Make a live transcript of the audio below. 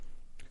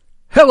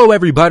Hello,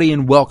 everybody,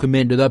 and welcome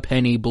into the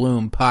Penny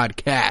Bloom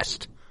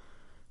Podcast.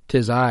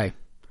 'Tis I,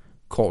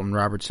 Colton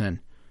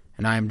Robertson,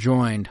 and I am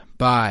joined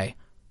by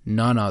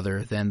none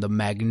other than the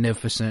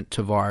magnificent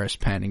Tavares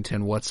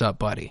Pennington. What's up,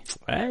 buddy?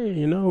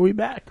 Hey, we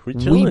back. We're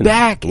chilling. We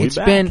back. This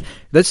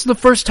is the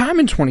first time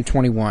in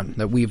 2021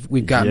 that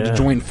we've gotten to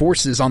join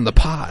forces on the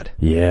pod.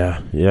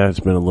 Yeah, it's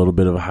been a little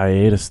bit of a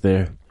hiatus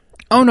there.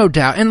 Oh, no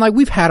doubt. And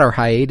we've had our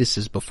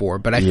hiatuses before,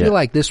 but I feel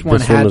like this one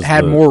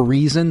had more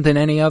reason than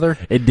any other.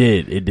 It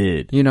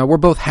did. We're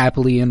both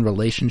happily in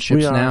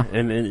relationships now.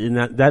 And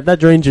that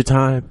drains your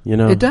time,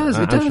 It does.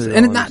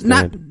 And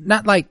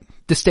not like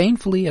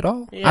disdainfully at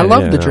all. I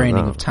love the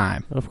draining of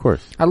time. Of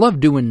course. I love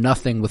doing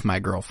nothing with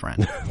my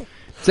girlfriend.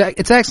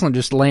 It's excellent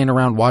just laying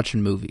around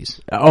watching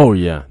movies. Oh,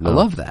 yeah. No. I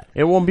love that.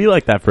 It won't be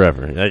like that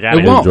forever. I gotta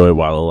enjoy it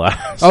while it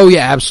lasts. Oh,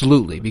 yeah,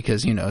 absolutely.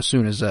 Because, as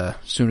soon as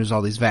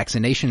all these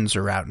vaccinations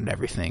are out and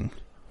everything,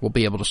 we'll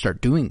be able to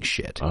start doing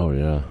shit. Oh,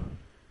 yeah.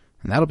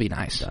 And that'll be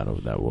nice.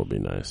 That will be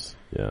nice.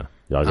 Yeah.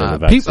 Y'all got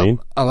the vaccine?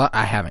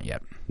 I haven't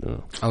yet.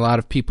 No. A lot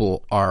of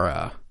people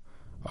are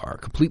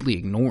completely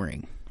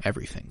ignoring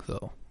everything,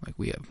 though.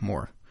 We have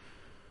more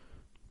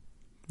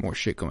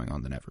shit going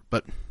on than ever.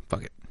 But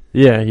fuck it.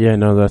 Yeah,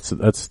 no, that's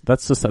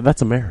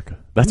America.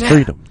 That's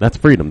freedom. That's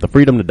freedom. The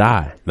freedom to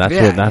die.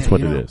 That's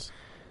what it is.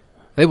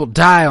 They will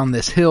die on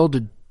this hill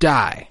to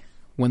die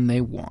when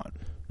they want.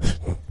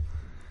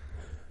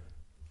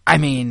 I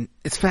mean,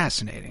 it's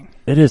fascinating.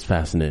 It is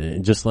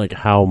fascinating. Just like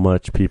how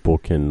much people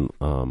can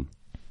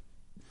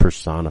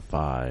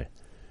personify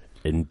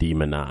and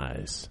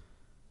demonize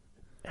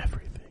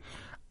everything.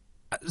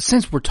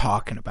 Since we're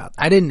talking about,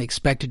 I didn't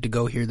expect it to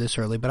go here this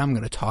early, but I'm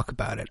going to talk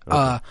about it.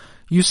 Okay.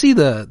 You see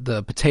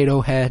the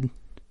potato head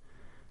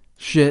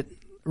shit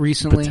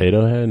recently?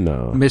 Potato head?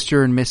 No.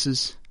 Mr. and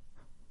Mrs.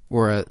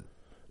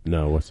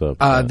 No, what's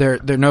up?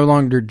 They're no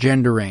longer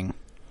gendering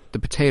the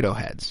potato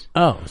heads.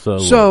 Oh,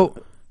 so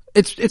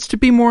it's to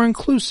be more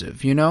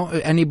inclusive,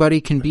 Anybody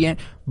can be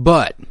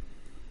but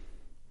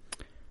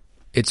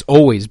it's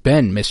always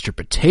been Mr.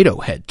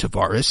 Potato Head,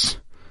 Tavares.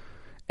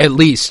 At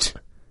least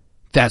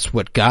that's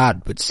what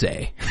God would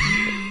say.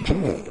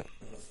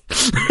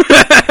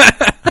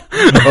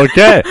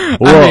 Okay.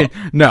 Well,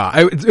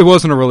 it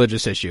wasn't a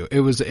religious issue. It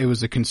was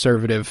a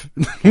conservative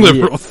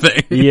liberal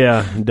thing.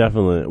 Yeah,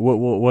 definitely.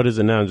 What is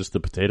it now? Just the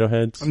potato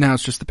heads? Now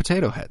it's just the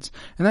potato heads.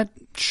 And that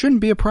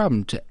shouldn't be a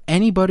problem to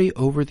anybody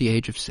over the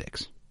age of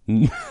 6.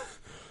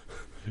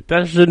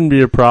 That shouldn't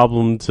be a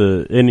problem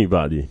to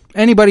anybody.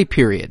 Anybody,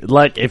 period.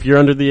 If you're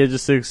under the age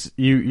of 6,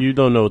 you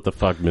don't know what the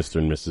fuck Mr.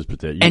 and Mrs.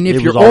 Potato. And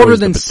if you're older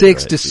than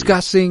 6,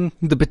 discussing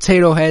the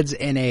potato heads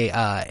in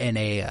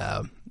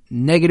a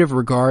negative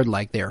regard,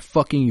 like they are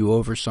fucking you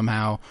over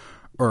somehow,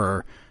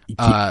 or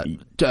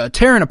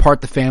tearing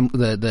apart the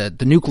family,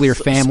 the nuclear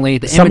family,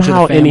 the image of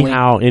the family,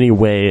 anyhow, any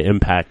way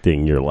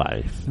impacting your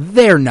life.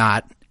 They're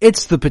not.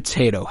 It's the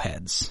potato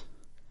heads.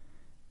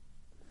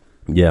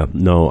 Yeah,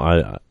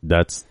 no,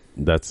 that's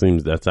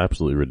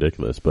absolutely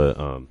ridiculous. But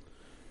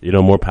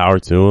more power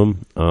to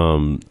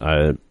them.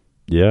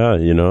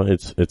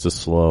 It's a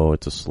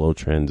slow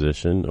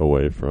transition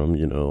away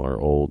from our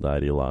old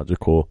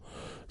ideological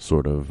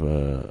sort of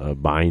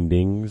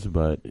bindings,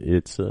 but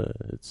it's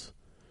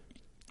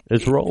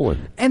rolling.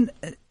 And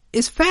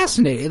it's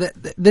fascinating that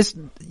this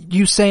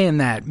you saying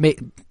that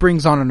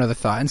brings on another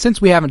thought. And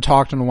since we haven't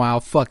talked in a while,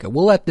 fuck it,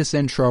 we'll let this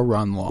intro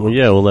run long. Well,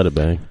 yeah, we'll let it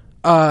bang.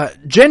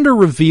 Gender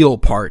reveal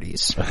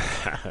parties.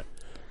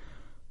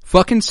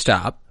 Fucking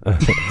stop. They're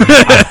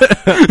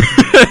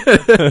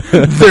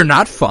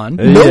not fun.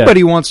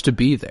 Nobody wants to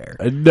be there.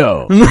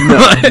 No,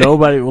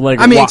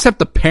 nobody. Except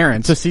the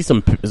parents. To see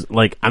some,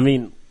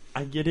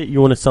 I get it.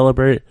 You want to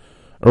celebrate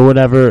or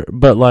whatever,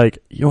 but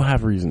you'll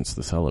have reasons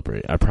to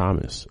celebrate. I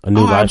promise. A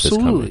new life is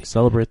coming.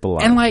 Celebrate the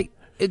life. And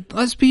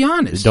let's be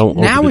honest. Don't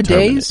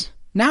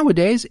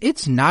nowadays,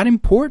 it's not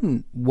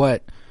important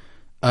what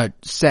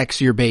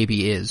sex your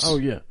baby is. Oh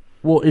yeah.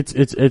 Well,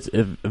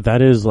 that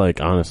is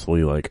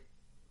honestly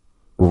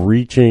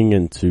reaching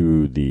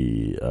into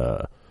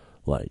the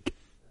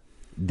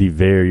the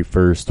very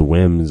first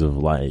whims of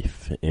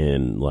life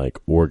and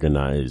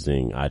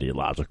organizing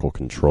ideological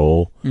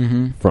control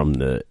from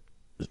the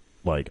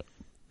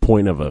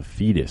point of a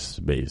fetus,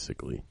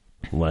 basically.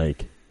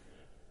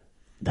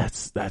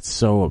 That's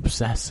so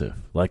obsessive.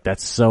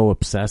 That's so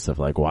obsessive.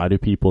 Why do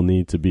people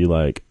need to be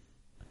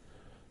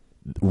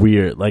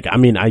weird?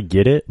 I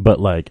get it,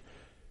 but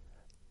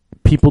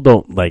people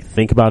don't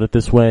think about it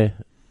this way,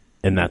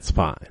 and that's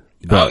fine.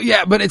 But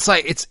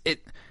it's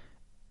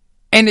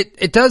and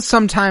it does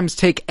sometimes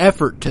take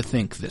effort to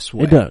think this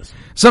way. It does.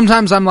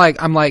 Sometimes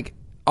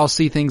I'll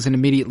see things and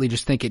immediately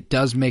just think it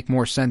does make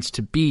more sense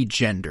to be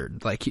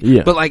gendered. But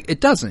it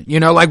doesn't.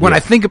 When I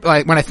think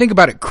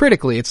about it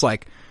critically, it's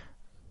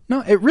no,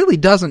 it really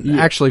doesn't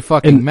actually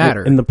fucking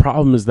matter. And the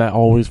problem is that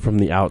always from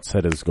the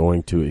outset is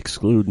going to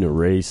exclude and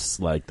erase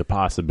the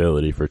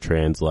possibility for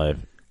trans life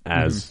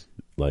as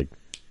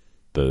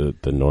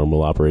the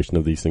normal operation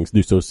of these things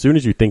do. So as soon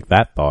as you think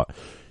that thought,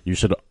 you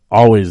should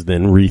always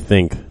then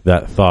rethink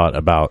that thought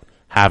about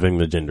having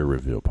the gender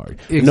reveal party.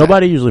 Exactly.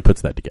 Nobody usually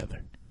puts that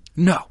together.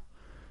 No,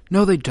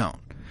 they don't.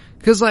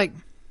 Because, like,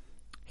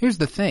 here's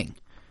the thing.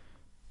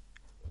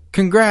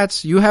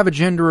 Congrats, you have a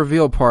gender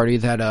reveal party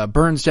that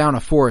burns down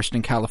a forest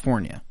in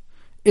California.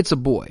 It's a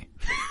boy.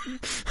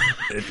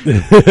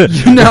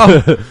 You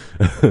know?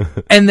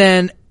 And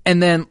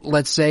then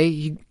let's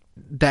say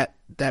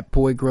that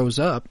boy grows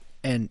up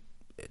and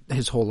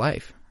their whole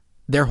life,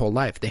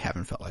 they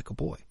haven't felt like a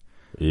boy.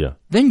 Yeah.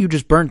 Then you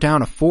just burnt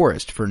down a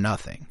forest for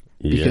nothing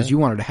because Yeah. you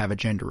wanted to have a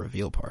gender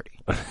reveal party.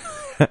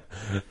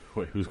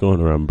 Wait, who's going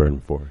around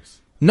burning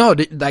forests? No,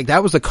 like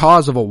that was the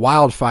cause of a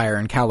wildfire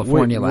in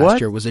California Wait, last what?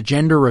 year. Was a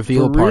gender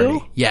reveal For party.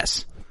 real?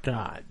 Yes.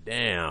 God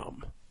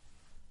damn.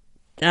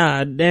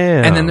 God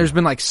damn. And then there's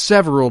been like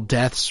several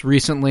deaths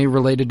recently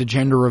related to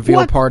gender reveal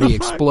What party the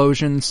fuck?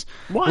 explosions.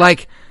 What?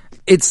 Like,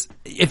 it's,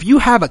 if you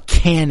have a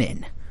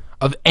cannon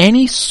of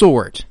any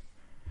sort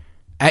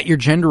at your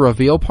gender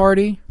reveal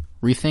party,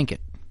 rethink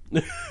it.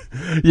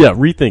 Yeah,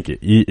 rethink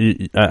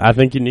it. I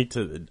think you need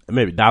to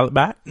maybe dial it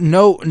back.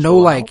 No,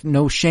 out.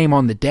 no shame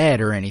on the dead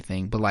or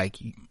anything, but like,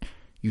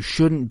 you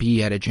shouldn't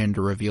be at a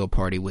gender reveal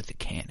party with a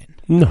cannon.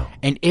 No.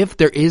 And if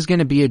there is going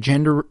to be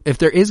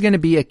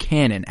a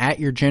cannon at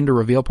your gender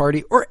reveal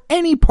party or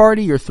any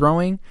party you're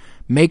throwing,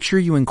 make sure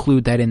you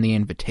include that in the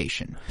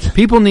invitation.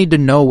 People need to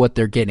know what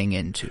they're getting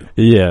into.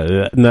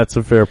 Yeah, and that's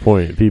a fair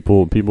point.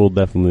 People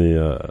definitely.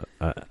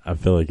 I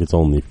feel like it's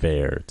only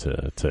fair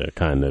to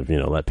kind of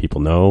let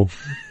people know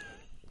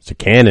it's a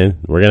cannon.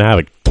 We're gonna have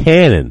a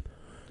cannon.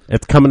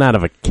 It's coming out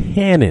of a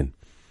cannon.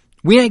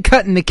 We ain't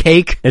cutting the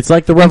cake. It's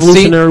like the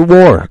Revolutionary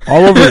War.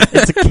 All over.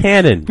 It's a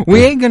cannon.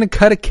 We ain't gonna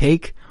cut a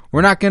cake.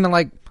 We're not gonna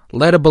like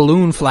let a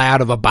balloon fly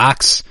out of a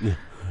box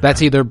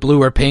that's either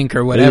blue or pink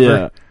or whatever.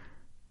 Yeah.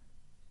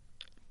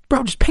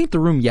 Bro, just paint the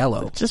room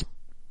yellow. Just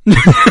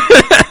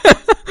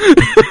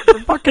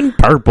fucking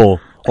purple,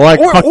 or like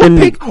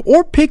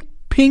pick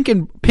pink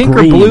or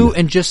green. blue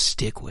and just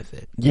stick with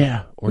it.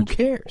 Yeah. Or Who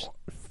cares?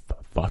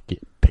 Fuck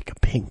it. Pick a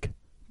pink.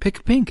 Pick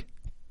a pink.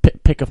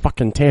 Pick a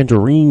fucking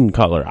tangerine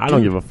color. I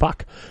don't give a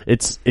fuck.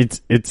 It's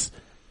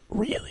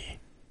really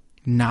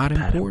Not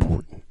that important.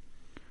 important.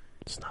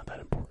 It's not that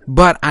important.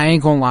 But I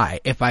ain't gonna lie.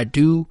 If I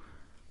do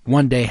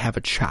one day have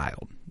a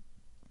child,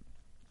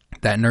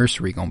 that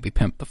nursery gonna be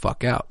pimped the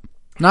fuck out.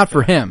 Not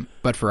for him,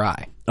 but for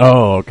I.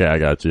 Oh, okay, I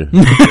got you.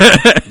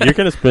 You're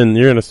gonna spend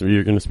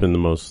the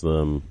most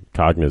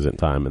cognizant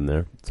time in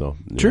there. So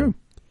True.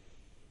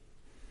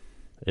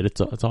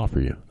 It's all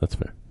for you. That's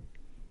fair.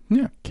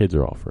 Yeah. Kids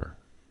are all for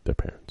their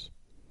parents.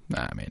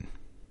 I mean,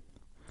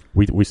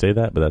 We say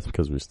that, but that's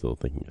because we're still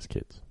thinking as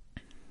kids.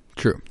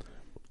 true.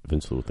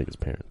 Eventually, we'll think as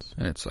parents,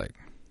 And it's like,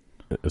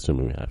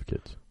 assuming we have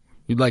kids.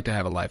 you'd like to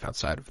have a life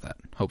outside of that,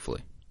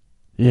 hopefully.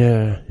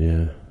 Yeah.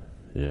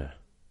 I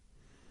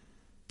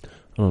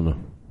don't know.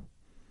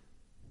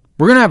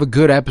 We're going to have a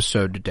good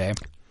episode today.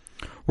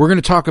 We're going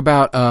to talk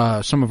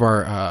about some of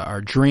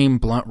our dream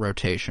blunt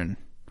rotation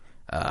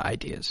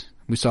ideas.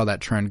 We saw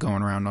that trend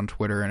going around on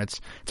Twitter, and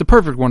it's a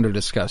perfect one to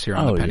discuss here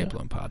on the Penny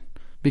Bloom Pod.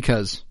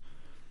 Because,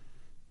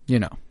 you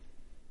know.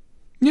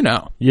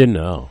 Yeah.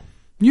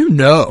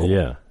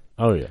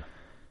 Oh, yeah.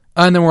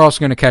 And then we're also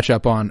going to catch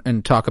up on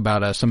and talk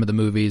about some of the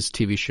movies,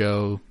 TV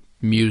show,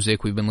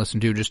 music we've been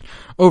listening to, just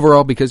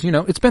overall, because,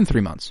 it's been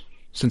 3 months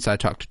since I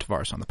talked to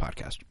Tavares on the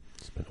podcast.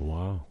 It's been a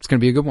while. It's going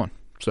to be a good one.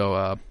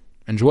 So,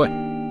 enjoy.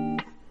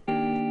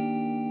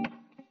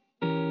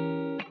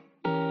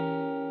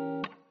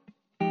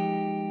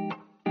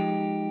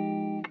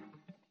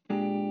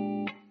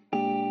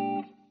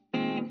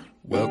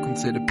 Welcome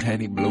to the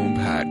Penny Bloom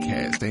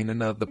Podcast. Ain't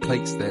another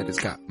place that has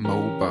got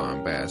more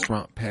bombast.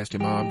 Romp past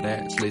your mom,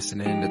 dad's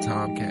listening to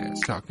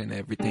Tomcats. Talking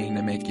everything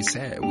that make you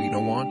sad. We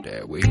don't want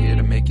that. We're here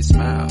to make you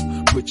smile.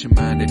 Put your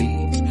mind at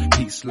ease.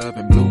 Peace, love,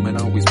 and bloom, and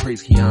always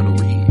praise Keanu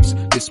Reeves.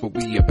 This what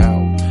we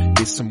about.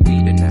 Get some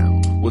weed and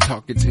now. We'll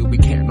talk until we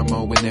can't no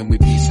more, and then we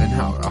peacing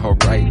out.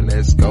 Alright,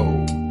 let's go.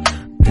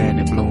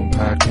 Penny Bloom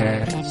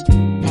Podcast.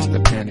 It's the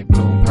Penny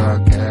Bloom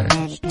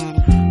Podcast.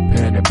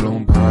 Penny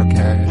Bloom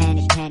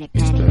Podcast.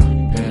 It's the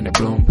Penny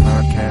Bloom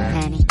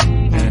Podcast.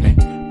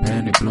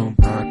 Penny Bloom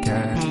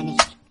Podcast.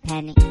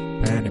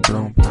 Penny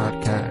Bloom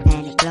Podcast.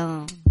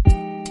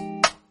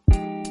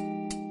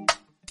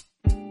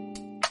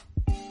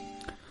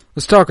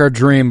 Let's talk our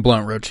dream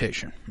blunt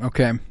rotation,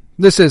 okay?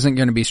 This isn't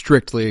going to be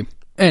strictly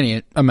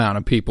any amount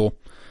of people.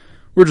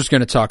 We're just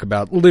going to talk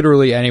about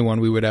literally anyone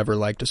we would ever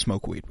like to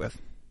smoke weed with.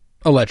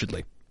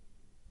 Allegedly.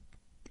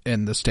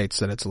 In the states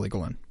that it's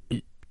illegal in.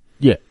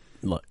 Yeah.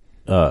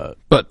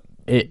 But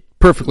It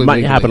perfectly might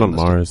legally happen in on the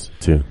Mars,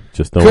 too.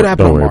 Just Could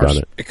happen don't on worry Mars.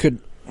 about it. It could.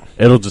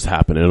 It'll just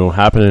happen. It'll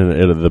happen.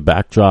 The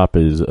backdrop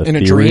is In a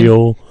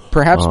ethereal. dream?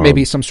 Perhaps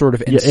maybe some sort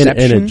of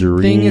inception in a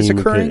dream, thing is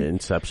occurring.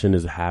 Inception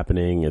is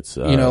happening. It's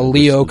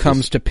Leo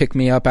comes to pick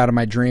me up out of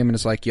my dream and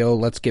is like, "Yo,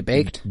 let's get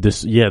baked."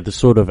 This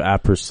sort of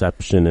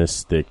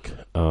apperceptionistic.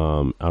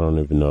 I don't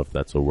even know if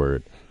that's a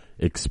word.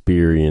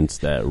 Experience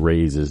that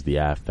raises the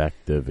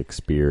affective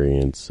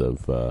experience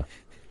of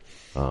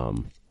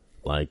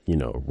like,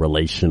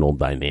 relational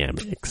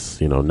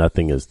dynamics.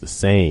 Nothing is the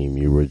same.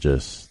 You were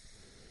just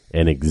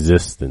in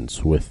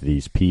existence with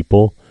these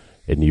people,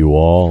 and you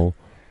all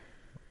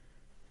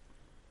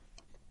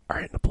are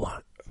in a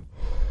blunt.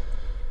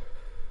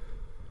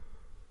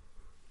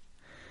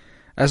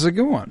 That's a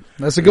good one.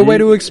 That's a good way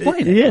to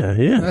explain it.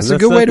 Yeah. That's a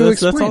good way to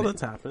explain it. That's all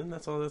that's happening.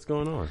 That's all that's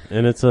going on,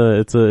 and it's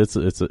a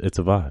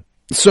vibe.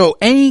 So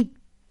any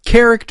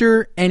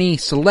character, any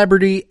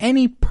celebrity,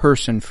 any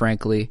person,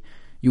 frankly,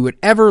 you would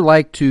ever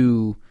like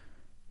to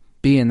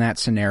be in that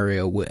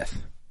scenario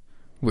with,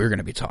 we're going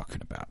to be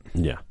talking about.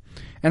 Yeah.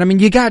 And I mean,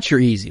 you got your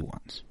easy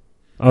ones.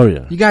 Oh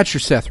yeah. You got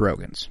your Seth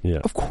Rogans. Yeah.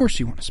 Of course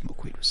you want to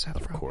smoke weed with Seth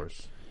Rogen. Of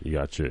course. You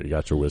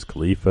got your Wiz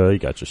Khalifa, you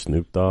got your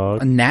Snoop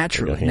Dogg.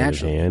 Naturally.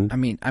 Hand in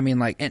hand. I mean,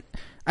 like, and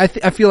I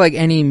feel like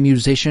any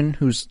musician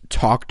who's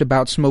talked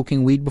about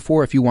smoking weed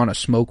before, if you want to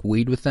smoke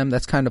weed with them,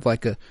 that's kind of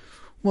like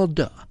well,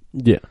 duh.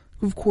 Yeah.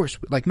 Of course,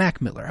 like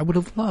Mac Miller. I would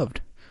have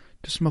loved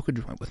to smoke a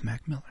joint with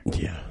Mac Miller.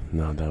 Yeah.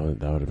 No, that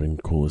would have been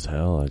cool as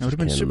hell. I just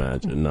can't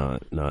imagine cool.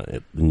 not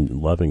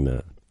loving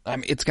that. I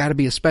mean, it's got to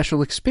be a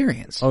special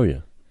experience. Oh yeah.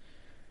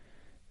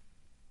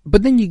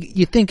 But then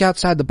you think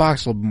outside the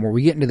box a little bit more.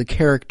 We get into the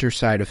character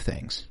side of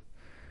things.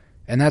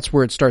 And that's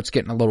where it starts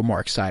getting a little more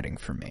exciting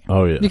for me.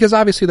 Oh, yeah. Because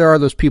obviously there are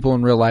those people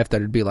in real life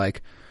that would be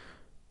like,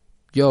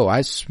 yo,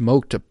 I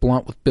smoked a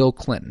blunt with Bill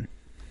Clinton.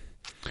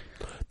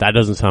 That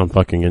doesn't sound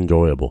fucking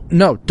enjoyable.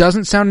 No,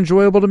 doesn't sound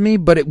enjoyable to me,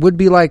 but it would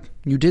be like,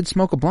 you did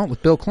smoke a blunt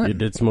with Bill Clinton. You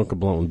did smoke a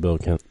blunt with Bill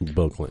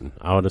Clinton.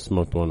 I would have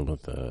smoked one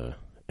with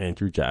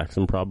Andrew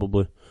Jackson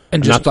probably.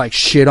 And just like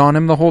shit on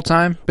him the whole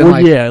time? Been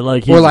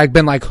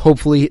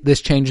hopefully this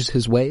changes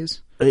his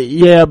ways?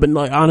 Yeah, but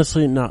like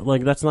honestly, not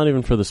like that's not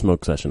even for the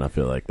smoke session. I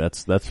feel like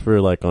that's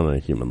for like on a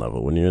human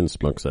level. When you're in the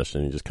smoke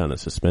session, you just kind of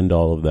suspend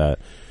all of that.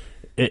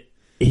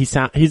 He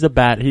sounded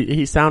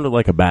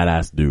like a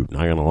badass dude.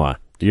 Not gonna lie.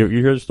 You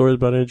hear the stories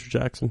about Andrew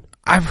Jackson?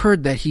 I've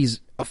heard that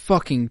he's a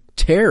fucking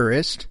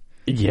terrorist.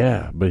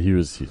 Yeah, but he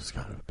was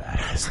kind of a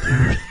badass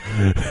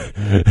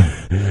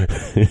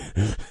dude.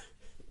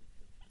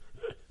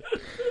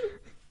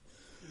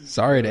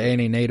 Sorry to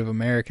any Native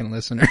American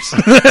listeners.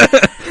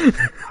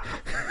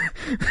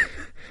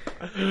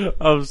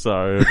 I'm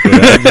sorry. Okay.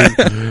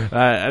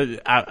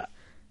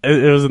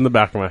 It was in the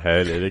back of my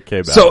head and it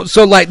came out.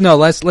 So like, no,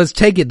 let's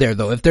take it there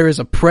though. If there is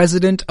a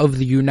president of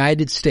the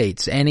United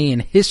States, any in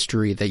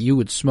history that you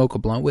would smoke a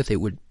blunt with, it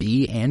would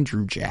be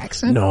Andrew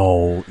Jackson?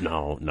 No.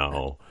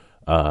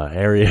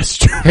 Harry S.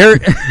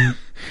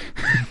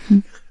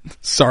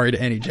 Sorry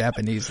to any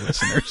Japanese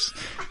listeners.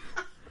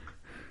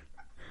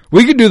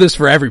 We could do this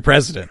for every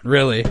president,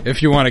 really,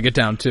 if you want to get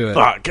down to it.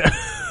 Fuck.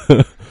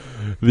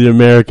 The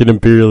American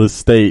imperialist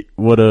state.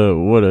 What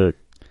a.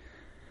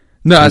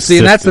 No, see,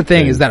 and that's the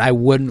thing is that I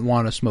wouldn't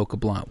want to smoke a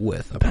blunt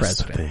with a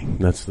president.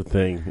 That's the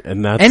thing.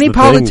 And that's any the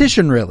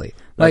politician, thing. Really.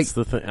 That's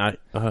like, the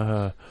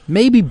thing.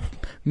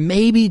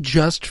 Maybe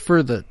just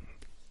for the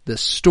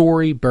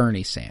story,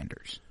 Bernie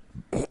Sanders.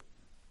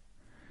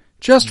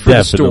 Just for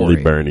the story.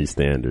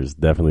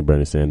 Definitely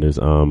Bernie Sanders.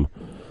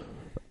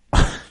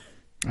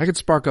 I could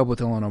spark up with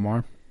Ilhan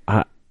Omar.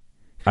 I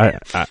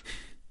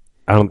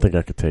don't think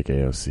I could take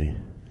AOC.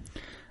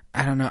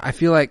 I don't know. I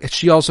feel like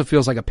she also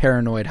feels like a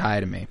paranoid high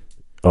to me.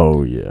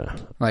 Oh yeah.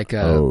 Like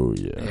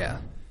yeah.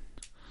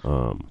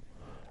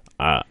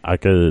 I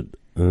could.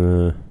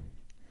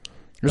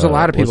 There's a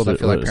lot of people that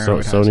feel like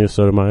paranoid highs. Sonia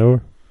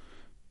Sotomayor.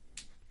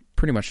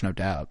 Pretty much, no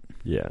doubt.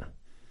 Yeah.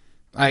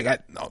 I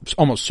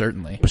almost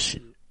certainly. But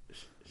she's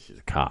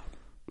a cop.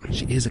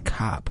 She is a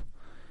cop.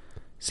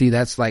 See,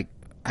 that's like,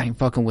 I ain't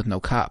fucking with no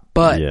cop.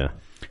 But yeah.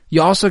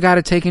 You also got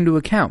to take into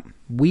account,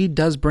 weed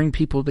does bring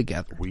people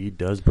together.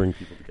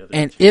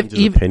 And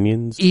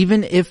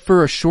even if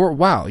for a short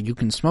while you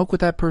can smoke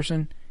with that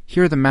person,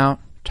 hear them out,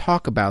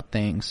 talk about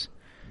things,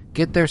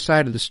 get their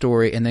side of the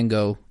story, and then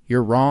go,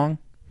 you're wrong.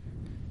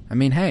 I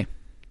mean, hey,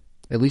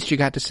 at least you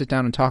got to sit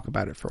down and talk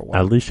about it for a while.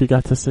 At least you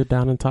got to sit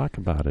down and talk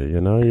about it.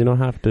 You know, you don't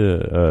have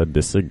to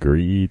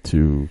disagree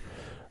to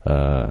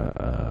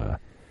have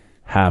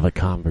a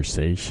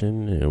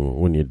conversation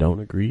when you don't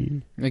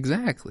agree.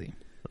 Exactly.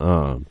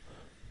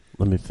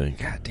 Let me think.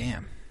 God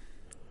damn.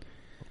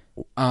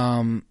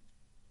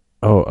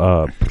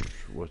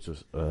 What's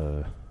this?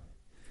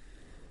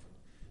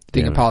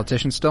 Think a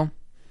politician still?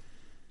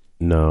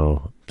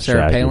 No.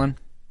 Sarah Shaggy.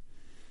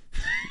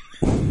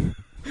 Palin?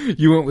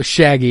 You went with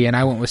Shaggy and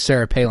I went with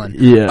Sarah Palin.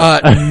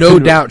 Yeah. No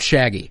doubt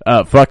Shaggy.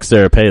 Fuck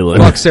Sarah Palin.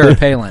 Fuck Sarah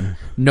Palin.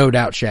 No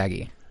doubt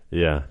Shaggy.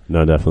 Yeah.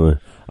 No, definitely.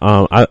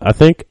 I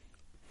think,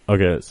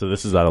 okay, so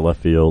this is out of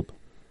left field.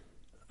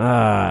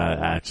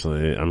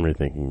 Actually, I'm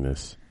rethinking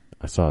this.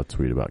 I saw a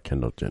tweet about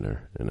Kendall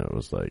Jenner, and I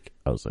was like,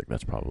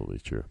 that's probably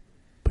true.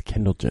 But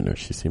Kendall Jenner,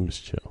 she seems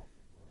chill.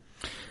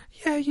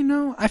 Yeah, you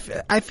know,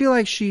 I feel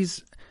like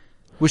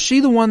was she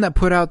the one that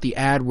put out the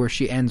ad where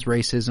she ends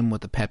racism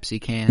with a Pepsi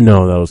can?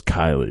 No, that was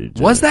Kylie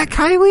Jenner. Was that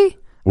Kylie?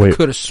 Wait. I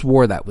could have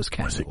swore that was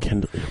Kendall. Was it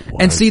Kendall?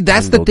 And see,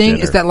 that's Kendall the thing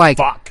Jenner. is that like,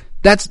 fuck.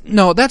 That's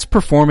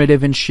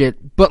performative and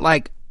shit, but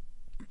like,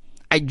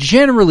 I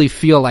generally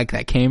feel like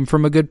that came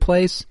from a good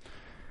place.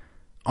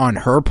 on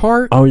her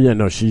part. Oh yeah,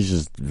 no, she's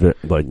just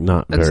like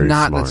not That's very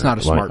not smart. that's not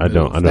a smart like,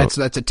 move. I don't.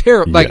 That's a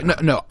terrible. Like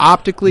no,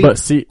 optically, But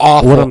see,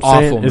 awful. what I'm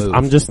awful saying is, move.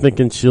 I'm just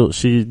thinking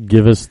she'd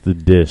give us the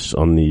dish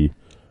on the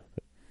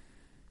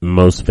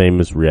most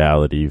famous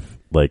reality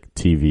like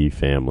TV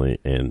family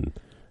in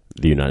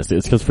the United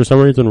States, because for some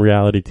reason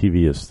reality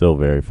TV is still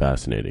very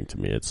fascinating to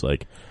me. It's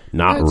like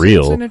not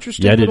real, it's an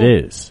interesting yet little,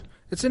 it is.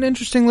 It's an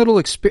interesting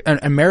little an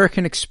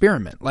American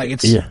experiment. Like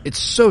it's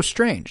so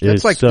strange.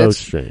 That's like so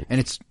strange, and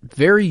it's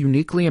very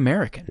uniquely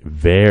American.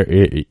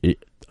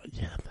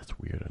 Yeah, that's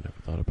weird. I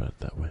never thought about it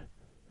that way.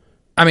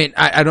 I mean,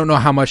 I don't know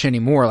how much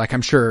anymore. Like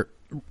I'm sure,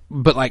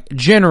 but like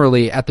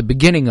generally at the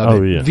beginning of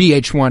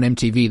VH1,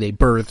 MTV, they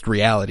birthed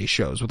reality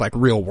shows with like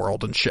Real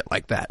World and shit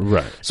like that.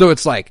 Right. So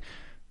it's like,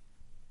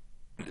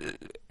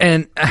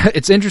 and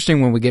it's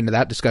interesting when we get into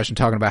that discussion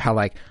talking about how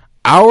like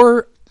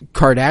our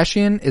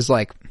Kardashian is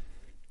like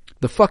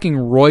the fucking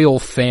royal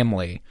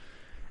family.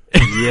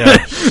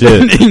 Yeah,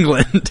 shit. In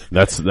England.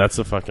 That's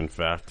a fucking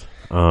fact.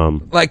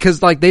 Like,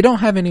 cause like they don't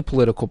have any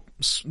political,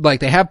 like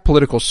they have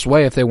political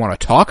sway if they want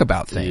to talk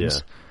about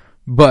things,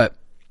 but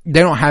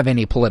they don't have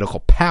any political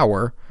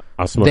power.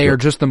 They are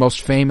just the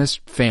most famous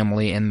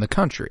family in the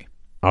country.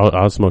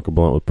 I'll smoke a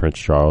blunt with Prince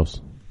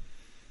Charles.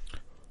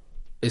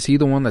 Is he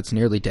the one that's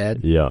nearly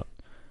dead? Yeah.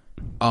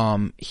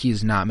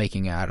 He's not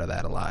making it out of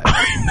that alive.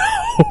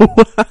 I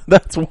know.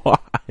 That's why.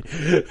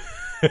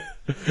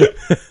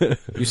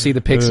 You see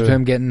the pics of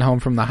him getting home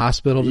from the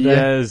hospital today?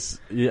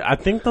 Yes. Yeah, I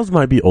think those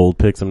might be old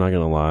pics, I'm not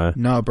gonna lie.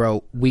 No,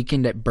 bro.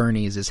 Weekend at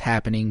Bernie's is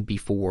happening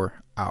before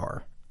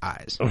our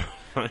eyes.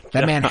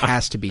 That man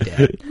has to be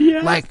dead.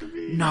 Like,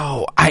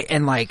 no.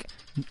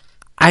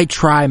 I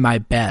try my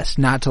best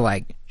not to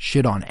like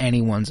shit on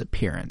anyone's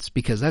appearance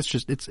because that's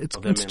just, it's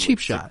a cheap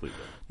shot.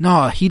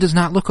 No, he does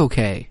not look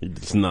okay. He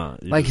does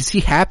not. Is he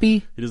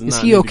happy? He does is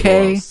not he need okay?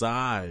 to go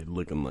outside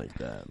looking like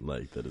that.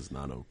 Like, that is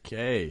not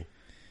okay.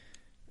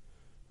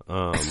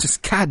 It's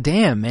just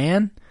goddamn,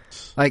 man.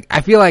 Like,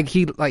 I feel like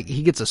he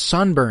gets a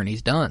sunburn,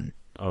 he's done.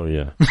 Oh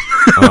yeah.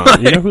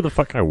 You know who the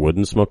fuck I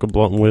wouldn't smoke a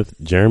blunt with?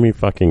 Jeremy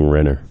fucking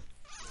Renner.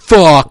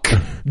 Fuck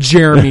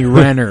Jeremy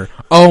Renner.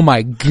 Oh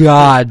my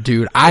god,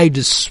 dude. I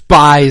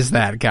despise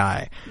that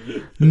guy.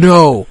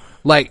 No.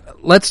 Like,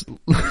 let's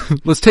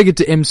take it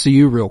to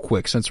MCU real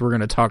quick since we're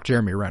gonna talk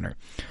Jeremy Renner.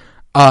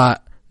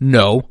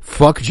 No.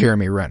 Fuck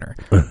Jeremy Renner.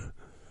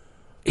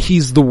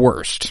 He's the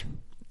worst.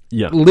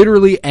 Yeah.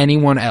 Literally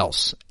anyone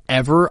else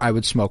ever I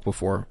would smoke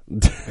before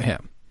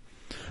him.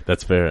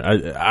 That's fair.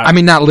 I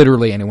mean, not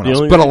literally anyone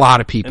else, but a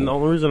lot of people. And the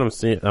only reason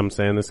I'm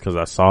saying this because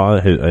I saw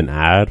an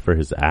ad for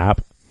his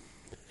app,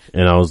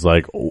 and I was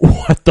like,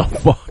 "What the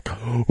fuck?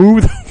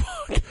 Who the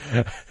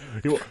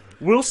fuck?"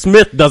 Will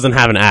Smith doesn't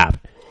have an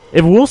app.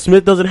 If Will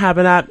Smith doesn't have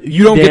an app,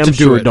 you don't get to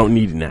do it. Don't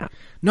need an app.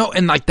 No,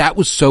 and like that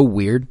was so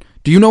weird.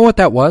 Do you know what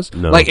that was?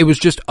 No. Like it was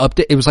just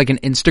it was like an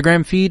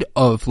Instagram feed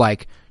of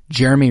like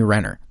Jeremy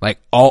Renner. Like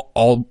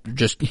all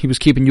just, he was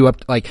keeping you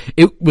up. Like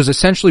it was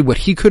essentially what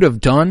he could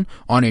have done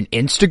on an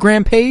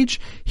Instagram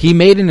page. He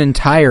made an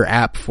entire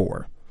app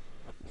for.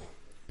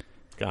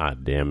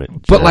 God damn it.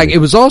 Jeremy. But like it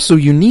was also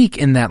unique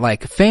in that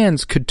like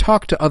fans could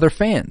talk to other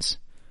fans.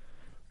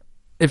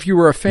 If you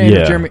were a fan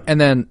of Jeremy, and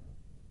then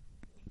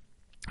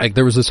like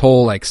there was this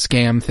whole like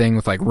scam thing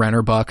with like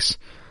Renner bucks.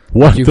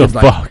 What you the could,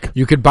 fuck? Like,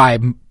 you could buy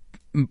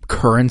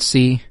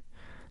currency,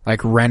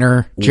 like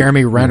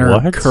Jeremy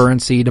Renner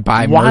currency to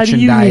buy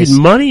merchandise.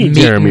 Why do you need money,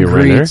 Jeremy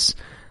Renner?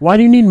 Why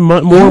do you need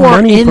more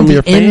money from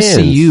your fans?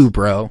 MCU,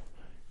 bro.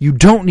 You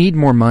don't need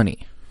more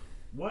money.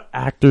 What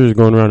actor is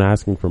going around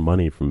asking for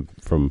money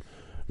from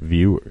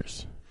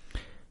viewers?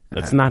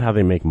 That's not how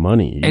they make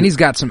money. And he's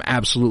got some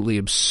absolutely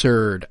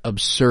absurd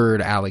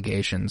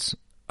allegations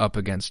up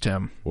against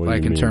him.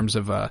 Like in terms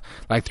of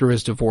like through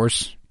his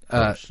divorce.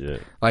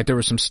 Shit. Like there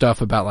was some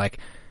stuff about like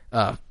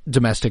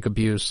domestic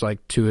abuse,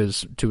 like to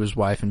his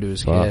wife and to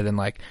his kid, and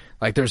like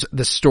there's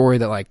this story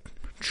that like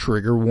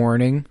trigger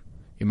warning.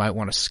 You might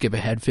want to skip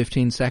ahead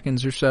 15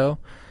 seconds or so.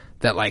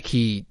 That like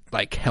he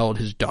like held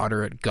his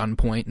daughter at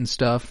gunpoint and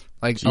stuff.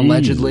 Like Jesus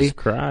allegedly.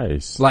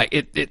 Christ. Like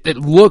it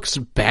looks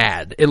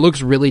bad. It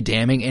looks really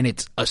damning, and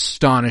it's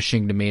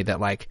astonishing to me that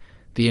like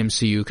the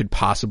MCU could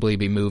possibly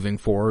be moving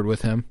forward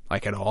with him,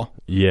 like at all.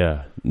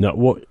 Yeah. No.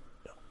 What?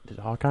 Did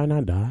Hawkeye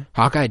not die?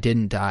 Hawkeye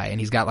didn't die, and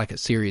he's got like a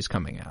series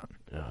coming out.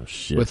 Oh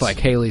shit! With like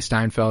Haley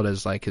Steinfeld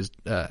as like his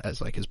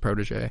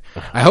protege.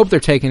 I hope they're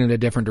taking it a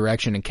different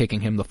direction and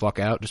kicking him the fuck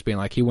out, just being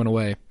like, he went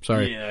away.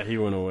 Sorry. Yeah, he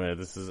went away.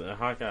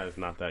 Hawkeye is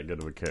not that good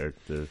of a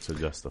character to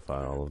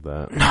justify all of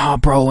that. No,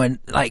 bro, and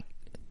like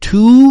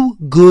 2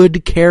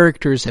 good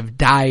characters have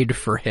died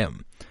for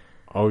him.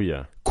 Oh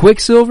yeah.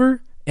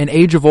 Quicksilver and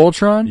Age of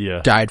Ultron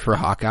died for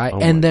Hawkeye,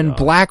 and then God.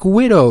 Black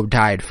Widow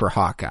died for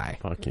Hawkeye.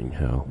 Fucking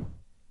hell.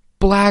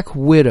 Black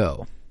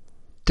Widow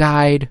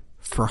died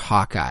for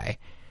Hawkeye.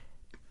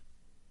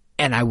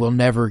 And I will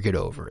never get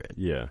over it.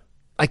 Yeah.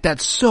 Like,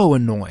 that's so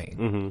annoying.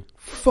 Mm-hmm.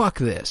 Fuck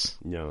this.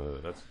 No,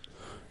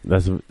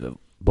 that's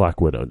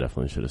Black Widow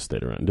definitely should have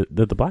stayed around.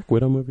 Did the Black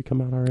Widow movie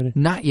come out already?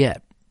 Not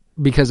yet.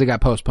 because it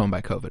got postponed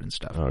by COVID and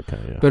stuff. Okay,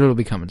 yeah. But it'll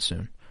be coming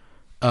soon.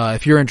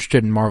 If you're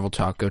interested in Marvel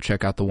talk, go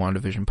check out the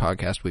WandaVision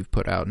podcast we've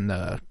put out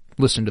and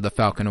listen to the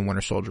Falcon and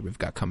Winter Soldier we've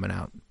got coming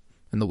out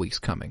in the weeks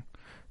coming.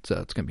 So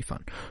it's going to be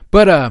fun.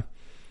 But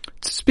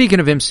speaking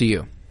of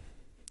MCU,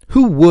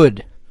 who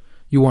would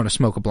you want to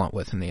smoke a blunt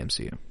with in the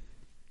MCU?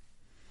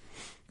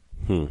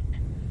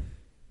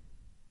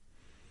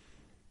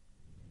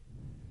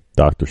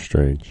 Doctor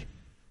Strange.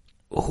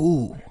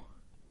 Ooh,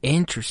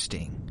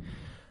 interesting.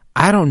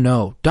 I don't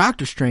know.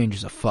 Doctor Strange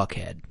is a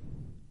fuckhead.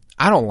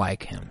 I don't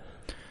like him.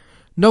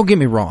 Don't get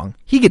me wrong.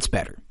 He gets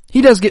better.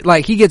 He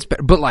gets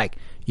better. But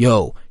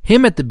yo,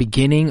 him at the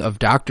beginning of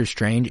Doctor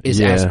Strange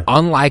is as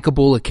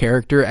unlikable a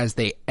character as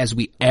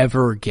we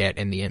ever get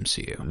in the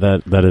MCU.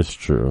 That is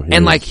true.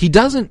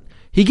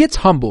 He gets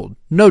humbled,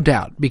 no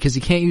doubt, because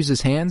he can't use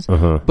his hands,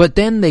 but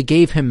then they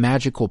gave him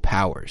magical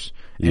powers.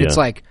 And it's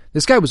like,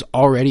 this guy was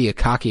already a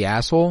cocky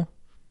asshole.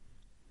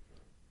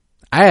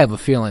 I have a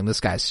feeling this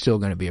guy's still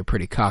going to be a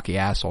pretty cocky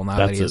asshole now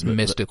that he has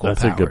mystical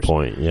powers. That's a good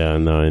point. Yeah,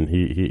 no, and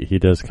he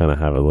does kind of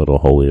have a little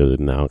holier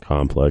than thou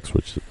complex,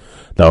 which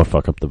that would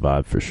fuck up the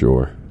vibe for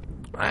sure.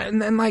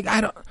 And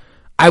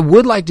I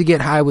would like to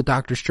get high with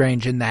Doctor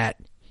Strange in that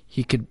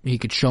he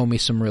could show me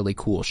some really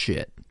cool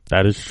shit.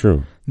 That is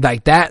true.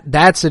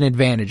 That's an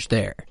advantage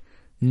there.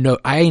 No,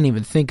 I didn't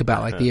even think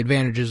about the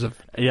advantages of.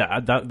 Yeah,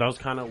 that was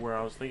kind of where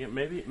I was thinking.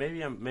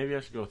 Maybe I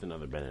should go with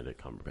another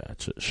Benedict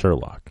Cumberbatch,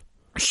 Sherlock.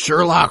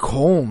 Sherlock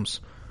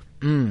Holmes.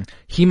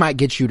 He might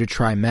get you to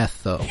try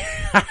meth though.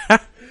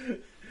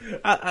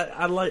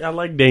 I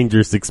like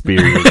dangerous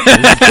experiences.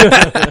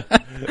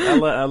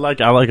 I like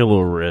a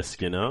little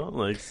risk, you know.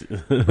 Like,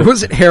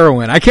 was it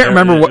heroin? I can't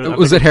remember what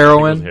was it.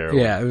 Heroin?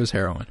 Yeah, it was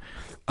heroin.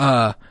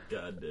 God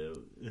damn.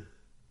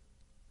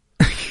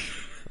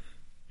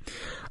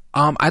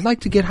 I'd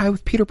like to get high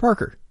with Peter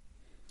Parker.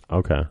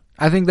 Okay.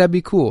 I think that'd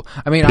be cool.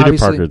 I mean, Peter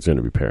obviously, Parker's going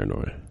to be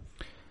paranoid.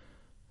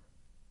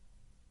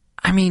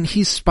 I mean,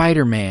 he's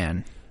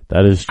Spider-Man.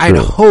 That is true. I'd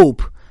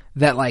hope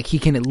that he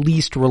can at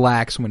least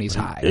relax when he's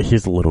high.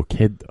 He's a little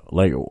kid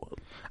though.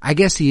 I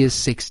guess he is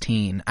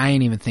 16. I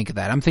ain't even think of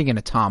that. I'm thinking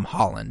of Tom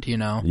Holland, you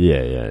know?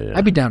 Yeah.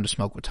 I'd be down to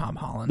smoke with Tom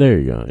Holland. There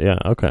you go. Yeah,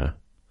 okay.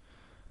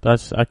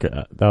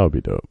 That would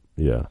be dope.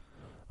 Yeah.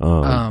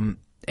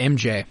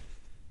 MJ.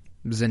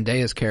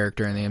 Zenday's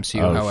character in the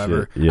MCU,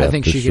 however, yeah, I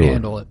think she could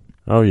handle it.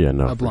 Oh yeah,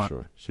 no, for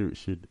sure.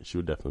 She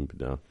would definitely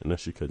be down. Unless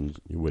she couldn't,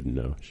 you wouldn't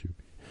know. She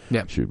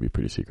would be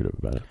pretty secretive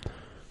about it.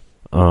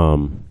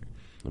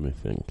 Let me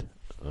think.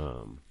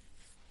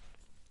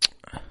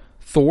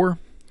 Thor,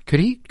 could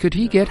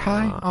he get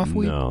high off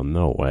weed?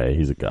 No way.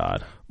 He's a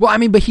god. Well, I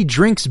mean, but he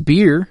drinks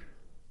beer.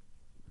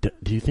 Do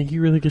you think he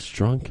really gets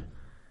drunk?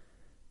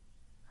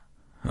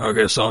 I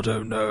guess I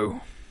don't know.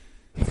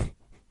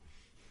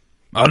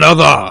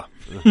 Another.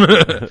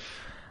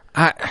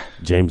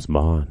 James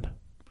Bond.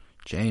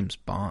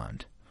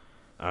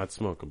 I'd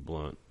smoke a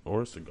blunt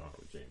or a cigar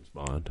with James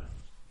Bond.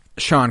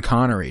 Sean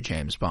Connery,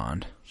 James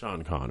Bond.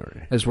 Sean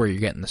Connery. That's where you're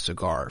getting the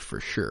cigar for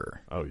sure.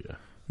 Oh yeah,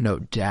 no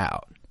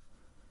doubt.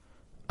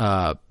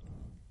 I'm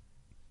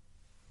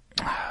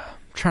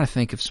trying to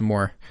think of some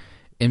more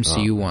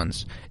MCU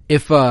ones.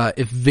 If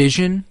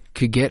Vision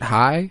could get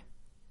high,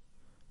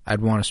 I'd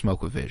want to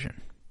smoke with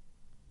Vision.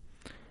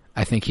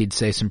 I think he'd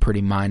say some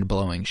pretty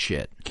mind-blowing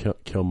shit.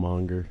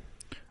 Killmonger.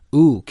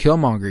 Ooh,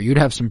 Killmonger. You'd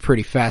have some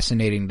pretty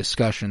fascinating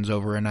discussions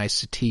over a nice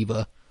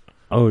sativa.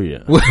 Oh,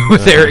 yeah.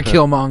 with Eric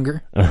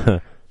Killmonger.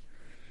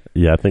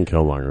 Yeah, I think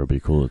Killmonger would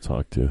be cool to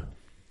talk to.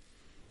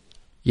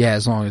 Yeah,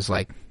 as long as,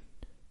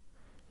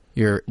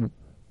 you're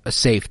a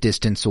safe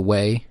distance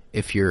away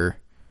if you're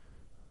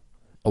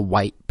a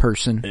white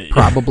person,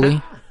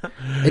 probably.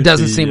 It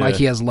doesn't seem like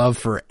he has love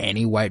for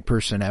any white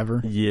person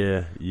ever.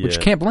 Yeah. Which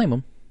can't blame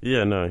him.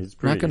 Yeah, no, he's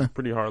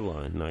pretty hard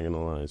line, not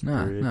gonna lie.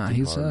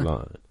 He's hard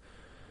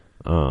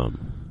line.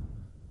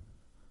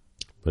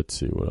 Let's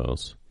see what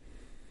else.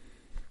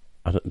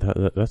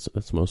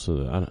 That's most of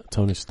the.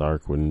 Tony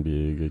Stark wouldn't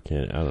be a good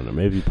candidate. I don't know.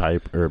 Maybe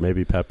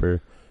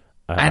Pepper.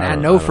 I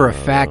know for a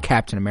fact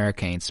Captain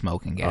America ain't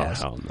smoking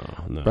gas. Oh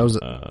hell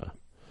no.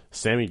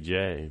 Sammy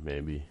J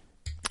maybe.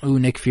 Ooh,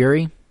 Nick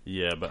Fury.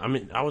 Yeah, but I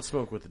mean, I would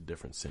smoke with a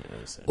different Sammy.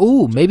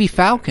 Ooh, maybe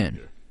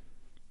Falcon.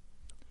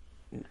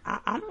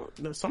 I don't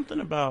know, something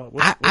about.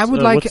 I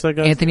would like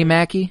Anthony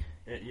Mackie.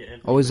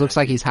 Always looks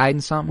like he's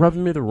hiding something.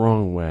 Rubbing me the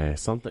wrong way.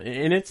 Something,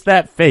 and it's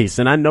that face,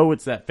 and I know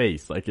it's that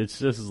face. It's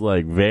just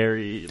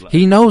very.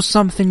 He knows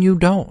something you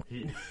don't.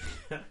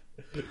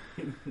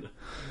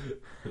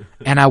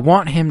 And I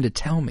want him to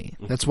tell me.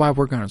 That's why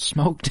we're gonna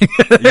smoke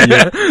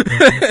together.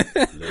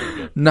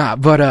 Nah,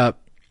 but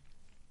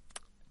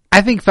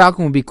I think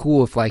Falcon would be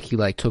cool if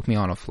he took me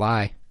on a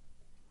fly.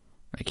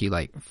 He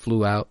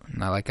flew out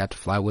and I got to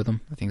fly with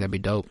him. I think that'd be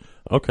dope.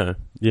 Okay.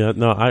 Yeah,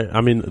 no, I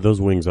mean those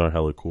wings are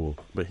hella cool.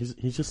 But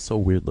he's just so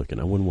weird looking.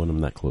 I wouldn't want him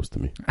that close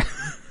to me.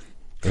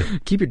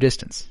 Keep your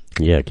distance.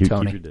 Yeah, keep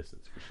your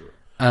distance for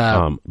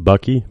sure.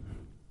 Bucky.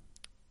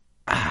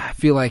 I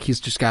feel like he's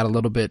just got a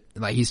little bit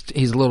he's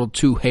a little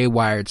too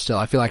haywired still.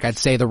 I feel like I'd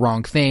say the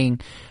wrong thing.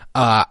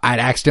 I'd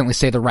accidentally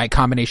say the right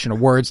combination of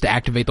words to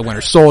activate the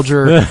Winter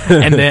Soldier,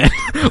 and then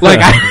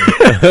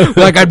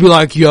I'd be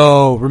like,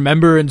 "Yo,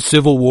 remember in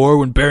Civil War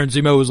when Baron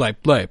Zemo was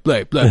like, blah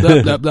blah blah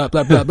blah blah blah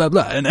blah blah blah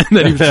blah," and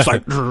then he was just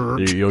like,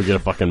 "You'll get a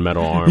fucking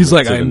metal arm." He's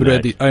like, "I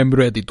am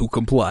ready to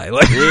comply."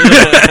 Like,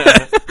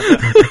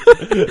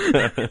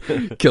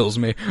 kills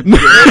me.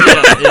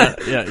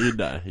 yeah,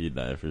 you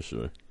die for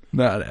sure.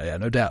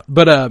 No doubt.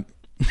 But I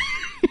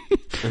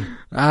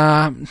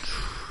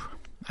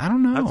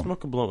don't know. I'd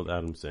smoke a blunt with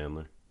Adam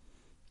Sandler.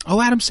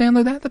 Oh, Adam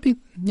Sandler, that'd be,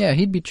 yeah,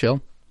 he'd be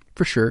chill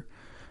for sure.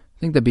 I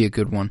think that'd be a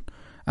good one.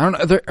 I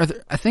don't know.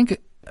 I think.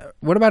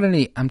 What about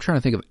any? I'm trying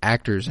to think of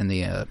actors in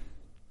the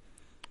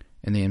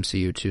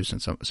MCU too.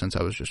 Since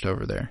I was just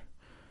over there.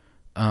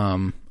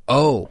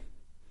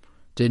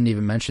 Didn't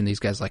even mention these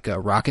guys like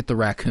Rocket the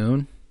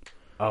Raccoon.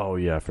 Oh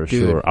yeah, for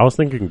Dude. sure. I was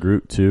thinking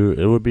Groot too.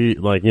 It would be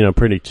like, you know,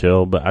 pretty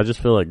chill, but I just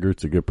feel like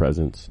Groot's a good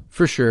presence.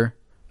 For sure.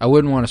 I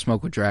wouldn't want to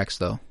smoke with Drax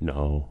though.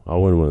 No, I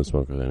wouldn't want to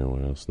smoke with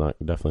anyone else.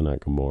 Definitely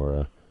not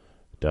Gamora.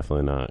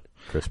 Definitely not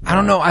Chris Pratt. I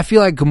don't know. I feel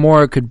like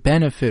Gamora could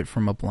benefit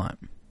from a blunt.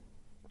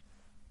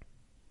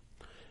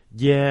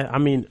 Yeah, I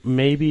mean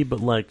maybe, but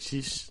like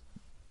she's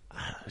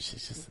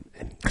just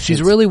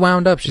She's really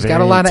wound up. She's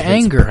got a lot of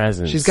anger.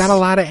 She's got a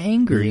lot of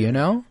anger, you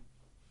know?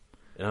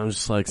 And I'm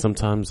just like,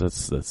 sometimes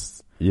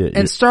that's yeah.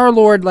 And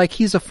Star-Lord, like,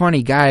 he's a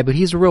funny guy, but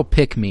he's a real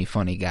pick-me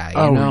funny guy,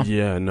 you know?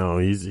 Yeah, no,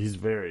 he's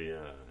very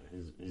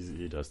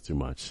he does too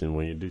much, and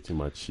when you do too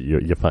much,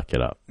 you fuck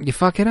it up. You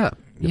fuck it up.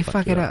 You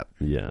fuck it up.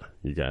 Yeah,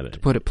 you got it. To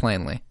put it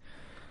plainly.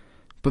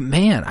 But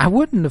man, I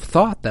wouldn't have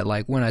thought that,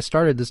 like, when I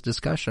started this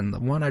discussion, the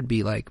one I'd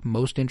be, like,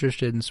 most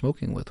interested in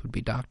smoking with would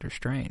be Doctor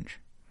Strange.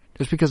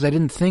 Just because I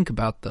didn't think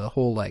about the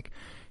whole, like,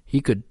 he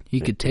could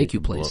take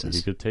you places.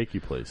 He could take you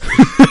places.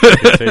 He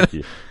could take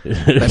you.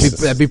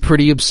 That'd be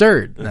pretty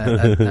absurd.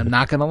 I'm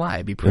not gonna lie.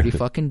 It'd be pretty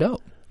fucking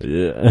dope.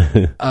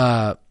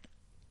 Yeah.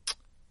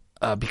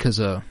 Because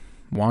of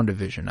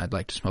WandaVision, I'd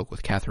like to smoke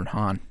with Catherine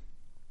Hahn.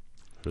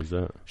 Who's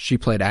that? She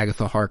played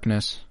Agatha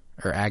Harkness,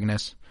 or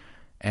Agnes,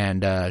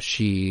 and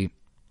she's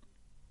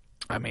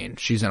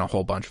in a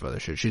whole bunch of other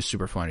shit. She's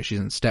super funny. She's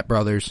in Step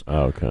Brothers.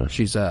 Oh, okay.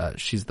 She's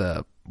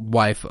the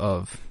wife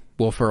of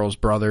Will Ferrell's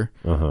brother,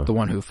 the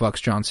one who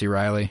fucks John C.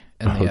 Reilly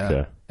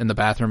in the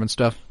bathroom and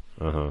stuff.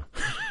 But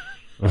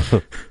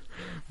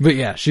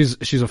yeah, she's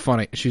a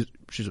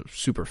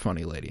super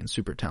funny lady and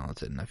super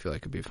talented, and I feel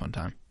like it'd be a fun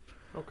time.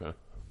 Okay.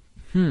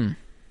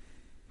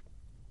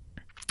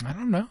 I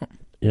don't know.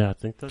 Yeah, I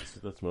think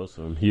that's most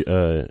of them.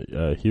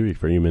 Huey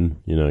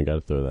Freeman, you know, I got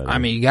to throw that in. I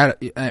mean, you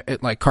got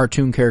like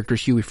cartoon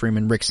characters: Huey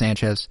Freeman, Rick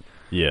Sanchez.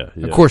 Yeah.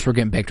 Of course, we're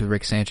getting baked with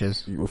Rick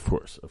Sanchez. Of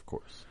course.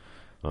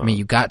 I mean,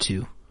 you got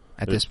to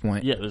at this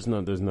point. Yeah, there's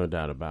no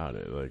doubt about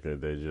it. Like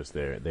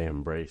they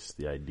embrace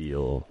the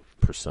ideal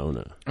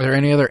persona. Are there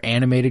any other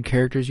animated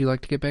characters you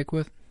like to get baked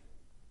with?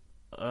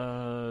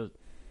 I'd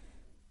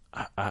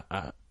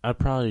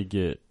probably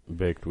get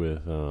baked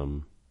with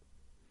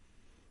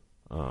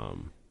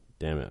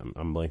damn it,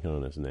 I'm blanking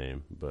on his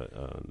name, but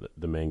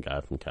the main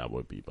guy from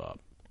Cowboy Bebop.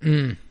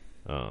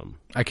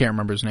 I can't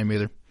remember his name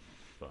either.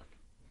 Fuck.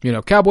 You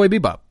know, Cowboy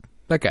Bebop,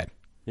 that guy.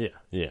 Yeah.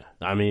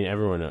 I mean,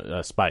 everyone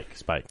knows Spike.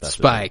 That's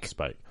Spike.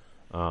 Spike.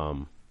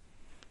 Who'd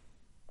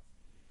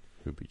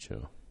be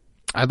chill?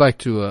 I'd like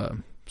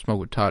to smoke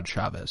with Todd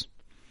Chavez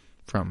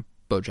from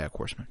BoJack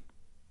Horseman.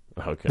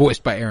 Okay.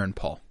 Voiced by Aaron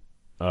Paul.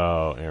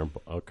 Oh, Aaron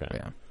Paul. Okay.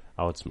 Yeah.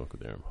 I would smoke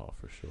with Aaron Paul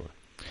for sure.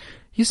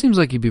 He seems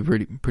like he'd be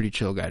pretty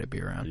chill guy to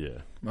be around. Yeah.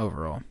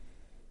 Overall.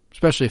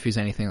 Especially if he's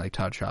anything like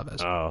Todd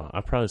Chavez. Oh,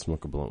 I'd probably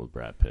smoke a blunt with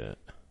Brad Pitt.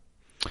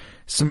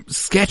 Some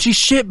sketchy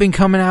shit been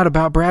coming out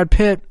about Brad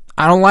Pitt.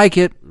 I don't like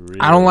it. Really?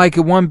 I don't like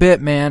it one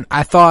bit, man.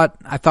 I thought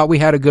we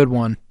had a good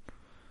one.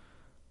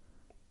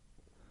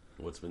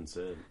 What's been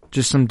said?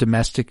 Just some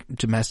domestic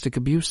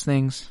abuse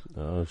things.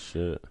 Oh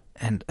shit.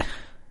 And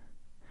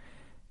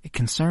it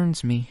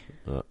concerns me.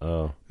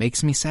 Uh-oh.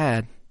 Makes me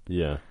sad.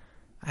 Yeah.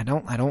 I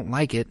don't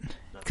like it.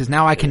 Because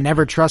now I can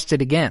never trust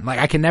it again. Like,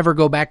 I can never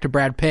go back to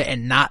Brad Pitt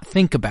and not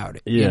think about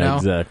it. Yeah, you know?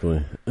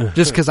 exactly.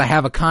 Just because I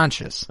have a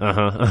conscience.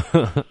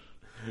 Uh-huh.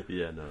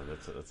 Yeah, no,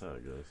 that's how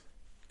it goes.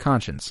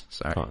 Conscience,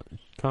 sorry.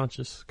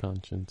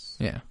 Conscience.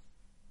 Yeah.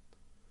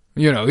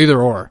 You know,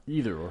 either or.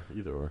 Either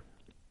or.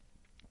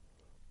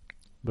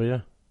 But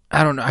yeah.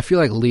 I don't know. I feel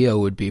like Leo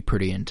would be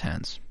pretty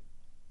intense.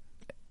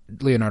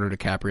 Leonardo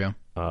DiCaprio.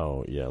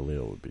 Oh, yeah,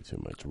 Leo would be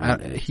too much.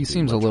 He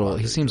seems a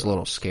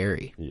little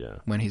scary. Yeah.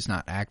 When he's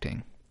not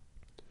acting.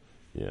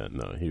 Yeah,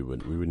 no, we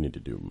would need to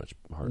do much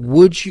harder.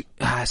 Would you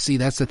see?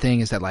 That's the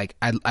thing, is that like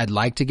I'd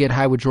like to get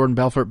high with Jordan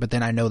Belfort, but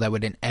then I know that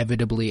would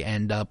inevitably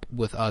end up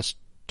with us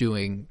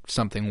doing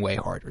something way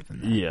harder than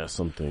that. Yeah,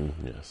 something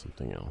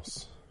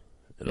else.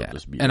 It'll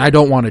just be and I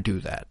don't want to do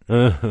that.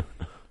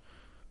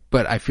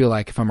 But I feel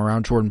like if I'm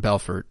around Jordan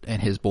Belfort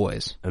and his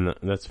boys, and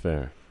that's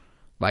fair.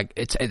 Like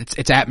it's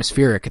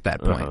atmospheric at that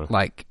point. Uh-huh.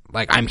 Like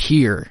I'm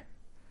here.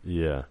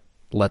 Yeah.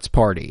 Let's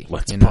party.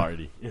 Let's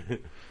party.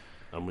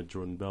 I'm with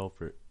Jordan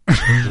Belfort.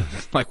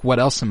 Like, what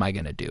else am I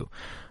gonna do?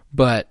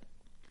 But,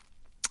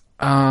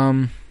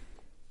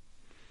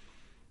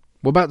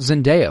 What about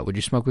Zendaya? Would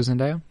you smoke with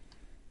Zendaya?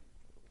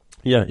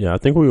 Yeah. I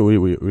think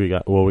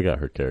we got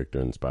her character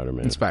in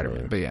Spider-Man. In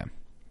Spider-Man, but yeah.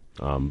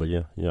 But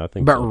yeah, I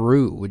think. About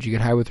Rue, would you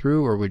get high with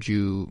Rue, or would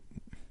you?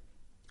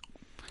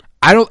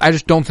 I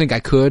just don't think I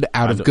could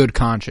out of good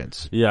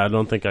conscience. Yeah, I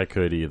don't think I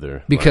could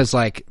either. Because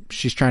like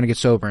she's trying to get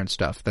sober and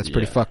stuff. That's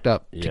pretty fucked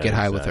up to get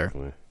high with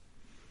her.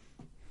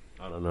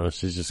 I don't know.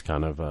 She's just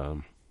kind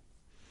of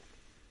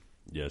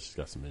she's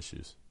got some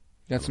issues.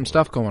 Got some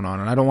stuff going on,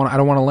 and I don't want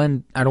to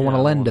lend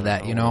to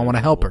that. I want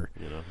to help her.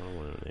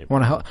 I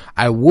want to help.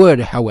 I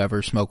would,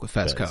 however, smoke with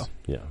Fezco.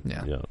 Yeah,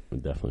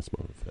 would definitely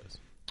smoke with Fez.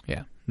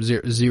 Yeah,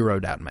 zero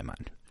doubt in my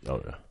mind.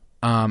 Oh yeah.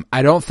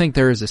 I don't think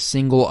there is a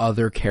single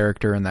other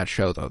character in that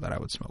show though that I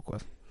would smoke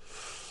with.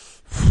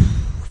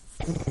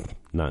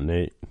 Not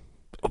Nate.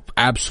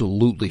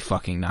 Absolutely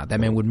fucking not. That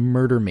man would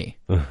murder me.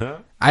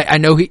 I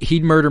know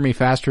he'd murder me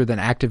faster than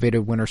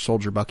activated Winter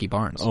Soldier Bucky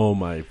Barnes. Oh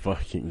my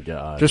fucking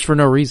god! Just for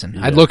no reason.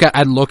 Yeah. I'd look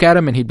at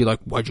him and he'd be like,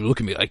 "Why'd you look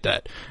at me like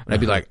that?" And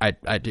I'd be like,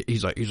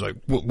 he's like,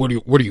 what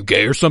are you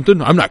gay or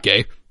something? I'm not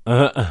gay.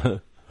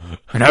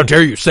 And how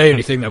dare you say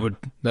anything that would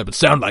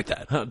sound like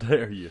that? How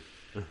dare you?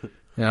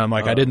 Yeah, I'm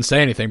like, I didn't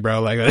say anything, bro.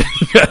 Like,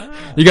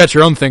 you got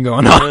your own thing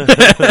going on.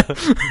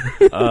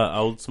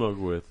 I would smoke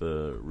with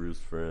Ruth's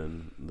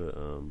friend.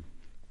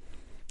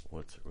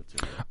 What's her name?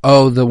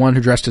 Oh, the one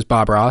who dressed as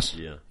Bob Ross?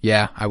 Yeah.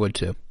 Yeah, I would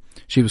too.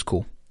 She was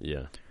cool.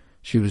 Yeah.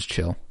 She was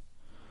chill.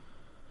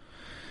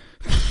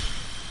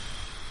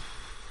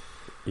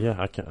 Yeah,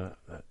 I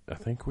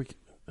think we.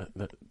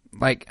 Those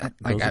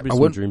would be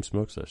some dream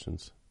smoke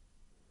sessions.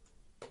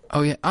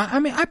 Oh yeah, I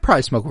mean, I'd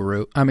probably smoke with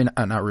Root. I mean,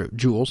 not Root,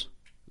 Jules.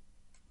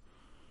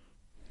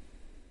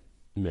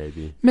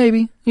 Maybe.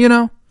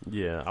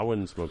 Yeah, I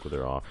wouldn't smoke with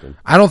her often.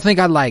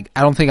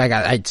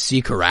 I'd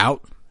seek her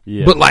out.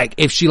 Yeah. But like,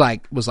 if she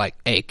like was like,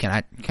 "Hey, can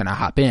I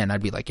hop in?"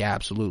 I'd be like, "Yeah,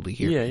 absolutely.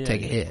 Here,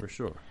 take a hit." For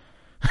sure.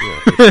 Yeah,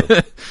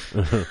 for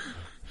sure.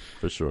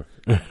 For sure.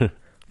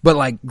 But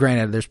like,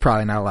 granted, there's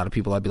probably not a lot of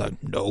people I'd be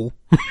like, "No."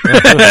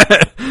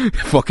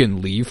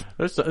 Fucking leave.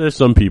 There's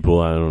some people,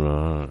 I don't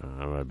know,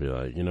 I might be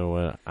like, you know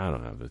what? I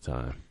don't have the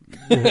time.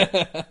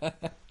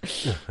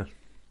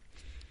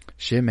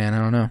 Shit, man, I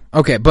don't know.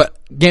 Okay, but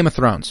Game of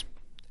Thrones.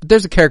 If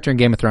there's a character in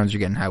Game of Thrones you're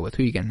getting high with,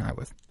 who are you getting high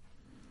with?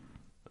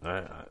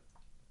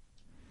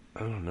 I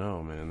don't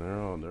know, man.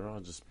 They're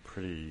all just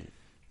pretty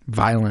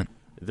violent.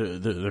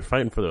 They're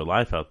fighting for their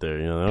life out there.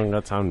 They don't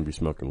got time to be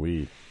smoking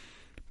weed.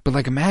 But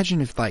like, imagine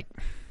if like,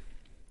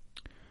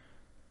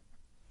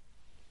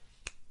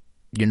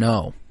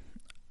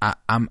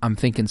 I'm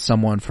thinking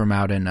someone from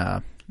out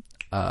in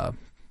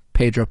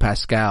Pedro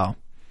Pascal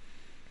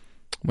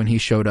when he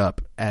showed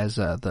up as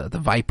the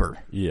Viper.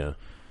 Yeah,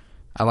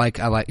 I like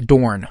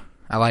Dorne.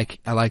 I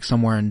like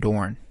somewhere in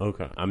Dorne.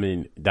 Okay, I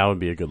mean that would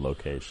be a good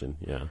location.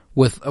 Yeah,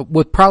 with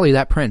probably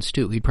that prince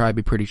too. He'd probably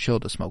be pretty chill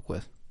to smoke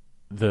with.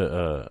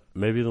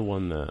 Maybe the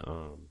one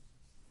that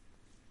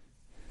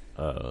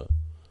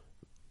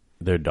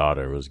their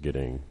daughter was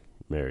getting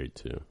married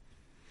to.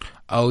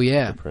 Oh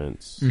yeah, the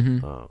prince.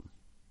 Mm-hmm.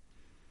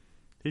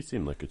 He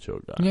seemed like a chill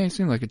guy. Yeah, he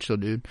seemed like a chill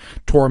dude.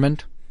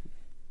 Tormund,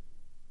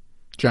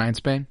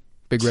 Giantsbane,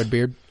 big red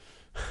beard.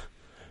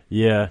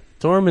 Yeah,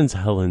 Tormund's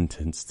hell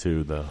intense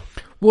too, though.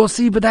 Well,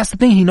 see, but that's the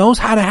thing. He knows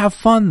how to have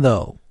fun,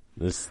 though.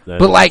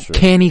 But like, true.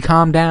 Can he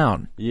calm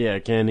down? Yeah,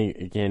 can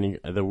he?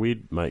 The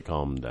weed might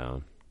calm him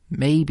down.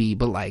 Maybe,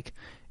 but like,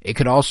 it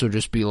could also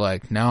just be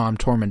like, now I'm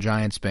Tormund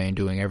Giantsbane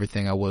doing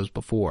everything I was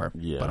before.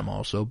 Yeah. But I'm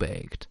also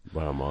baked.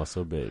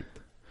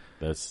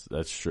 That's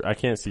true. I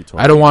can't see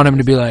Tormund. I don't want him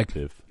to be like,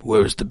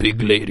 where's the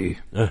big lady?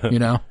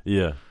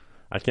 Yeah.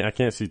 I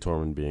can't see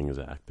Tormund being as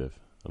active,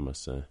 I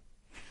must say.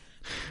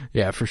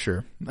 Yeah, for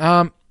sure.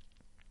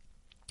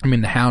 I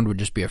mean, the Hound would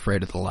just be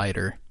afraid of the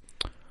lighter.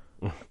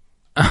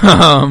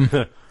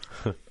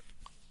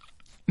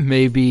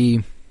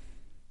 Maybe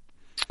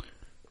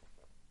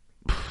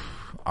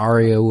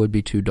Arya would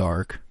be too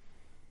dark.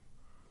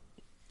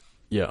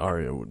 Yeah,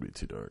 Arya would be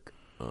too dark.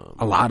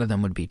 A lot of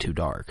them would be too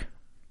dark.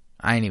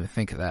 I didn't even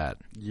think of that.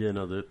 Yeah,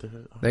 no,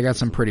 they got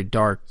some pretty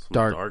dark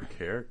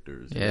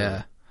characters.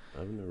 Yeah,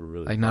 I've never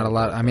really like not a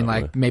lot. I mean,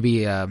 like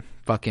maybe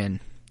fucking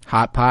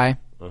Hot Pie.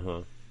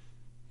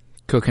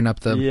 Cooking up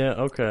the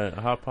okay.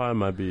 Hot Pie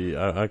might be.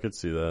 I could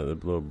see that. The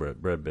little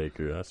bread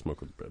baker. I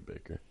smoke with bread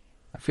baker.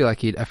 I feel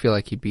like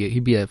he'd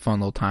be a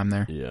fun little time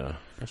there. Yeah,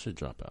 I should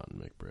drop out and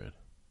make bread.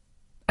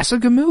 That's a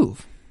good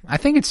move. I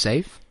think it's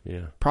safe.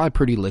 Yeah, probably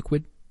pretty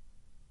liquid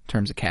in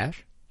terms of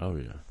cash. Oh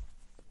yeah,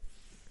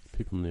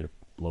 people need a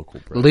local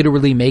bread.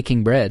 Literally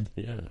making bread.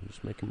 Yeah,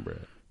 just making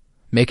bread.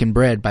 Making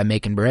bread by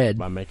making bread.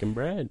 By making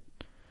bread.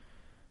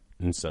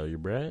 And sell your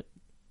bread.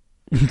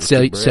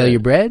 Sell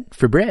your bread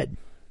for bread.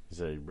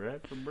 Sell your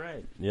bread for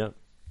bread. Yep.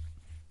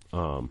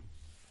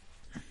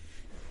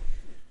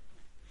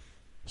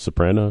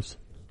 Sopranos.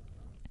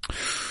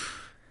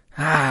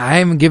 I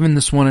haven't given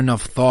this one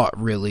enough thought,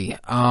 really.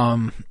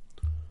 I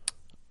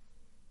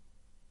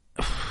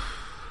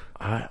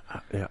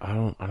don't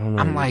know.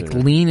 I'm like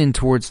leaning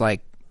towards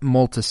like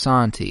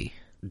Moltisanti.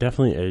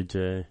 Definitely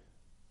AJ.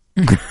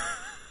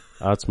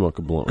 I'd smoke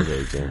a blunt with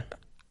AJ.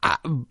 I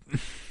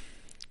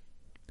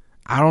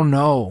don't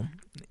know.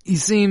 He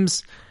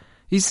seems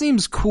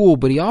cool,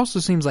 but he also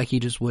seems like he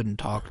just wouldn't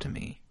talk to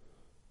me.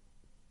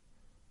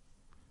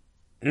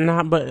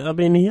 Nah, but I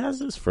mean, he has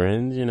his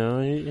friends, you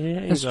know. He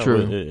hangs out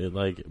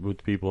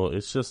with people.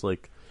 It's just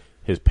like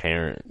his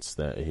parents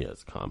that he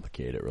has a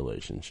complicated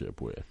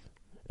relationship with,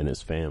 and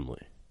his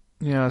family.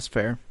 Yeah, that's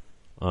fair.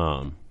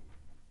 But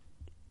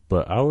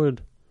I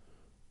don't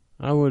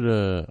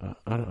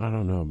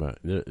know about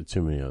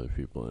too many other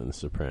people in The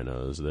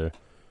Sopranos. They're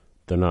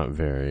not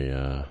very.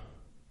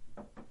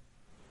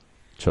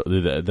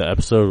 The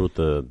episode with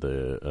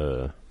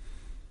the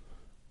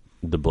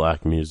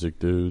black music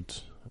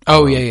dudes.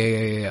 Oh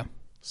yeah.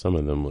 Some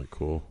of them look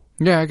cool.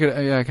 Yeah, I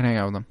can hang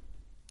out with them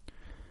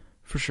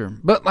for sure.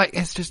 But like,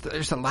 it's just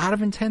there's a lot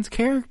of intense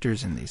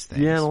characters in these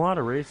things. Yeah, and a lot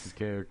of racist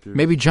characters.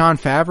 Maybe Jon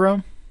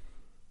Favreau.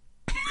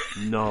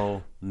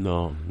 No,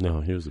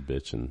 he was a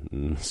bitch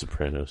in The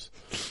Sopranos.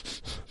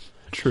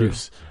 True.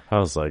 I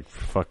was like,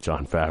 fuck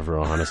Jon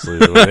Favreau, honestly.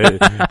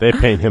 they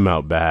paint him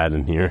out bad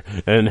in here.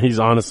 And he's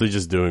honestly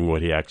just doing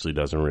what he actually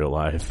does in real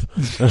life.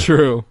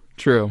 True.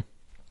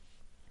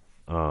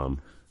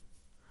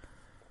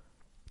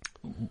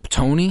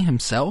 Tony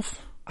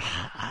himself?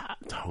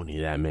 Tony,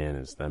 that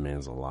man's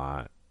a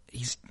lot.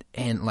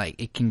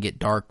 It can get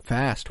dark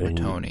fast with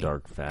Tony.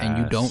 Dark fast. And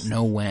you don't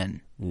know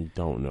when. You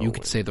don't know. You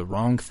could say the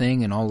wrong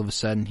thing and all of a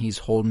sudden he's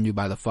holding you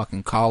by the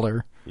fucking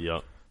collar.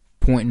 Yep.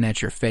 Pointing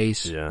at your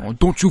face. Yeah. Oh,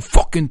 don't you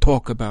fucking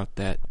talk about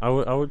that. I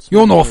would you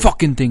don't know a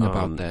fucking thing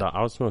about that.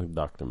 I would smoke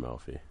Dr.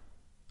 Melfi.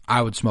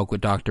 I would smoke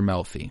with Dr.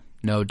 Melfi.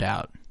 No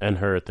doubt. And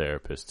her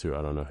therapist too.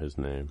 I don't know his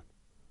name.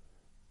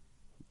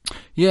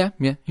 Yeah.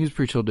 He was a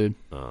pretty chill dude.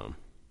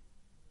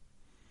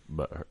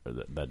 But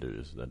that dude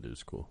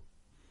is cool.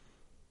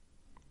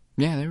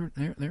 Yeah,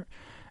 they're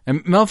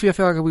and Melfi, I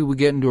feel like we would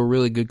get into a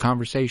really good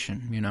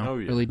conversation, you know,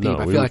 really deep.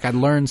 I feel like I'd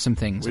learn some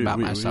things about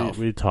myself.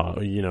 We talk,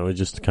 you know,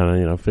 just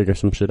kind of, figure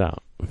some shit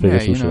out.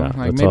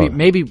 Like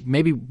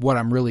maybe what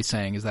I'm really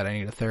saying is that I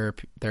need a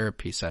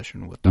therapy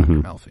session with Dr.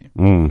 Melfi.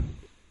 I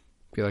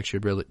feel like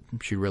she'd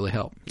really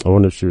help. I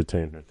wonder if she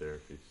retained her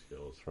therapy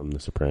skills from The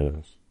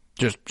Sopranos.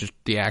 Just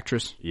the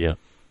actress? Yeah.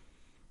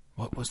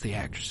 What was the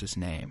actress's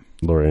name?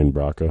 Lorraine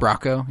Bracco.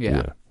 Bracco?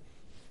 Yeah.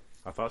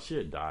 I thought she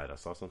had died. I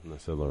saw something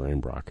that said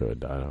Lorraine Bracco had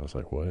died. I was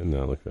like, what? And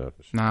then I looked it up.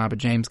 Nah, but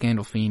James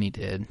Gandolfini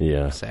did.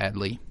 Yeah.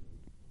 Sadly.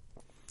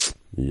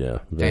 Yeah.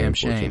 Damn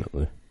shame.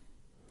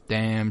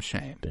 Damn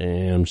shame.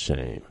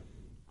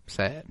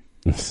 Sad.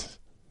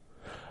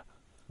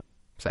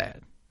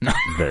 Sad.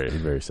 Very,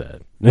 very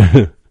sad.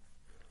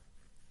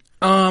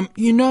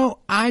 You know,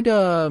 I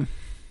don't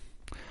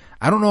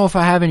know if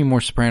I have any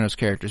more Sopranos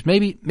characters.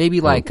 Maybe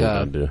like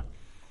I do.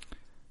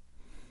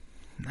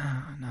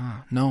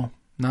 No,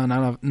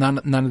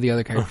 none of the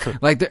other characters.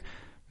 Like,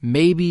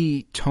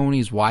 maybe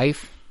Tony's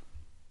wife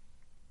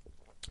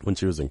when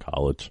she was in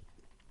college.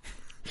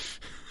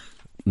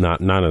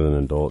 Not as an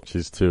adult.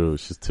 She's too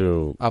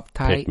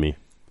uptight. Pick me.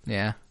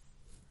 Yeah.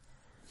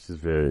 She's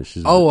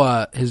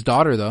his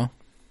daughter though.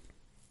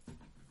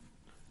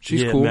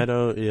 She's cool.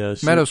 Meadow. Yeah,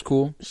 Meadow's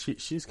cool.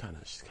 She's kind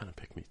of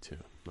pick me too.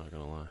 Not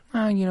gonna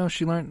lie. You know,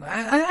 she learned.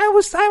 I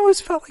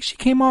always felt like she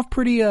came off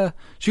pretty.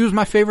 She was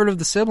my favorite of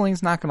the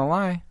siblings. Not gonna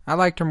lie, I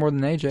liked her more than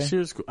AJ. She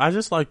was cool. I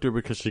just liked her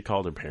because she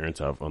called her parents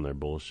out on their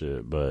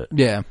bullshit. But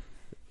yeah,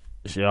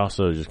 she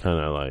also just kind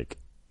of like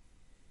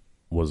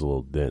was a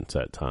little dense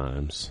at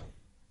times.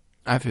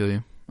 I feel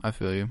you.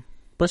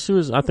 But she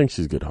was. I think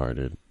she's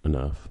good-hearted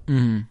enough.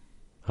 Mm-hmm.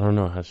 I don't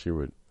know how she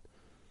would.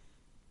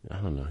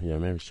 I don't know. Yeah,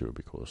 maybe she would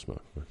be cool to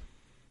smoke with.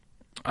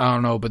 I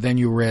don't know, but then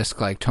you risk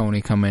like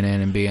Tony coming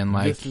in and being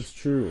like, "This is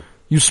true.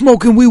 You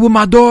smoking weed with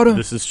my daughter?"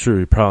 This is true.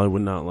 He probably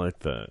would not like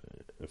that.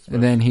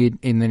 And then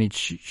he'd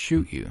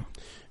shoot you.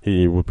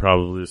 He would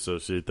probably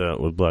associate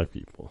that with black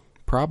people.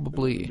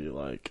 Probably be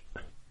like,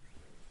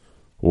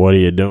 "What are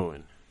you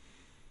doing?"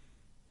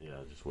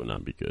 Yeah, it just would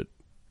not be good.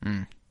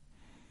 Not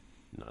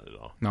at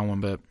all. Not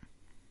one bit.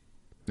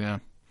 Yeah,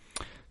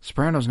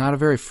 Sopranos not a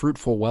very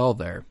fruitful well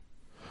there.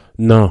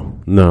 No.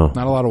 Not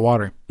a lot of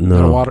water.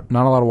 No.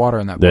 Not a lot of water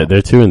in that well.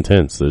 They're too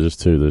intense. There's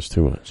too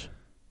much.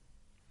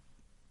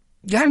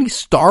 You got any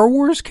Star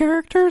Wars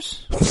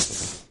characters?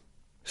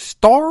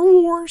 Star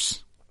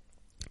Wars?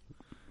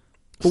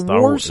 The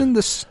wars in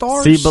the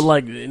stars? See, but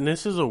like, and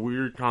this is a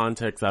weird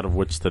context out of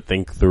which to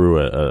think through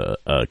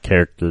a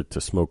character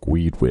to smoke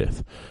weed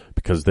with.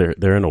 Because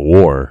they're in a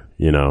war,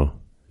 you know.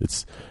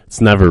 It's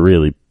never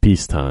really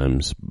peace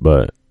times,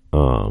 but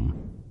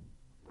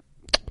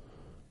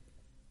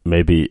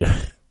maybe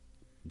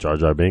Jar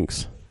Jar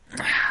Binks.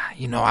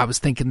 You know, I was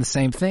thinking the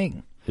same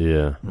thing.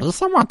 Yeah.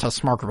 Lisa want to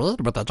smoke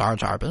weed with the Jar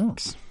Jar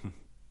Binks.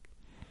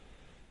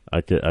 I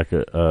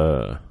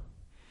could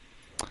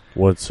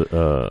what's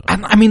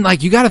I mean,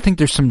 like, you got to think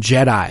there's some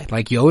Jedi,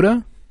 like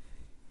Yoda.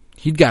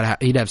 He'd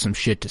have some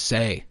shit to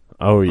say.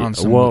 Oh yeah,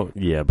 well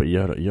yeah, but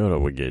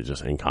Yoda would get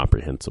just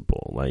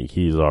incomprehensible. Like,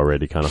 he's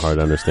already kind of hard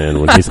to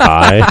understand when he's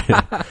high.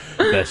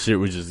 That shit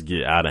would just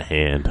get out of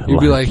hand. You'd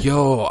be like,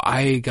 "Yo,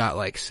 I got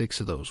like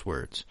 6 of those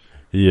words."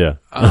 Yeah.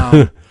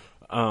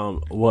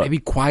 What? Maybe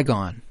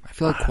Qui-Gon. I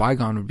feel like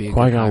Qui-Gon would be a good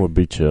Qui-Gon guy. would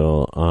be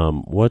chill.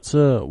 What's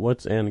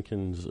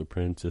Anakin's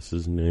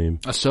apprentice's name?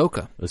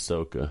 Ahsoka.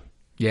 Ahsoka.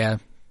 Yeah.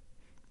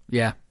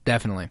 Yeah,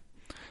 definitely.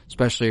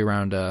 Especially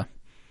around, but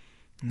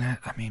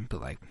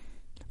like,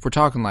 if we're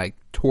talking like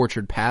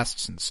tortured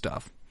pasts and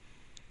stuff,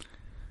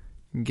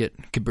 get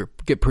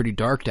pretty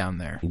dark down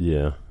there.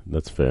 Yeah,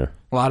 that's fair.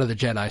 A lot of the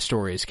Jedi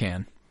stories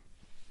can.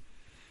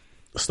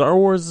 Star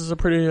Wars is a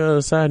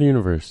pretty sad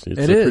universe.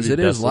 It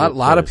is. A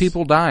lot of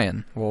people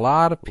dying. A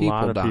lot of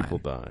people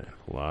dying.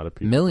 A lot of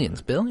people.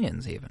 Millions,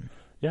 billions even.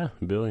 Yeah,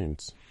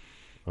 billions.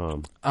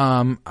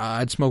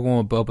 I'd smoke one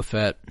with Boba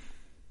Fett.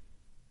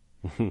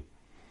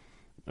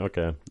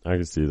 Okay, I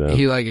can see that.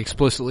 He like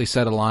explicitly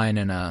said a line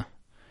in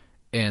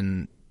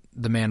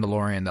The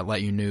Mandalorian that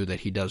let you knew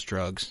that he does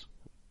drugs.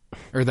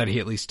 Or that he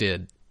at least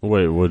did.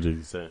 Wait, what did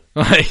he say?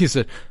 He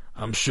said,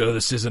 I'm sure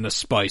this isn't a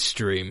spice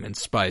stream and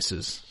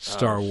spices.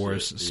 Star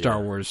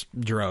Wars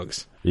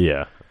drugs.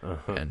 Yeah.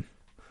 And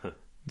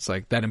it's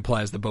like, that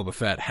implies that Boba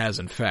Fett has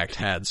in fact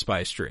had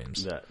spice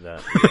streams.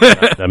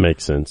 That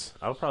makes sense.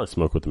 I would probably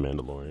smoke with the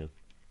Mandalorian.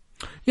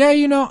 Yeah,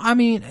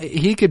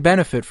 he could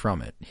benefit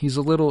from it. He's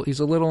a little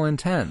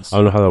intense. I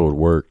don't know how that would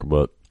work,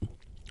 but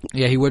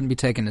yeah, he wouldn't be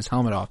taking his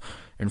helmet off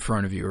in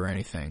front of you or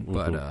anything,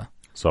 but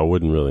so I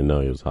wouldn't really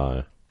know he was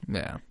high.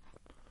 Yeah.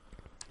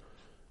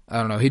 I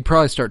don't know. He'd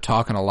probably start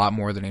talking a lot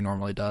more than he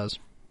normally does.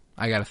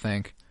 I gotta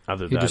think.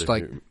 Either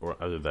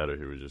that or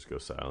he would just go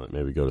silent,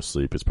 maybe go to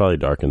sleep. It's probably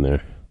dark in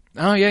there.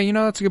 Oh yeah,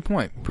 that's a good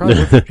point. He probably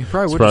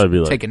would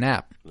just take a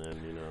nap.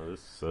 And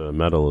this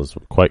metal is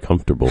quite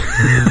comfortable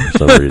for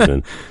some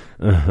reason.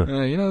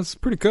 It's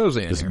pretty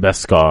cozy in this here.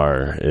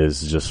 Beskar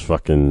is just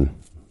fucking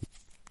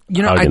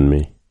hugging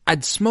me.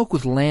 I'd smoke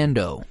with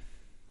Lando,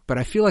 but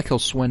I feel like he'll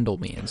swindle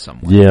me in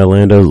some way. Yeah,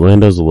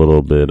 Lando's a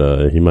little bit.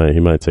 He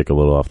might take a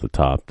little off the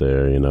top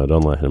there.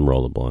 Don't let him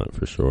roll the blunt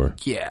for sure.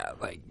 Yeah,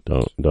 like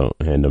don't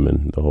hand him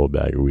in the whole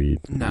bag of weed.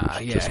 Nah,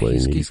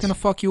 he's gonna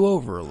fuck you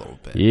over a little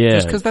bit. Yeah,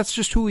 just because that's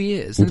just who he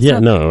is. Yeah,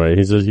 right.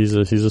 He's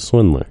a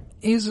swindler.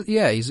 He's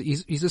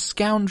a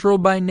scoundrel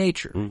by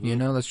nature.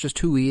 Mm-hmm. That's just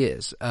who he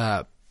is.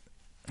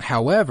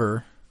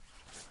 However,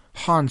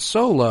 Han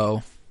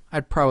Solo,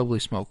 I'd probably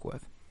smoke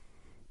with.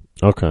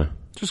 Okay.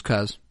 Just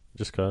cause.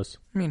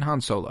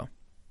 Han Solo.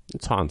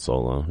 It's Han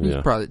Solo. He's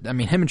yeah. Probably.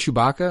 Him and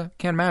Chewbacca.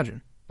 Can't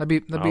imagine. That'd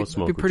be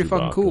pretty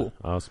fucking cool.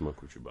 I'll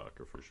smoke with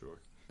Chewbacca for sure.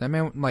 That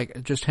man,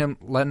 like, just him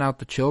letting out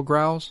the chill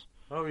growls.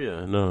 Oh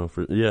yeah, no,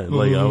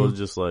 like I was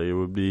just like, it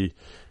would be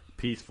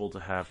peaceful to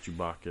have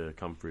Chewbacca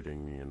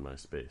comforting me in my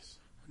space.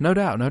 No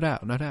doubt.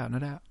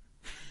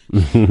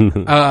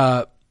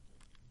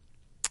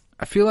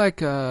 I feel like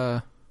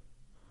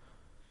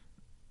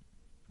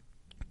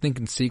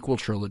thinking sequel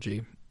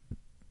trilogy.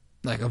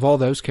 Like, of all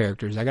those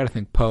characters, I gotta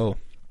think Poe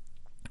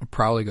would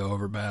probably go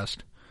over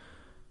best.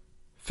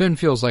 Finn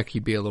feels like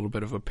he'd be a little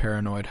bit of a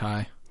paranoid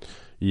high.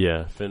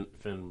 Yeah, Finn,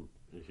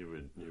 he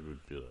would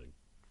be like,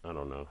 I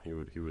don't know, he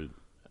would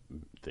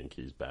think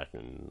he's back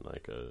in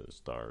like a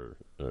star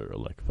or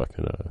like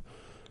fucking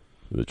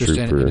the just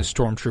trooper, in a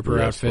stormtrooper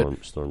outfit,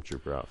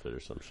 stormtrooper outfit or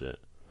some shit.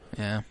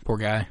 Yeah, poor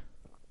guy.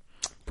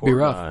 Poor be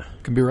rough. guy.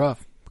 Can be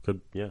rough.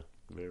 Yeah,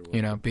 very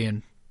well.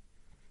 Being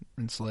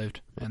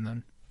enslaved and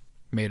then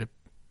made a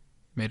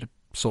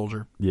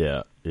soldier.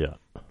 Yeah.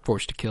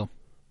 Forced to kill.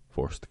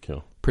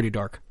 Pretty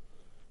dark.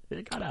 Yeah,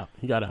 he got out.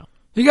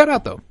 He got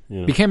out though.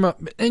 Yeah. Became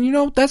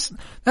that's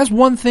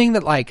one thing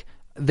that, like,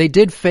 they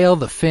did fail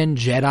the Finn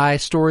Jedi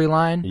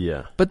storyline.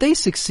 Yeah. But they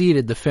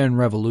succeeded the Finn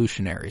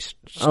Revolutionary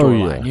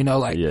storyline.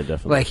 Oh, yeah. Yeah,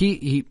 definitely. Like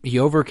he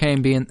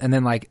overcame being, and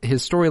then like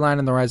his storyline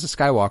in The Rise of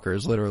Skywalker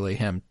is literally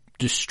him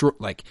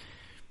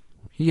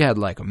he had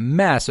like a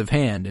massive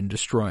hand in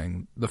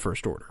destroying the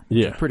First Order.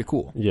 Yeah. Pretty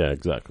cool. Yeah,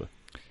 exactly.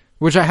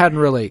 Which I hadn't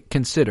really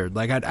considered.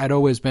 Like, I'd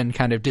always been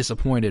kind of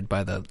disappointed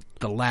by the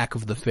lack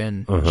of the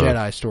Finn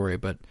Jedi story,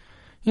 but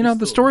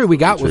the story we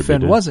got with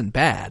Finn wasn't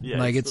bad. Yeah,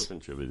 like, it's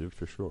contributed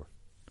for sure.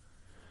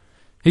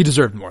 He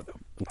deserved more though.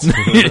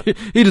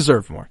 He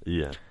deserved more.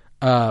 Yeah.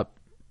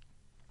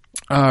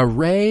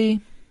 Rey,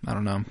 I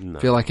don't know. No.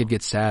 Feel like he'd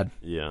get sad.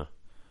 Yeah.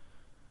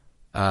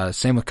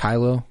 Same with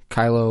Kylo.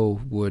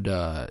 Kylo would,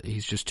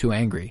 he's just too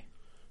angry.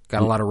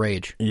 Got a lot of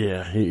rage.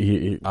 Yeah.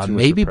 He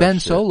maybe Ben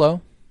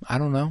Solo. I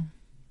don't know.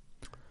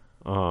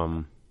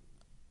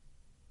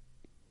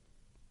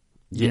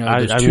 Yeah,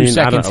 there's 2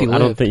 seconds he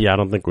lived. I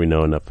don't think we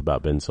know enough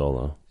about Ben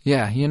Solo.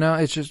 Yeah,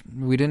 it's just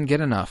we didn't get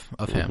enough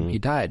of him. He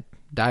died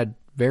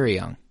very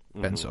young.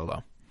 Ben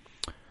Solo.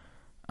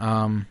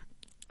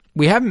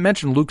 We haven't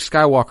mentioned Luke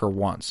Skywalker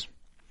once.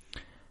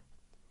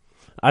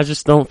 I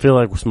just don't feel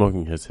like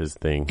smoking is his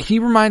thing. He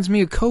reminds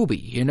me of Kobe.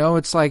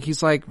 It's like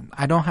he's like,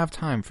 I don't have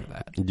time for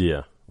that.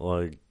 Yeah,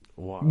 like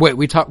why? Wait,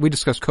 we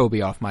discussed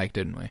Kobe off mic,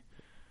 didn't we?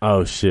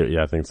 Oh shit!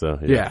 Yeah, I think so.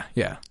 Yeah.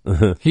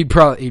 He'd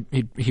probably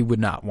he would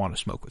not want to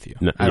smoke with you.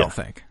 No, I don't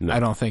think. No. I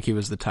don't think he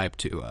was the type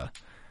to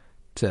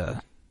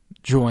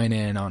join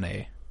in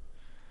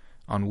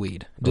on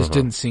weed. Just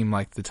didn't seem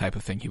like the type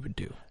of thing he would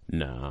do.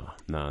 No,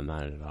 not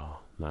at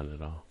all. Not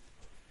at all.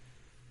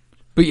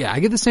 But yeah, I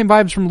get the same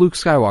vibes from Luke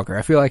Skywalker.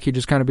 I feel like he'd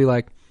just kind of be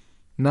like,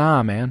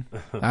 nah, man,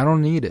 I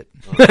don't need it.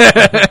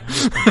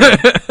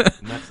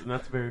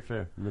 That's very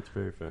fair. That's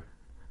very fair.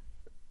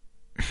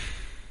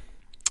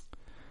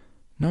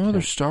 No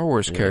other Star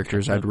Wars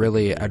characters I'd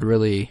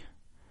really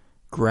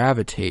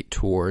gravitate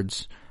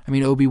towards. I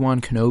mean,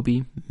 Obi-Wan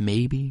Kenobi,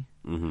 maybe.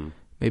 Mm-hmm.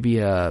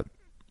 Maybe, I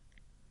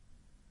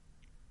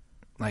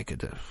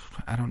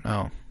don't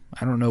know.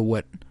 I don't know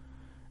what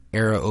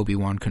era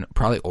Obi-Wan Kenobi,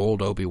 probably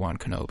old Obi-Wan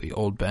Kenobi,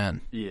 old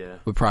Ben. Yeah.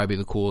 Would probably be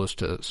the coolest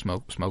to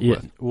smoke Yeah.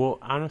 with. Well,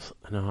 honestly,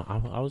 no,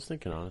 I was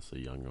thinking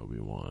honestly young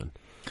Obi-Wan.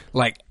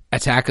 Like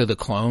Attack of the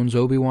Clones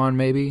Obi-Wan,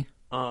 maybe?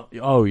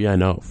 Oh, yeah,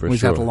 no, for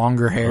He's sure. got the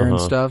longer hair and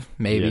stuff,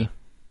 maybe. Yeah.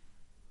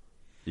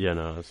 Yeah,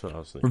 no, that's what I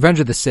was thinking. Revenge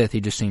of the Sith, he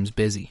just seems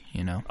busy,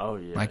 you know? Oh,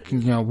 yeah. Like,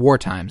 war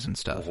times and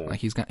stuff. Like,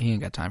 he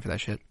ain't got time for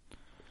that shit.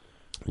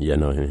 Yeah,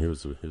 no, he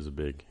was a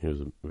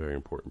very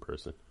important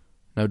person.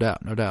 No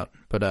doubt.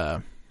 But,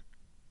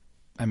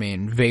 I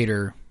mean,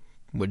 Vader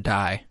would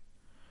die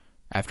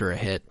after a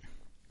hit.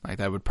 Like,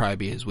 that would probably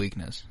be his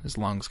weakness. His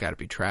lungs got to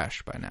be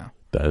trashed by now.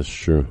 That is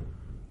true.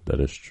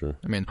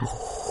 I mean,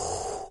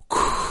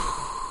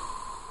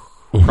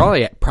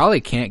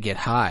 probably can't get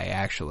high,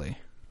 actually.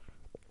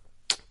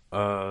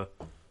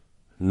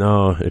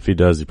 No, if he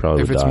does, he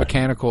probably would die.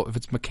 If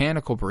it's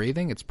mechanical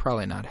breathing, it's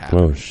probably not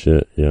happening. Oh,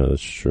 shit. Yeah,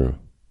 that's true.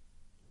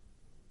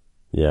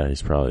 Yeah,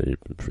 he's probably,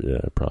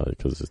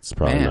 because it's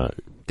probably not.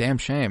 Damn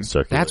shame.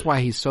 Circulating. That's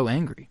why he's so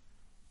angry.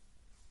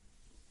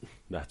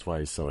 That's why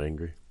he's so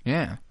angry.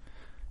 Yeah.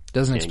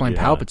 Doesn't Can't explain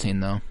get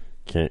Palpatine, though.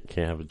 Can't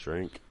have a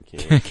drink.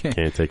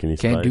 Can't take any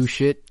spice. Can't do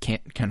shit.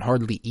 Can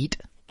hardly eat.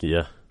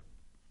 Yeah.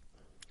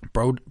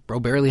 Bro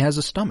barely has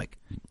a stomach.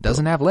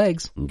 Doesn't have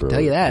legs. I can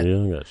tell you that. He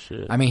don't got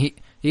shit. I mean,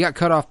 he got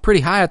cut off pretty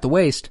high at the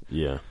waist.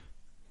 Yeah.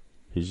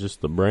 He's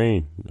just a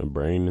brain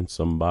in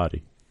some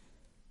body.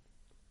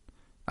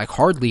 Like,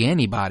 hardly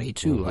anybody,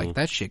 too. Mm-hmm. Like,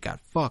 that shit got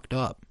fucked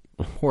up.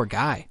 Poor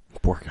guy.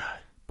 Poor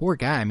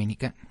guy. I mean,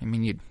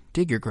 you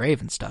dig your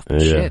grave and stuff,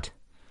 but shit.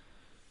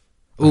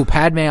 Ooh,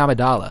 Padme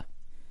Amidala.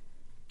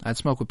 I'd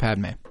smoke with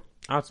Padme.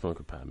 I'd smoke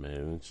with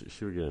Padme.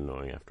 She would get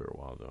annoying after a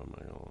while, though, I'm not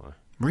gonna lie.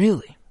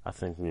 Really? I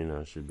think,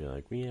 she'd be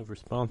like, we have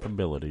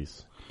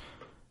responsibilities.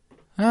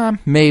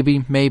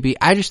 Maybe.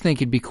 I just think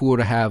it'd be cool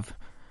to have,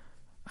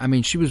 I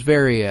mean,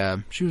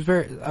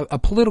 a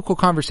political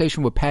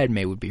conversation with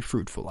Padme would be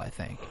fruitful, I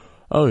think.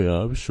 Oh,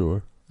 yeah, I'm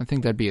sure. I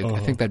think that'd be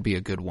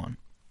a good one.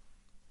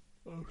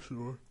 I'm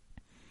sure.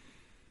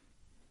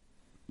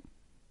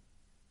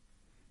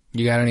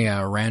 You got any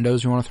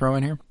randos you want to throw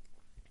in here?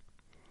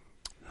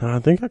 I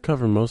think I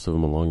covered most of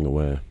them along the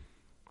way.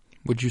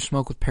 Would you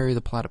smoke with Perry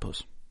the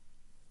Platypus?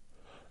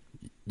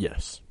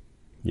 Yes.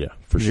 Yeah,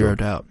 for sure. Zero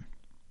doubt.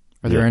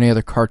 Are there any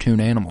other cartoon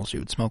animals you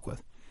would smoke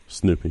with?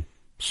 Snoopy.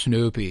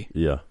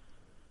 Yeah.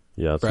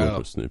 Yeah, I'd smoke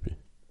with Snoopy.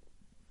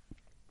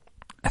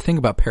 I think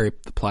about Perry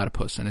the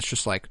Platypus, and it's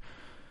just like,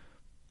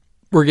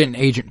 we're getting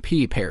Agent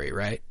P Perry,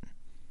 right?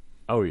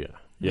 Oh, yeah.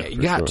 Yeah,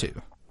 you got to.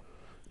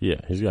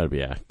 Yeah, he's got to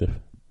be active.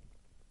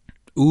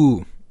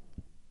 Ooh.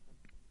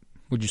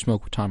 Would you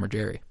smoke with Tom or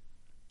Jerry?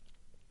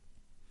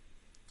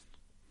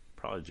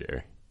 Probably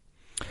Jerry.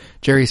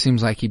 Jerry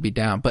seems like he'd be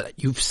down, but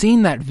you've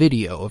seen that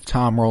video of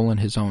Tom rolling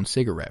his own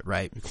cigarette,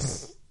 right?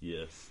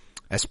 Yes.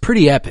 That's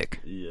pretty epic.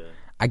 Yeah.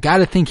 I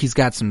gotta think he's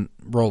got some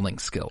rolling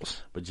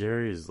skills. But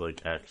Jerry is,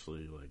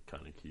 actually,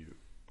 kind of cute.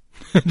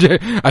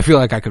 I feel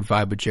like I could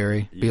vibe with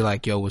Jerry. Yeah. Be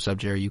like, yo, what's up,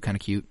 Jerry? You kind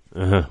of cute.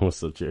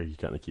 What's up, Jerry? You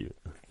kind of cute.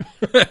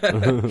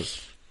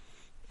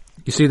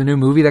 You see the new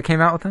movie that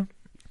came out with him?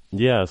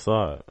 Yeah, I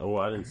saw it. Well,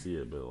 I didn't see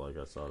it, but,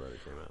 I saw that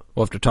it came out.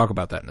 We'll have to talk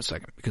about that in a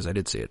second, because I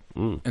did see it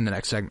in the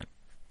next segment.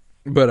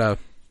 But, I'm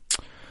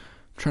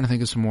trying to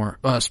think of some more.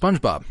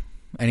 SpongeBob.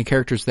 Any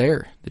characters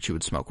there that you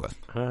would smoke with?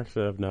 I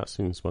actually have not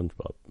seen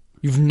SpongeBob.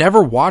 You've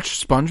never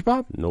watched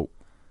SpongeBob? Nope.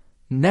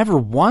 Never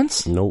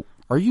once? Nope.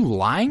 Are you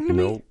lying to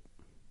me? Nope.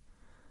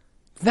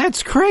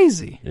 That's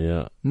crazy.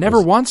 Yeah.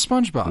 Never once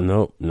SpongeBob?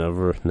 Nope.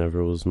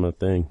 Never was my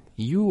thing.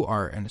 You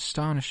are an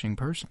astonishing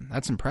person.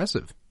 That's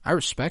impressive. I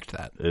respect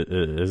that.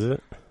 Is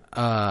it?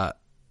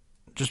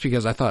 Just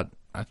because I thought,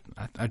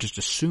 I just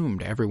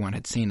assumed everyone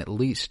had seen at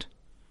least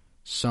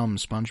some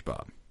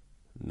SpongeBob.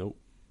 Nope.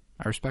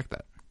 I respect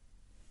that.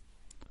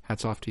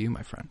 Hats off to you,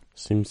 my friend.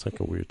 Seems like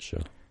a weird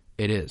show.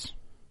 It is.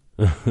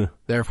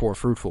 Therefore,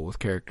 fruitful with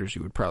characters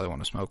you would probably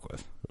want to smoke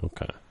with.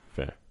 Okay,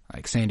 fair.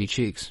 Like Sandy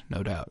Cheeks,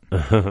 no doubt.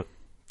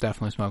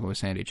 Definitely smoking with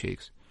Sandy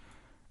Cheeks.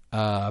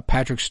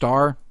 Patrick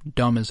Starr,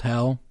 dumb as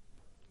hell.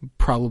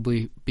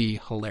 Probably be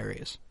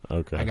hilarious.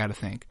 Okay. I gotta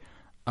think.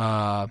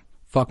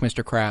 Fuck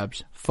Mr.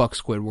 Krabs. Fuck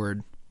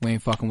Squidward. We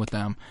ain't fucking with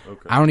them.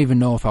 Okay. I don't even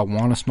know if I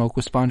want to smoke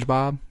with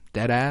SpongeBob.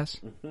 Dead ass.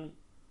 Mm-hmm.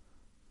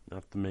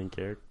 Not the main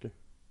character.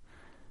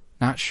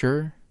 Not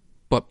sure.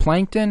 But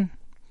Plankton?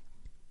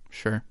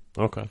 Sure.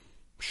 Okay.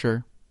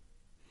 Sure.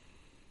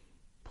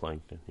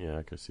 Plankton. Yeah,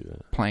 I could see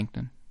that.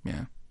 Plankton.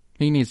 Yeah.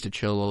 He needs to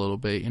chill a little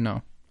bit,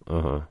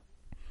 Uh-huh.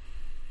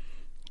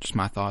 Just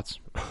my thoughts.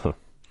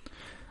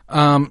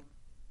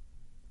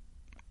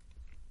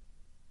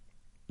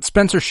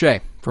 Spencer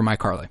Shea from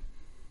iCarly.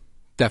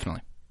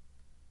 Definitely.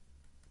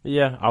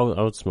 Yeah, I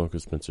would smoke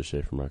with Spencer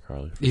Schaefer,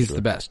 iCarly. He's sure.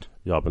 the best.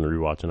 Y'all been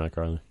rewatching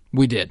iCarly?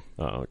 We did.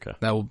 Oh, okay.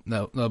 That'll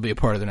be a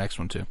part of the next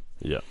one too.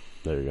 Yeah,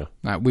 there you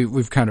go.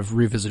 We've kind of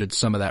revisited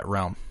some of that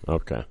realm.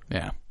 Okay.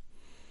 Yeah.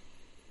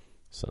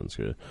 Sounds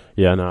good.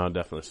 Yeah, no, I'll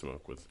definitely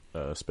smoke with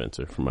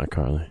Spencer from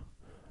iCarly.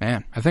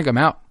 Man, I think I'm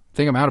out.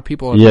 Of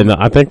people. Yeah, no,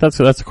 I think that's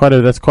quite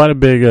a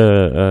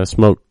big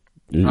smoke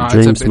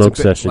dream smoke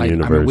session like,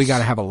 universe. I mean, we got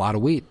to have a lot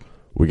of weed.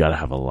 We got to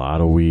have a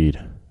lot of weed.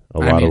 A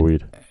lot of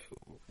weed.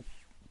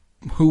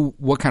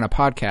 What kind of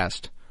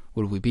podcast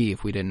would we be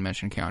if we didn't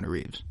mention Keanu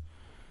Reeves?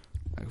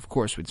 Like, of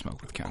course we'd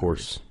smoke with Keanu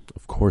Reeves.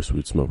 Of course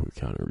we'd smoke with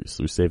Keanu Reeves.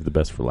 We saved the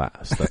best for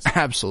last. That's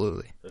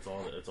Absolutely. That's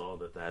all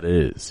that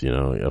is, you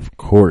know. Of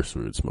course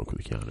we would smoke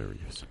with Keanu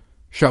Reeves.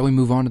 Shall we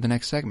move on to the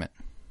next segment?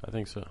 I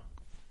think so.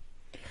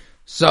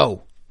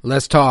 So,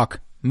 let's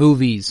talk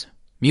movies,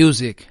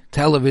 music,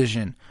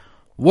 television.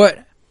 What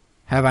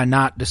have I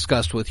not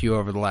discussed with you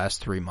over the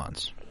last 3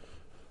 months?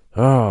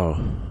 Oh,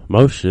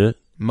 most shit.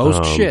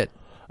 Most shit.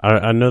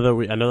 I know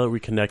that we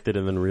connected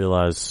and then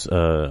realized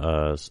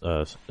Spillagion.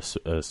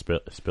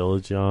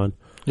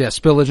 Yeah,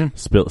 Spillagion.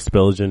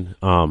 Spillagion.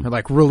 Or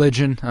like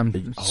religion.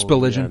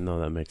 Spillagion. Yeah, no,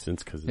 that makes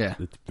sense because Yeah.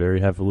 it's very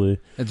heavily.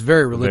 It's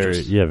very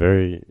religious.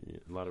 Very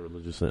a lot of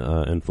religious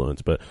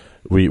influence. But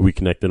we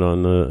connected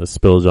on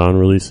Spillagion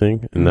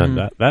releasing, and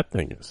that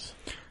thing is.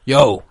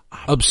 Yo,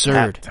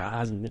 absurd.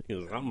 Baptized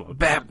niggas. I'm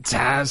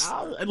Baptized.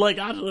 Like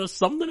I don't know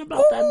something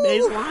about that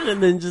bass line,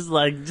 and then just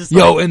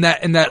yo, in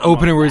that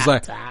opening where he's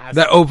like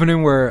that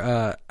opening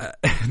where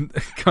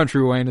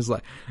Country Wayne is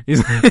like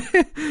he's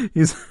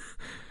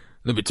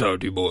let me talk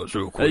to you boys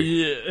real quick.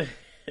 Yeah.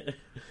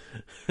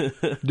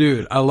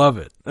 Dude, I love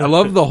it. I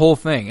love the whole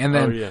thing. And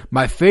then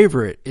my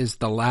favorite is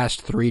the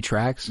last 3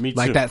 tracks. Me too.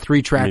 Like that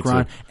 3-track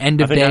run.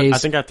 End of I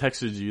Days. think I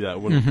texted you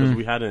that one because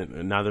we hadn't,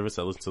 neither of us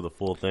had listened to the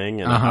full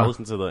thing. And I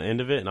listened to the end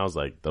of it and I was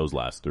like, those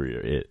last 3 are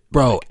it.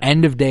 Bro,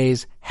 End of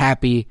Days,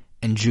 Happy,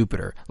 and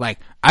Jupiter. Like,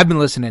 I've been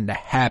listening to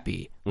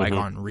Happy, like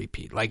on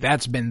repeat. Like,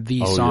 that's been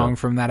the song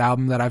from that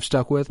album that I've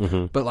stuck with.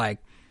 But like,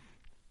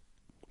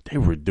 they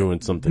were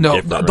doing something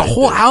no, different. the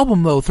whole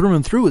album though, through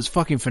and through, is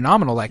fucking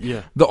phenomenal. Like,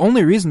 the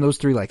only reason those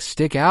 3 like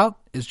stick out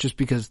is just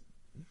because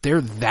they're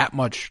that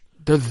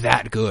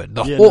good.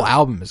 The whole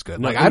album is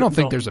good. Like, I don't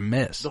think there's a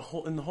miss. The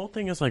whole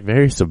thing is like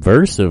very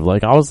subversive.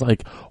 Like, I was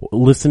like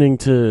listening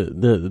to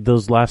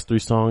those last 3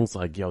 songs,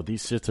 like, yo,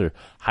 these shits are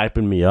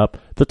hyping me up.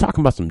 They're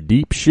talking about some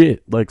deep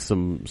shit, like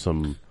some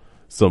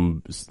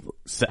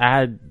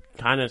sad,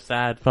 kind of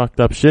sad, fucked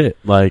up shit.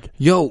 Like,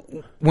 yo,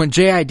 when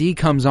JID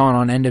comes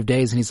on End of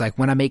Days and he's like,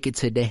 when I make it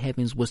to the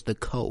heavens, what's the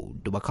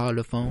code? Do I call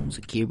the phone?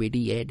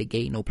 Security at the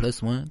gate, no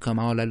 +1, come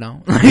all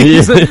alone.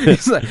 He's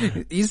a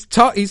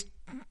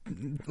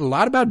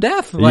lot about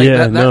death. Like,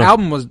 that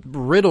album was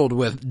riddled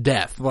with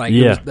death. Like,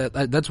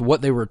 that's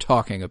what they were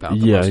talking about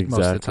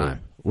most of the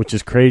time. Which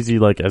is crazy,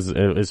 like,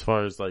 as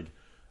far as like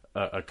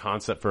a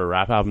concept for a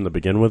rap album to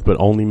begin with, but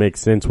only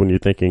makes sense when you're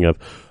thinking of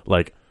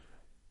like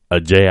a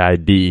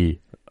JID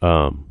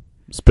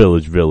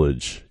Spillage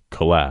Village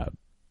collab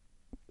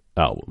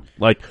album.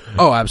 Like,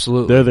 oh,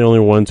 absolutely. They're the only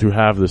ones who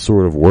have the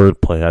sort of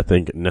wordplay I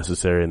think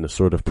necessary and the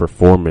sort of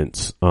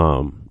performance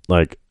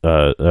like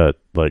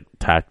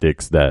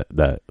tactics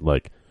that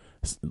like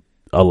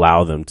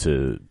allow them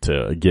to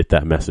get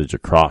that message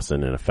across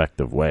in an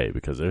effective way,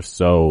 because they're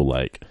so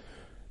like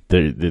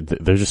they're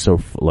just so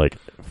like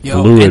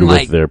fluid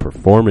with their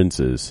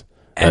performances,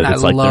 and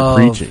it's like they're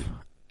preaching.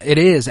 It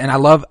is, and I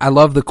love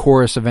the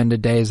chorus of End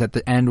of Days at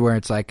the end where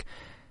it's like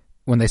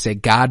when they say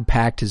God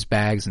packed his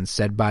bags and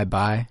said bye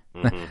bye.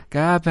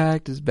 God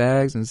packed his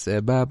bags and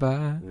said bye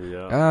bye.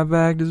 Yeah. God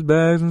packed his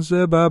bags and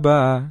said bye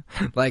bye.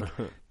 Like,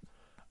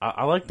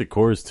 I like the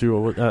chorus too.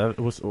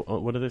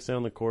 What do they say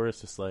on the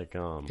chorus? It's like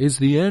it's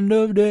the end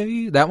of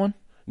day. That one?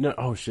 No,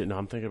 oh shit, no,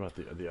 I'm thinking about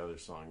the other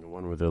song, the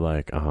one where they're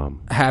like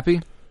Happy?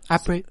 I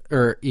pray,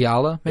 or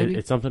Iala maybe?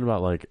 It's something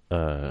about like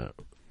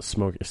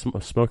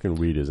smoking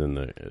weed is in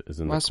the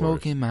Why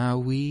smoking my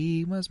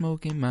weed? Why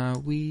smoking my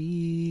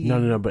weed?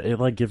 No, but it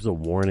like gives a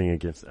warning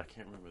against. I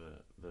can't remember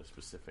the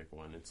specific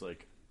one. It's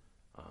like,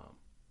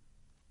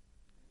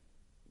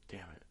 damn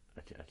it,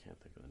 I can't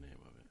think of the name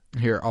of it.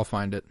 Here, I'll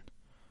find it.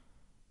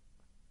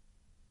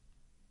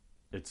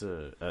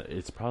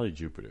 It's probably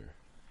Jupiter.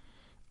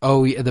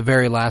 Oh, yeah, the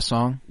very last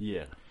song.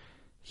 Yeah.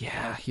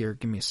 Yeah. Here,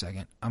 give me a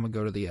second. I'm gonna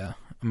go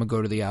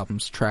to the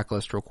album's track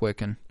list real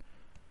quick, and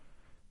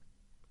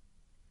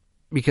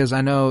because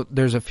I know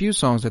there's a few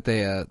songs that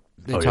they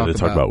talk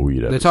about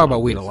weed. They talk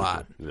about weed a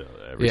lot.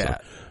 Yeah.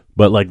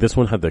 But like this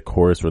one had the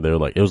chorus where they were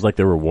like, it was like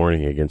they were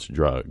warning against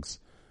drugs,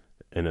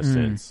 in a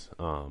sense.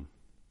 But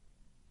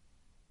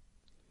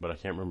I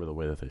can't remember the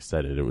way that they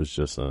said it. It was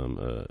just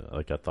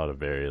like I thought a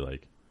very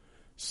like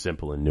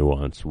simple and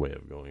nuanced way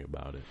of going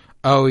about it.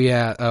 Oh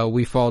yeah,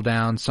 we fall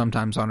down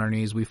sometimes on our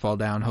knees. We fall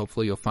down.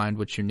 Hopefully you'll find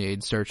what you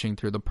need. Searching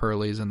through the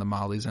pearlies and the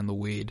mollies and the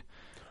weed.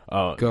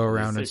 Go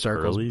around in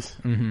circles.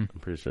 Mm-hmm. I'm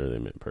pretty sure they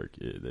meant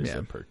perky. They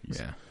said perkies.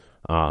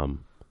 Yeah.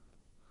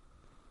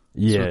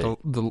 Yeah. That's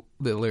what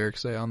the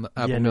lyrics say on the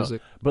Apple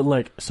Music. But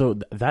like, so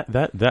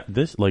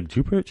this like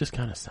Jupiter just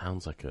kind of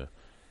sounds like a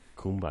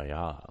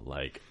kumbaya.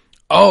 Like,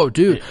 oh,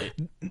 dude.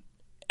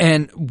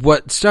 And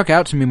what stuck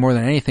out to me more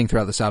than anything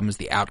throughout this album is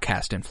the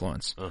Outkast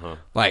influence.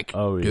 Like,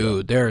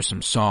 dude, there are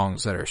some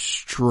songs that are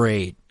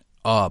straight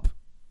up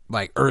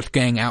like Earth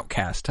Gang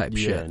Outkast type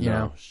shit, you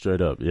know?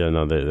 Straight up. Yeah,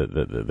 no,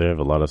 they have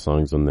a lot of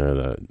songs on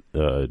there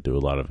that do a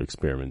lot of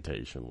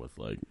experimentation with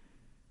like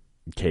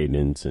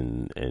cadence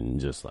and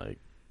just like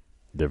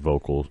their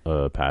vocal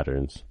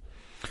patterns.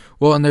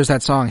 Well, and there's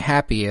that song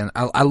Happy, and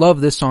I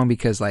love this song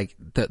because like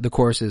the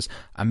chorus is,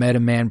 I met a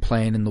man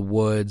playing in the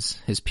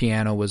woods, his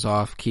piano was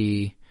off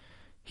key,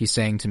 he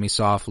sang to me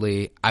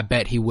softly, I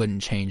bet he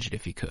wouldn't change it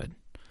if he could.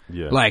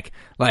 Yeah. Like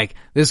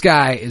this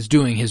guy is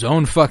doing his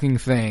own fucking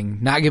thing,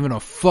 not giving a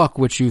fuck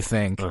what you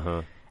think,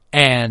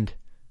 and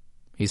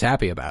he's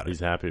happy about it. He's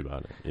happy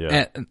about it.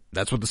 Yeah. And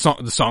that's what the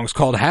song's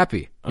called,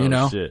 Happy. You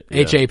know, shit.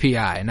 Yeah.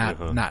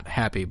 HAPI, not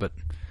happy, but.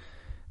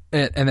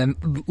 And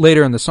then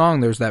later in the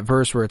song, there's that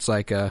verse where it's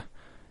like, I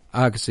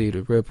can see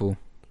the ripple,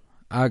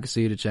 I can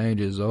see the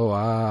changes. Oh,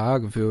 I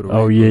can feel the.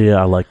 Oh rainbow. yeah,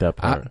 I like that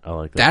part. I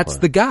like that. That's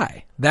part. the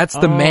guy. That's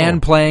the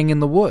man playing in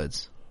the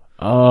woods.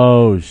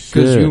 Oh shit!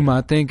 Because you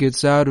might think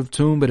it's out of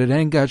tune, but it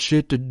ain't got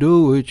shit to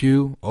do with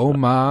you. Oh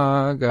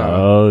my god.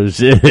 Oh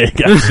shit! It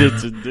got shit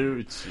to do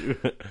with you.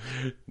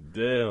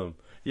 Damn.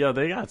 Yeah,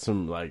 they got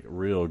some like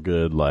real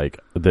good like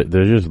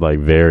they're just like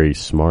very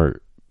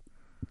smart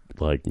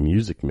like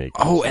music makers.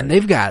 Oh, and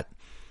they've got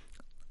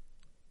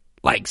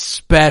like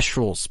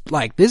specials.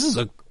 Like this is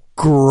a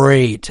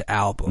great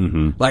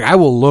album. Like I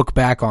will look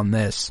back on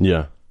this.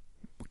 Yeah.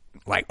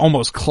 Like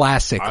almost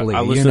classically,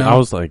 I listened, you know? I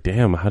was like,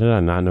 "Damn, how did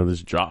I not know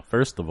this dropped?"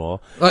 First of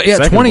all, yeah,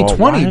 second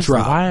 2020 of all,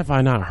 dropped. Why have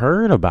I not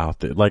heard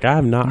about it? Like, I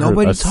have not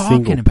Nobody heard a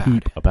talking single about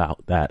peep it.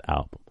 about that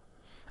album.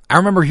 I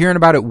remember hearing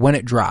about it when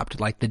it dropped,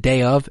 like the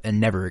day of, and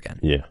never again.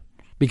 Yeah,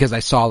 because I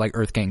saw like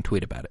Earth Gang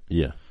tweet about it.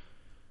 Yeah,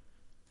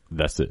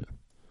 that's it.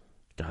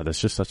 God,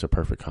 that's just such a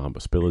perfect combo: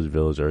 Spillage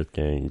Village, Earth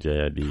Gang,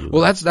 JID.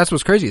 Well, that's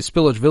what's crazy.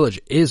 Spillage Village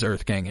is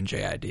Earth Gang and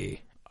JID.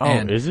 Oh,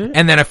 and, is it?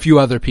 And then a few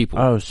other people.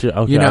 Oh shit!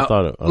 Okay, you know, I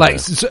thought it. Okay. Like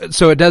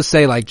so it does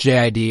say like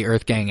JID,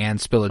 Earth Gang, and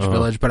Spillage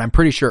Village, but I'm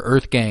pretty sure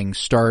Earth Gang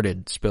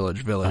started Spillage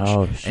Village,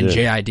 and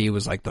JID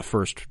was like the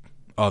first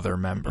other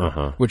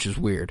member, which is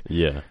weird.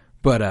 Yeah,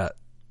 but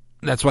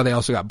that's why they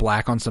also got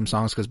Black on some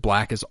songs because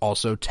Black is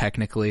also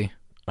technically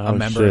a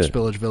member of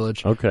Spillage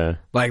Village. Okay,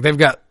 like they've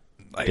got.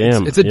 Like,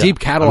 damn, it's a deep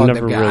catalog they've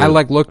got. Really... I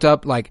like looked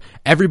up like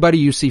everybody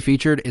you see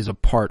featured is a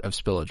part of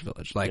Spillage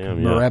Village, like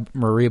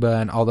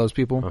Mariba and all those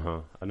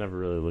people. I never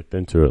really looked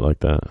into it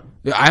like that.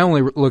 Yeah, I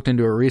only looked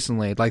into it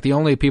recently. Like the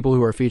only people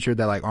who are featured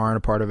that like aren't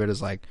a part of it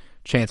is like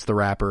Chance the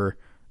Rapper,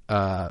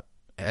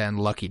 and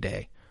Lucky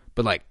Day.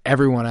 But like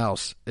everyone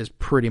else is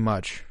pretty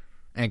much,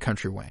 and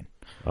Country Wayne.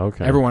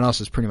 Okay. Everyone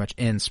else is pretty much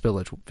in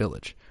Spillage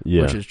Village,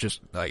 which is just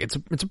like it's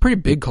a pretty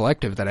big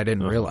collective that I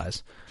didn't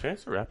realize.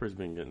 Chance the Rapper's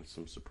been getting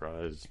some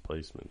surprise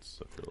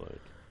placements. I feel like.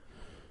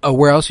 Oh,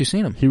 where else you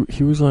seen him?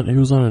 He was on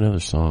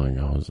another song.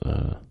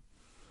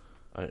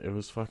 It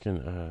was fucking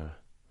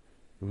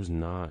it was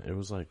not. It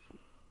was like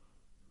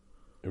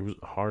it was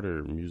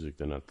harder music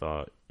than I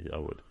thought I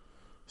would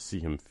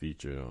see him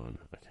featured on.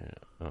 I can't.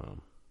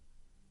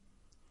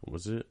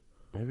 Was it?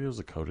 Maybe it was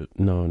a Code.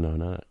 No,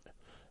 not.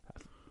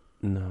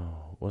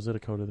 No, was it a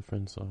Code of the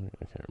Friend song?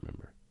 I can't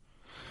remember.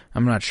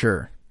 I'm not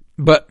sure,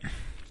 but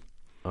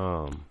it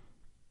was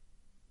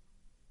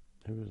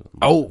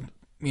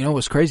you know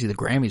what's crazy? The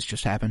Grammys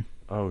just happened.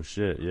 Oh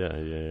shit!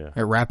 Yeah.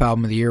 Our rap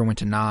album of the year went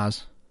to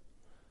Nas.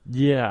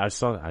 Yeah, I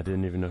saw that. I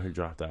didn't even know who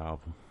dropped the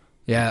album.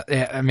 Yeah,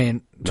 I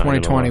mean,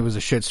 2020 was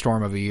a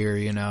shitstorm of a year.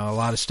 You know, a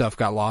lot of stuff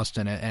got lost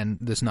in it, and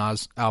this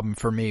Nas album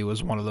for me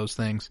was one of those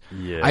things.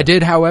 Yeah, I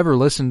did, however,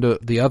 listen to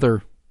the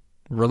other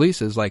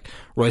releases like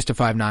Royce da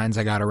 5'9's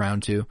I got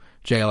around to,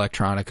 Jay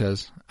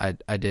Electronica's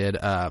I did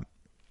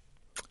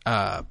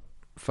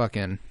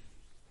fucking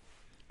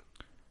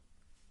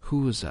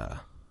who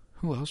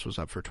else was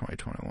up for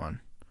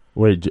 2021?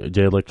 Wait,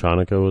 Jay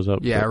Electronica was up?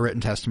 Yeah, Written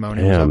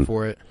Testimony was up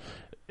for it.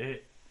 I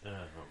don't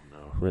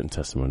know. Written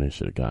Testimony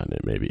should have gotten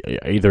it maybe.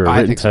 Either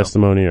Written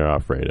Testimony or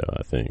Alfredo,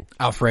 I think.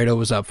 Alfredo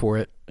was up for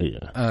it.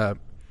 Yeah.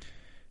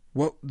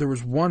 Well, there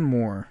was one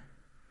more.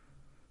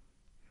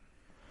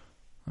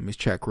 Let me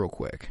check real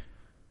quick.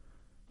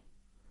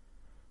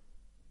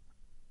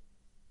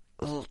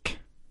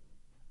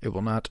 It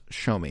will not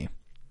show me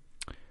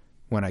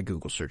when I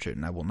Google search it,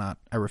 and I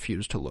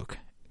refuse to look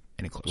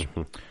any closer.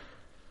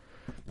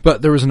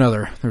 But there was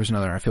another,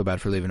 I feel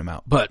bad for leaving him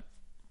out. But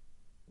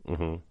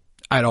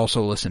I'd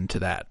also listened to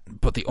that.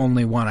 But the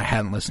only one I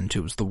hadn't listened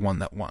to was the one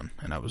that won,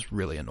 and I was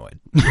really annoyed.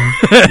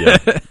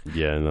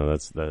 Yeah, no,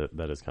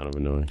 that is kind of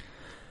annoying.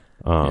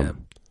 Yeah,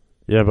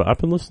 but I've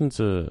been listening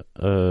to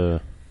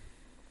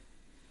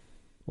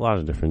a lot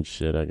of different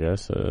shit, I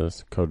guess.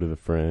 Code of the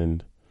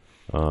Friend,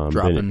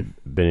 dropping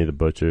Benny the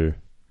Butcher.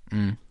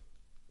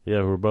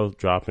 Yeah, we're both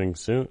dropping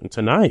soon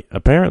tonight,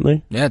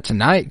 apparently. Yeah,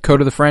 tonight,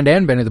 Code of the Friend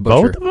and Benny the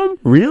Butcher. Both of them?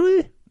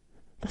 Really?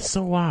 That's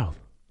so wild.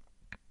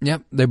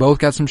 Yep, they both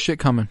got some shit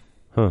coming.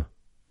 Huh.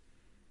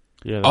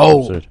 Yeah. That's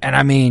Oh, absurd. and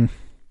I mean,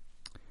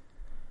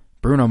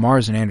 Bruno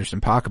Mars and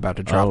Anderson .Paak about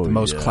to drop the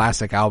most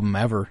classic album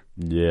ever.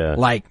 Yeah.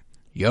 Like,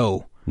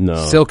 yo, No.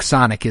 Silk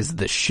Sonic is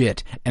the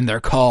shit, and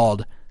they're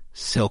called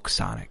Silk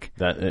Sonic.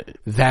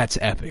 That's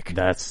epic.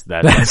 That's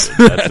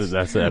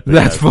epic.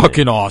 That's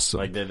fucking awesome.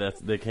 Like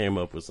they came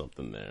up with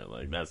something there.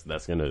 Like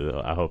that's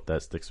gonna. I hope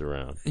that sticks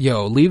around.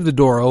 Yo, Leave the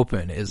Door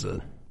Open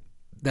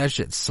that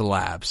shit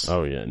slaps.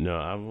 Oh yeah, no,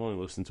 I've only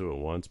listened to it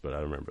once, but I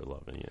remember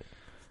loving it.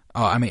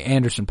 Oh, I mean,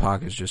 Anderson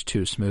 .Paak is just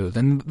too smooth,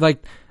 and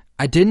like,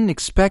 I didn't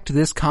expect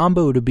this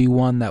combo to be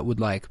one that would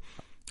like.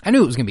 I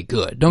knew it was gonna be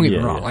good. Don't get me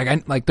wrong. Yeah.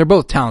 Like they're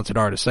both talented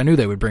artists. I knew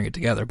they would bring it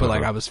together, but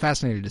like I was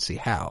fascinated to see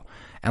how.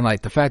 And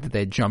like the fact that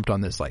they jumped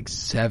on this like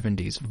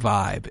 70s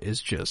vibe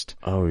is just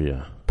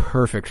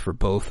perfect for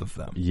both of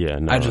them. Yeah,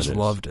 no, I just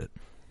loved it.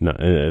 No,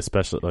 and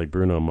especially like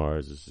Bruno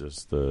Mars is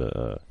just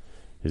a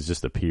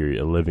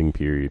living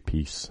period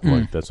piece.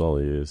 Like that's all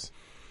he is,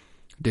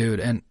 dude.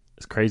 And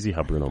it's crazy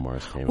how Bruno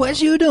Mars came.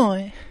 What you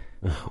doing?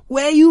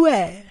 Where you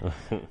at?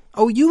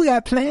 Oh, you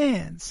got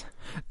plans.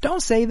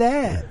 Don't say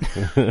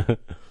that.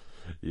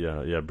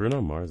 Yeah.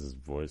 Bruno Mars's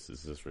voice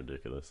is just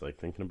ridiculous. Like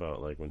thinking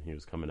about like when he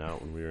was coming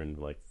out when we were in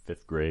like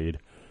 5th grade,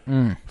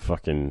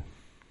 fucking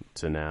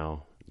to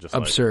now, just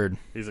absurd.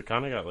 Like, he's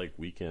kind of got like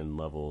Weeknd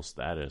level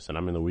status, and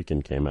I mean the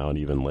Weeknd came out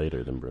even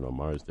later than Bruno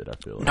Mars did. I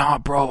feel like. Nah,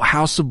 bro.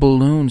 House of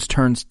Balloons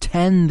turns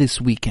 10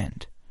 this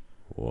weekend.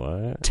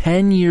 What?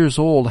 10 years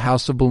old.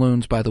 House of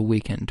Balloons by The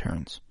Weeknd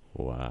turns.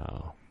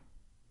 Wow.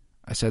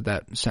 I said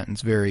that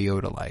sentence very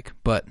Yoda-like,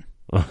 but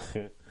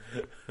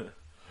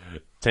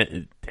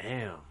damn.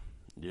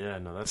 Yeah,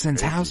 no, that's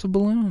since crazy. House of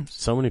Balloons.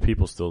 So many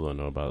people still don't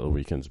know about The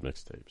Weeknd's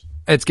mixtapes.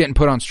 It's getting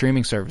put on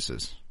streaming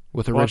services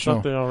with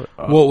original.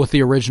 With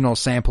the original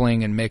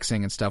sampling and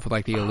mixing and stuff with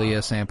like the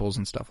Aaliyah samples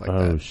and stuff like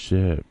that. Oh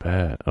shit,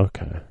 bad.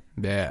 Okay.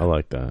 Yeah. I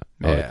like that.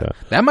 I like that.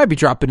 That might be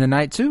dropping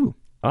tonight too.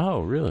 Oh,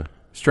 really?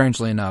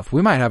 Strangely enough,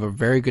 we might have a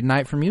very good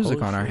night for music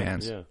Holy on our shit,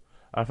 hands. Yeah.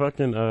 I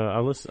fucking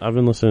I've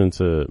been listening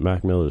to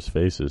Mac Miller's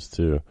Faces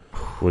too.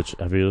 Which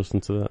have you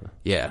listened to that?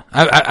 Yeah,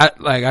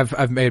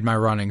 I've made my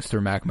runnings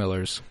through Mac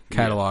Miller's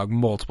catalog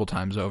multiple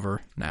times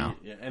over now.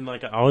 Yeah, and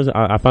like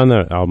I find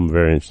that album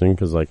very interesting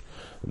because like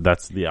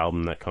that's the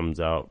album that comes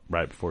out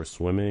right before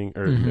Swimming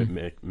or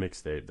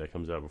mixtape that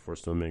comes out before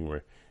Swimming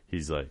where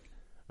he's like,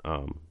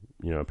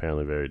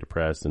 apparently very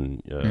depressed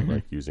and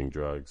like using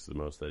drugs the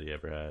most that he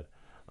ever had.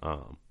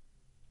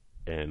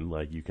 And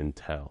like you can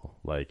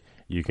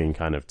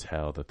kind of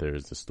tell that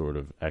there's this sort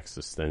of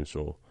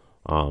existential,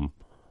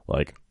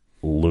 like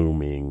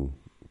looming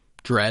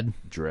dread.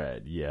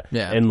 Yeah.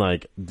 And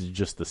like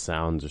just the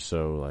sounds are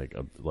so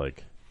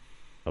like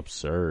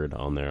absurd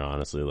on there.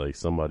 Honestly, like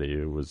somebody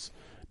who was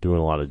doing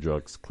a lot of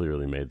drugs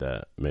clearly made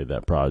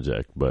that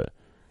project, but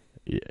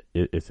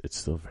it's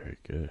still very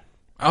good.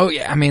 Oh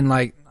yeah, I mean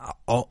like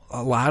a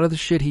lot of the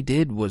shit he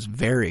did was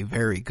very,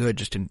 very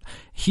good.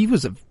 He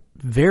was a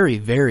very,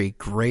 very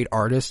great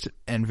artist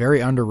and very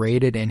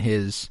underrated in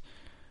his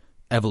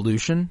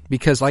evolution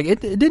because like it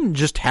didn't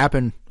just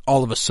happen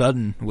all of a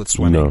sudden with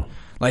Swimming. No.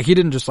 Like he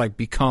didn't just like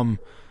become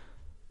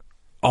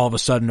all of a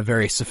sudden a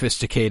very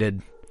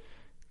sophisticated,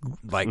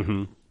 like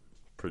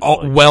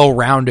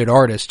well-rounded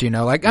artist,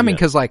 Like I mean,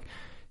 because like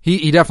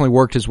he definitely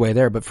worked his way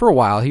there, but for a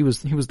while he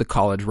was the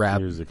college rap.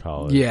 He was the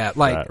college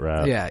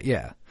rap.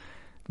 Yeah.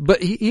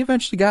 But he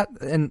eventually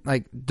got and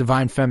like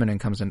Divine Feminine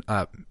comes in.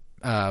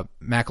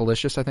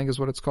 Macalicious, I think is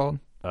what it's called.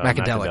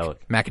 Macadelic.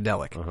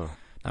 Uh-huh.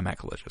 Not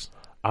Macalicious.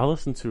 I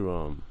listened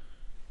to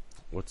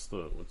what's the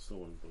one with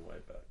the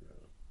white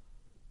background?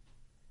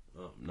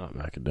 Not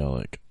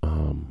Macadelic.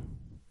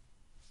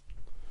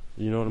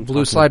 You know what I'm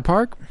Blue Slide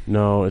Park?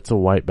 No, it's a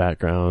white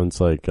background. It's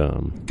like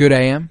Good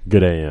AM.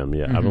 Good AM.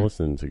 Yeah, I've been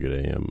listening to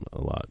Good AM a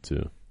lot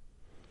too.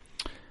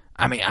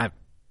 I mean,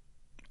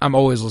 I'm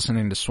always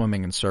listening to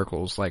Swimming in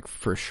Circles, like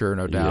for sure,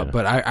 no doubt. Yeah.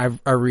 But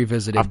I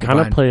revisited. I've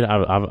kind of played.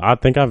 I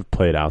think I've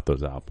played out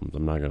those albums.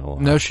 I'm not gonna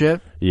lie. No shit.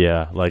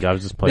 Yeah, like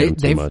I've just played them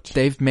too much.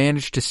 They've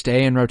managed to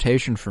stay in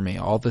rotation for me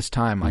all this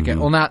time. Like,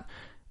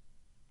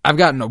 I've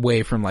gotten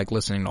away from like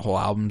listening to whole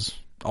albums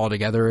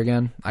altogether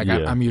again.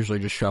 I'm usually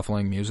just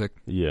shuffling music.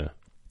 Yeah.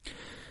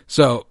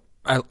 So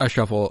I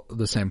shuffle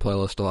the same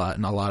playlist a lot,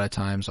 and a lot of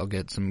times I'll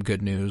get some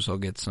good news. I'll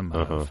get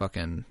some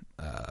fucking.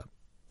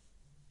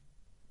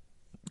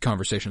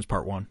 Conversations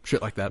Part 1,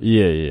 shit like that.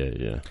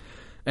 Yeah.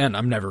 And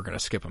I'm never gonna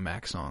skip a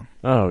Mac song.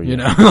 Oh,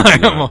 yeah.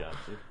 Like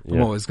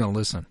I'm always gonna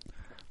listen.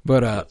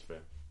 But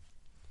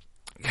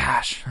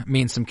gosh, I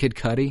mean, some Kid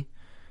Cudi,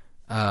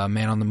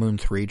 Man on the Moon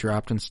 3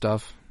 dropped and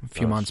stuff a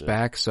few months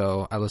back,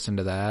 so I listened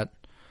to that.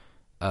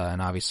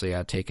 And obviously,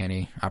 I'd take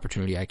any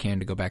opportunity I can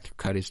to go back through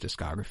Cudi's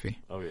discography.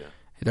 Oh yeah.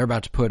 They're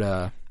about to put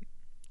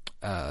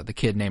The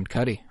Kid Named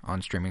Cudi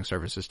on streaming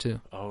services too.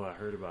 Oh, I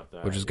heard about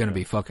that. Which is going to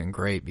be fucking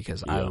great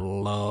because I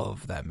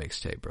love that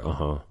mixtape,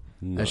 bro.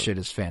 No. That shit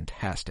is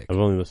fantastic. I've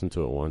only listened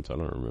to it once. I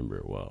don't remember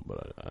it well,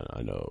 but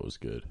I know it was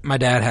good. My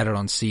dad had it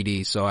on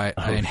CD, so I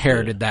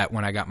inherited that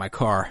when I got my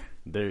car.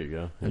 There you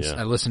go.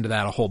 I listened to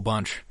that a whole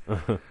bunch.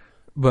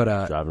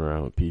 But driving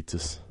around with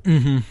pizzas.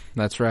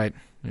 that's right.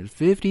 There's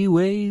 50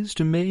 ways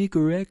to make a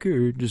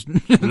record. Just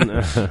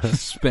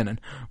spinning.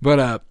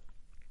 But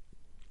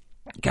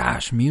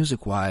gosh,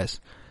 music wise,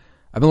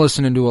 I've been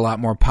listening to a lot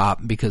more pop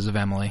because of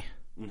Emily.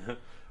 What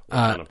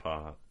kind of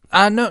pop?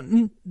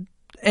 No,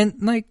 and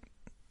like,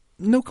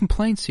 no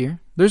complaints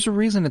here. There's a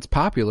reason it's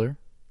popular.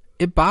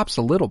 It bops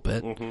a little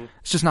bit.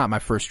 It's just not my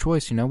first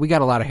choice, you know. We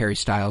got a lot of Harry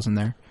Styles in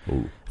there. Ooh,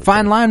 okay.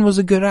 Fine Line was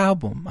a good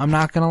album. I'm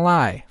not gonna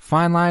lie.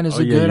 Fine Line is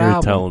a good you were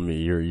album. telling me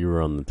you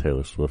were on the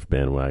Taylor Swift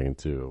bandwagon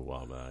too a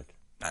while back.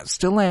 I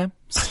still am.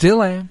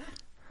 Still am.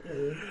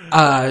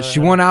 She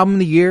won Album of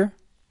the Year,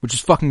 which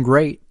is fucking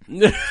great.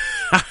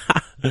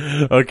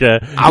 Okay.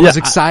 I was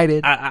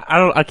excited.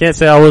 I can't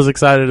say I was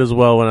excited as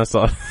well when I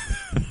saw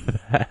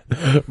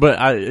that.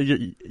 But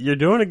you're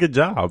doing a good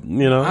job,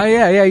 you know?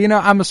 Yeah. You know,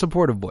 I'm a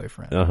supportive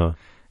boyfriend. Uh-huh.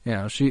 You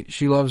know,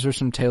 she loves her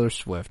some Taylor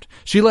Swift.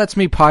 She lets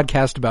me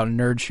podcast about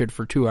nerd shit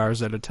for 2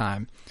 hours at a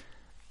time.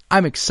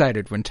 I'm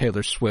excited when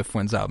Taylor Swift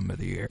wins Album of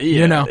the Year. Yeah,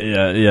 you know?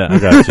 Yeah,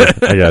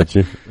 I got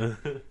you.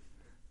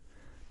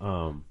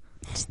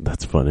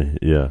 That's funny,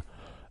 yeah.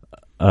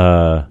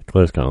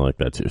 Claire's kind of like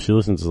that too. She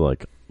listens to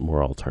like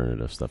more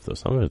alternative stuff though.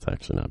 Some of it's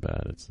actually not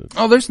bad. It's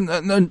there's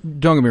no,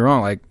 don't get me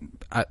wrong. Like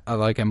I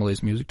like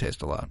Emily's music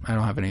taste a lot. I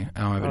don't have any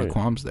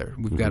qualms there.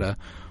 We've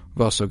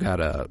also got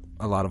a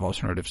lot of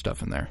alternative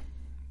stuff in there.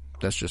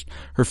 That's just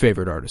her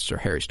favorite artists are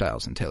Harry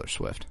Styles and Taylor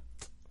Swift.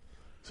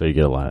 So you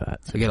get a lot of that.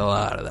 I get a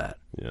lot of that.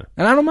 Yeah.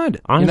 And I don't mind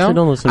it. Honestly, you know?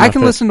 don't listen I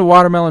can listen to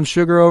Watermelon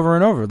Sugar over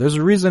and over. There's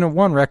a reason it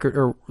won record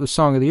or the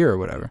song of the year or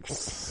whatever.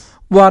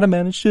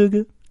 Watermelon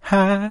Sugar,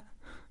 high.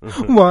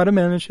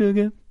 Watermelon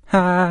Sugar,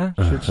 high.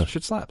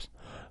 Shit slaps.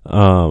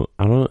 I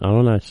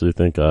don't actually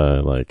think I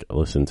like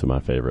listen to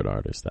my favorite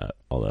artist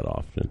all that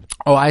often.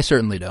 Oh, I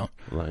certainly don't.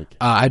 Like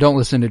I don't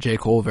listen to J.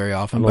 Cole very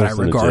often, but I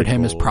regard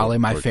him as probably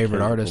my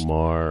favorite artist.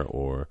 Lamar,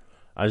 or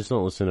I just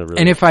don't listen to really.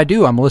 And if I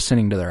do, I'm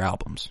listening to their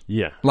albums.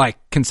 Yeah. Like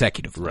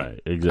consecutively.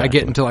 Right, exactly. I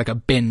get into like a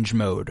binge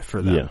mode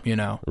for them, you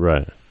know?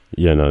 Right.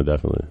 Yeah, no,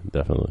 definitely.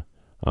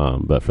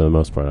 But for the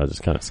most part, I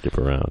just kind of skip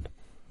around.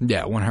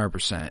 Yeah,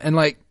 100%. And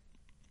like,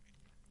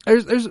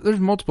 there's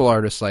multiple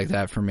artists like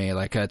that for me.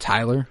 Like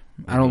Tyler.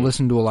 I don't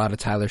listen to a lot of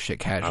Tyler shit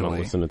casually. I don't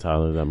listen to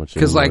Tyler that much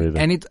because either.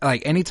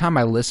 anytime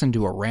I listen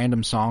to a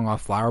random song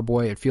off Flower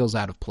Boy, it feels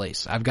out of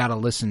place. I've got to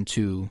listen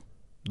to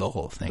the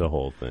whole thing. The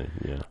whole thing,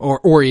 yeah.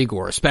 Or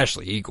Igor,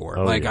 especially Igor.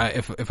 Oh, like yeah.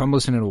 if I'm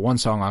listening to one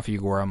song off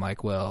Igor, I'm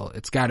like, well,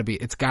 it's got to be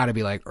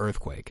like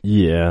Earthquake.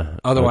 Yeah.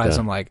 Otherwise,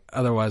 I'm like,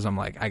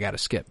 I got to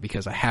skip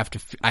because I have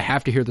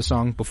to hear the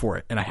song before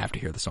it, and I have to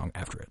hear the song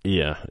after it.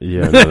 Yeah.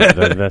 No,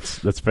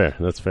 that's fair.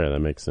 That's fair. That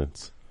makes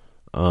sense.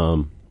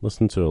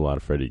 Listen to a lot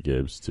of Freddie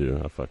Gibbs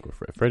too. I fuck with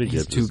Freddie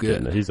Gibbs. He's too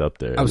good. He's up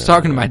there. I was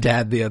talking to my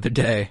dad the other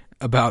day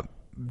about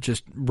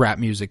just rap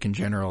music in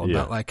general,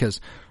 about like,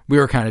 cause we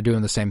were kind of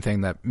doing the same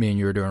thing that me and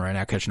you are doing right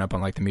now, catching up on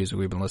like the music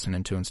we've been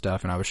listening to and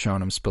stuff. And I was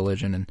showing him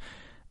Spilligion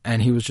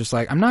and he was just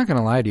like, I'm not going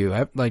to lie to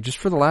you. Like just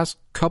for the last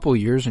couple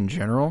years in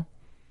general,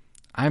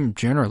 I'm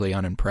generally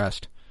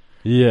unimpressed.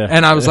 Yeah.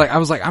 And I was like,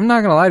 I'm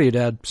not going to lie to you,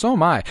 Dad. So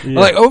am I. Yeah.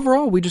 Like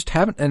overall, we just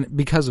haven't, and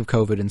because of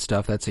COVID and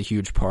stuff, that's a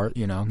huge part,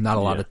 you know, not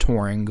a lot of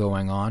touring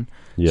going on.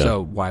 Yeah.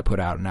 So why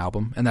put out an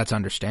album? And that's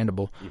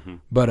understandable. Mm-hmm.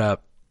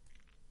 But,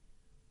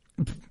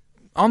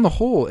 on the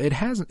whole, it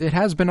has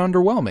been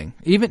underwhelming.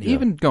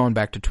 Even going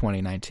back to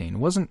 2019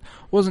 wasn't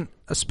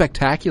a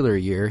spectacular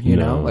year, you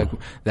know. Like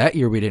that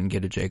year we didn't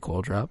get a J.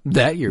 Cole drop.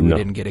 That year we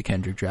didn't get a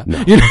Kendrick drop.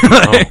 No, you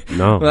know?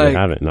 No, we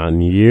haven't. Not in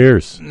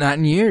years. Not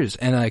in years.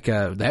 And like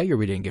that year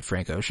we didn't get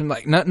Frank Ocean.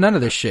 Like none of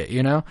this shit,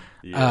 you know.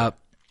 Yeah.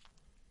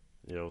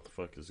 What the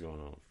fuck is going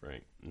on with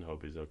Frank? I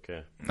hope he's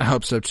okay. I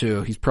hope so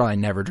too. He's probably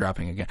never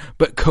dropping again.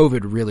 But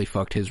COVID really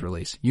fucked his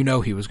release. You know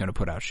he was going to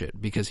put out shit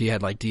because he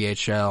had like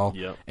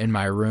DHL In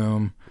My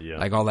Room. Yep.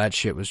 Like all that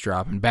shit was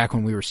dropping back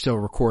when we were still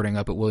recording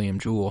up at William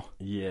Jewell.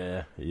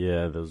 Yeah,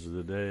 those are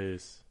the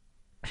days.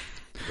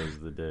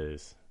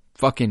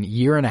 Fucking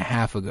year and a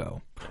half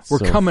ago. That's we're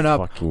so coming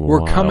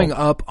wild.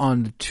 up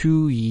on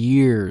 2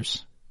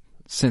 years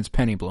since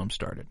Penny Bloom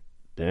started.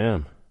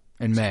 Damn.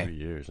 In May. 2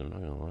 years, I'm not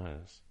going to lie.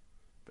 It's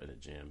been a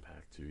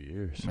jam-packed 2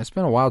 years. It's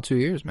been a wild 2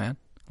 years, man.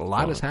 A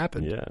lot has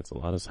happened. Yeah, a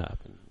lot has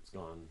happened. It's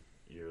gone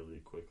eerily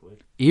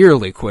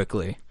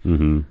quickly.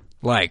 Mm-hmm.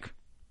 Like,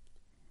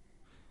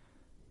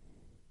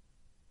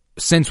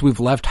 since we've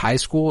left high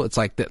school, it's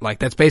like that. Like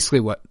that's basically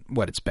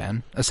what it's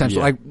been.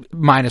 Essentially, like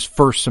minus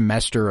first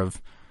semester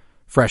of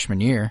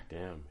freshman year.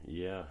 Damn.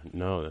 Yeah.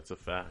 No, that's a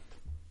fact.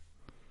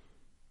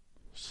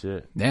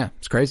 Shit. Yeah,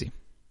 it's crazy.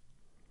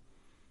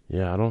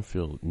 Yeah, I don't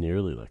feel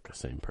nearly like the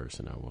same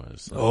person I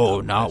was.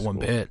 Like, not one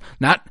bit.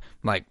 Not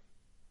like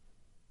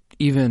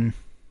even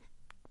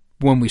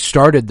when we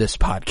started this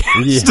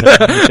podcast.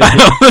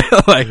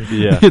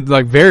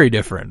 Like very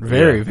different.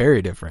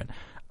 Very different.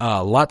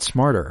 A lot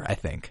smarter, I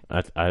think.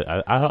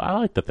 I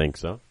like to think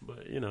so,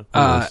 but you know.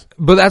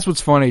 But that's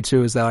what's funny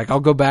too is that like I'll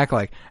go back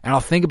like and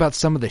I'll think about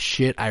some of the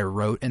shit I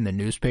wrote in the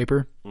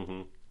newspaper,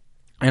 and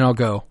I'll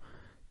go,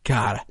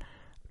 God,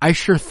 I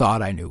sure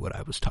thought I knew what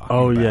I was talking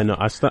Oh about. yeah, no,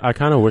 I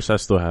kind of wish I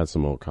still had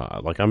some old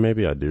like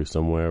maybe I do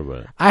somewhere,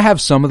 but I have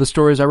some of the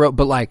stories I wrote,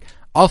 but like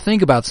I'll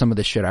think about some of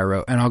the shit I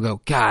wrote and I'll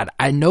go, God,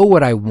 I know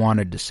what I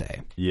wanted to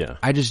say. yeah,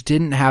 I just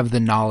didn't have the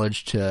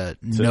knowledge to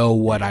know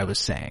what I was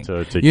saying. to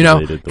articulate You know,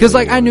 it the because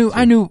way like you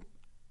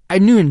I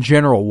knew in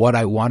general what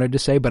I wanted to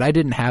say, but I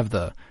didn't have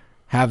the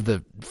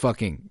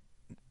fucking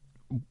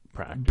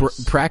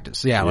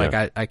practice. Yeah, like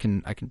I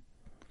can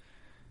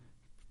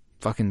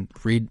fucking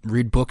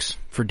read books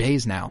for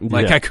days now.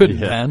 Like I couldn't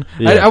then.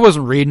 Yeah. I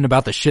wasn't reading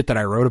about the shit that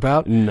I wrote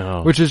about.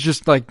 No. Which is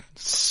just like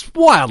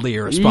wildly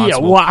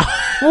irresponsible. Yeah,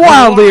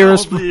 wildly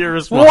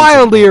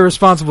irresponsible.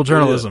 irresponsible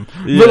journalism.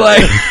 Yeah. But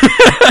like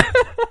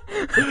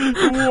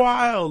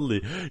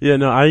wildly. Yeah,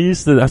 no,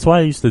 that's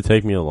why it used to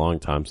take me a long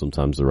time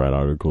sometimes to write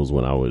articles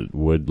when I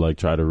would like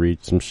try to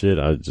read some shit.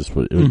 It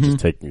would just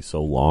take me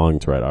so long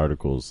to write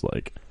articles.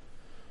 Like,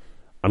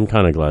 I'm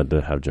kind of glad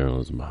to have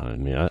journalism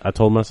behind me. I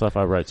told myself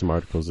I'd write some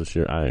articles this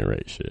year. I ain't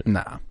write shit.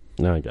 nah.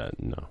 No,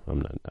 I'm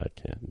not. I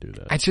can't do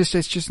that.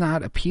 It's just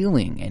not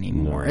appealing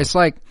anymore. No. It's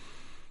like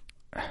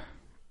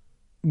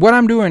what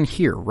I'm doing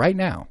here right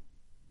now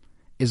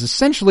is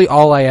essentially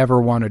all I ever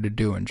wanted to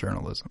do in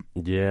journalism.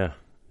 Yeah.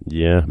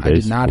 I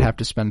did not have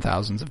to spend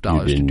thousands of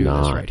dollars to do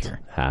this right here.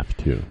 Have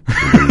to. You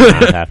did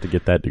not have to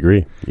get that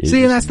degree. You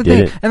See, and that's just the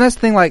thing. did it. And that's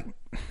the thing. Like,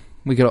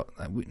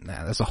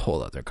 that's a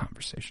whole other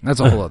conversation.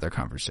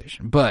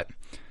 But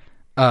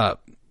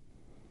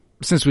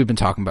since we've been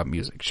talking about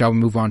music, shall we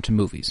move on to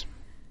movies?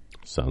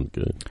 Sounds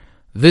good.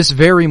 This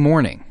very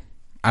morning,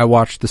 I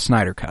watched the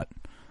Snyder Cut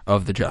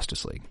of the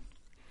Justice League,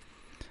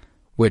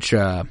 which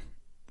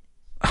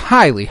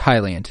highly,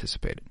 highly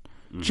anticipated.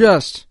 Mm-hmm.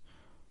 Just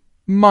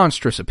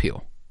monstrous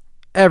appeal.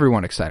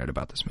 Everyone excited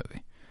about this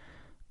movie.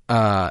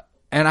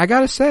 And I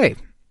gotta say,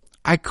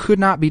 I could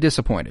not be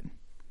disappointed.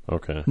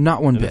 Okay.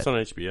 Not one bit. It's on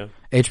HBO?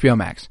 HBO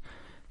Max.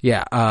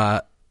 Yeah.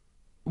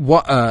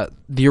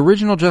 The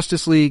original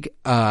Justice League,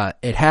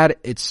 it had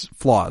its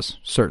flaws,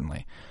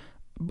 certainly.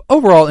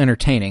 Overall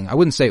entertaining. I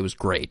wouldn't say it was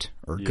great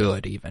or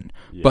good even,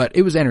 but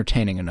it was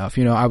entertaining enough.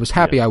 You know, I was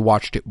happy I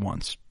watched it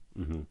once.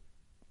 Mm-hmm.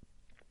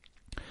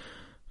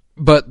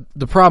 But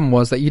the problem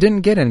was that you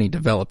didn't get any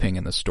developing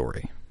in the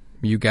story.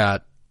 You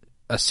got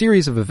a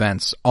series of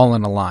events all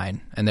in a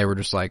line, and they were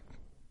just like,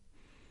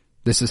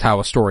 this is how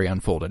a story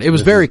unfolded. It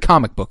was very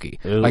comic booky.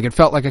 Like, it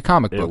felt like a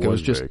comic book. It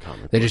was just,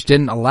 they just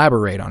didn't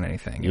elaborate on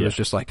anything. It was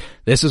just like,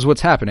 this is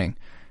what's happening.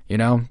 You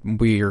know,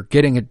 we are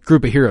getting a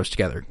group of heroes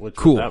together.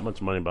 Cool. With that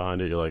much money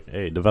behind it, you're like,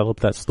 hey,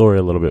 develop that story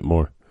a little bit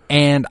more.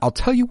 And I'll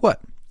tell you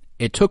what,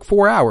 it took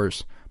 4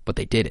 hours, but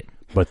they did it.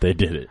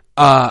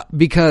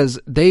 Because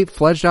they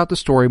fledged out the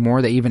story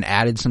more. They even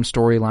added some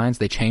storylines.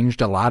 They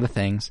changed a lot of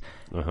things.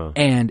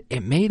 And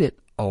it made it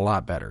a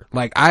lot better.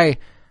 Like, I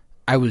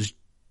was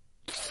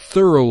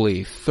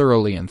thoroughly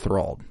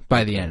enthralled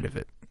by the end of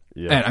it.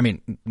 Yeah. And I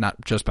mean, not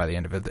just by the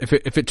end of it.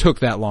 If it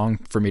took that long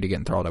for me to get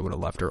enthralled, I would have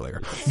left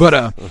earlier.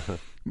 But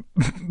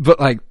but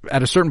like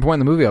at a certain point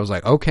in the movie, I was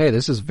like, okay,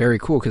 this is very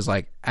cool. Cause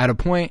like at a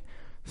point,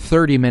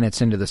 30 minutes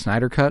into the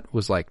Snyder Cut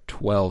was like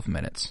 12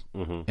 minutes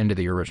into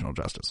the original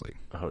Justice League.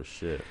 Oh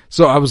shit.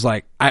 So I was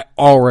like, I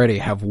already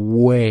have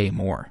way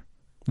more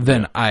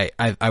than I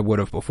would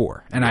have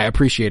before. And I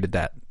appreciated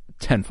that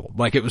tenfold.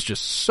 Like it was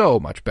just so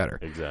much better.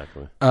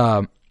 Exactly.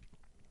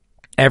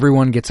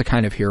 Everyone gets a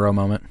kind of hero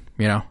moment,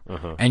 you know,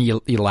 and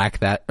you lack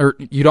that, or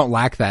you don't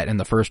lack that in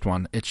the first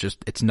one.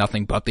 It's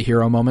nothing but the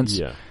hero moments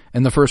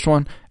in the first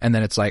one. And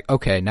then it's like,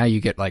 okay, now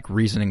you get like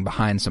reasoning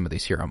behind some of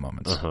these hero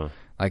moments.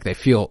 Like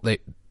the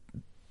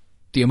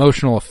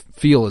emotional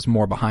feel is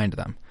more behind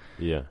them.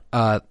 Yeah.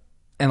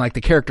 And like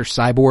the character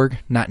Cyborg,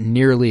 not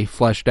nearly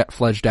fledged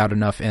out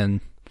enough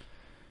in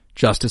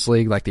Justice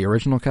League, like the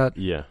original cut.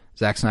 Yeah.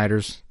 Zack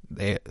Snyder's,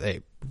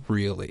 they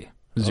really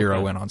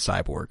zero in on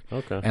Cyborg.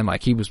 Okay. And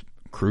like he was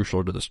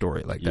crucial to the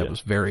story. Like that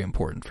was very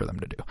important for them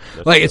to do.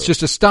 That's like, it's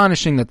just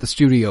astonishing that the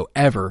studio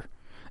ever,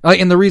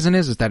 like, and the reason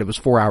is that it was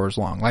 4 hours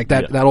long. Like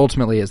that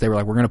ultimately is they were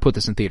like, we're going to put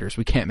this in theaters.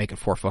 We can't make it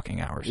 4 fucking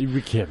hours.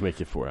 We can't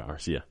make it 4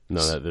 hours. Yeah.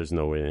 No, there's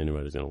no way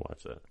anybody's going to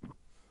watch that.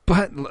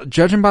 But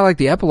judging by like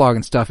the epilogue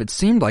and stuff, it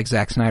seemed like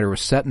Zack Snyder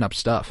was setting up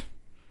stuff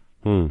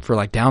for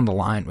like down the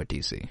line with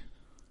DC.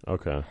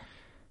 Okay.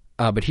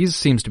 But he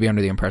seems to be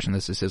under the impression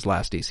this is his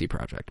last DC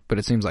project. But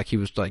it seems like he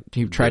was like,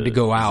 he tried to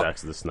go out.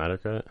 Zack's the Snyder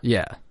Cut?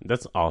 Yeah.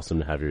 That's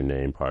awesome to have your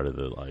name part of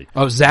the like.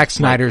 Oh, Zack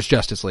Snyder's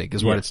Justice League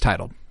is what it's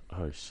titled.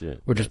 Oh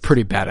shit. Which is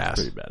pretty badass.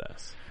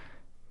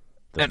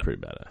 That's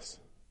pretty badass.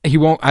 He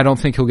won't, I don't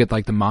think he'll get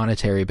like the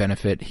monetary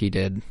benefit he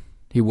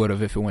would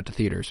have if it went to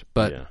theaters.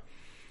 But,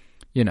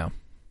 you know,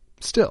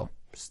 still,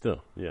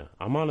 yeah.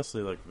 I'm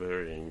honestly like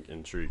very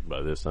intrigued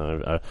by this.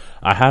 I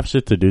have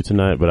shit to do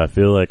tonight, but I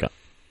feel like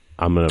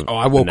I'm gonna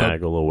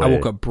finagle away. I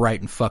woke up bright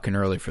and fucking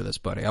early for this,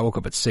 buddy. I woke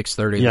up at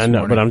 6:30. Yeah, I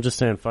know, but I'm just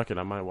saying, fuck it.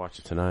 I might watch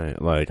it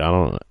tonight. Like, I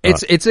don't.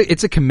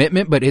 It's a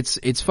commitment, but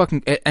it's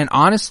fucking. And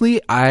honestly,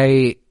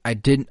 I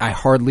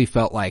hardly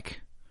felt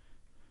like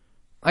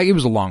it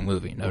was a long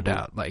movie, no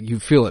doubt. Like you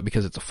feel it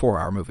because it's a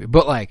 4-hour movie,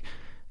 but like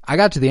I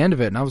got to the end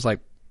of it and I was like,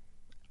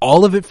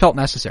 all of it felt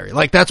necessary.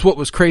 Like, that's what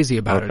was crazy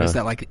about it, is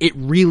that, like, it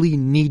really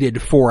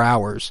needed 4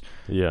 hours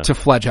to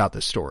fledge out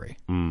this story.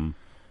 Mm.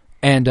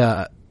 And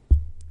the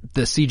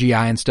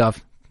CGI and stuff,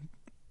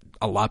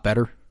 a lot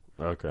better.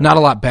 Okay. Not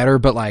a lot better,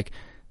 but, like,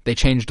 they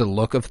changed the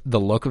look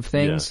of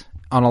things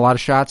on a lot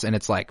of shots, and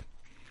it's like,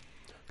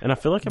 and I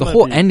feel like the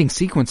whole ending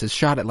sequence is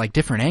shot at, like,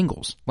 different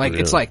angles. Like,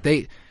 Really? it's like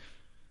they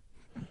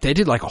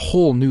did, like, a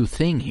whole new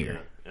thing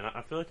here. And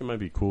I feel like it might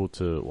be cool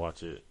to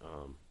watch it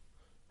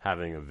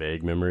having a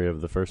vague memory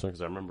of the first one,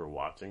 because I remember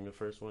watching the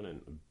first one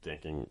and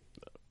thinking,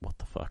 what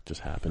the fuck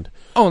just happened?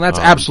 Oh, and that's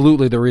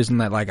absolutely the reason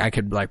that, like, I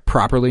could, like,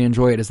 properly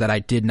enjoy it, is that I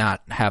did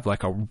not have,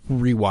 like, a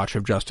rewatch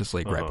of Justice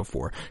League right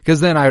before.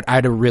 Because then I'd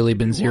have really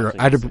been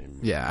I'd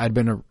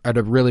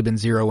have really been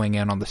zeroing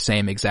in on the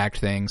same exact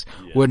things.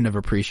 Yeah. Wouldn't have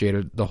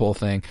appreciated the whole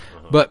thing.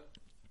 But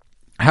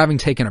having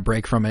taken a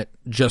break from it,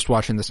 just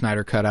watching the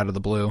Snyder Cut out of the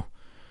blue,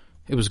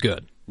 it was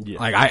good. Yeah.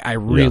 Like, I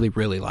really,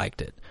 really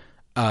liked it.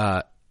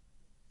 And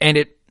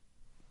it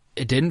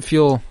didn't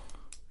feel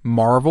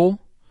Marvel.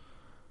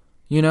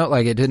 You know,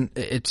 like,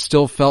 it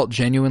still felt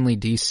genuinely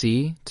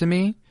DC to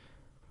me,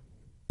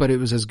 but it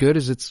was as good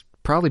as it's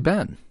probably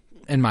been,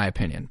 in my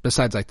opinion,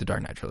 besides, like, the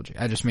Dark Knight trilogy.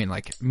 I just mean,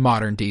 like,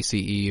 modern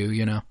DCEU,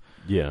 you know?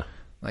 Yeah.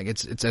 Like,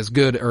 it's as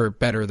good or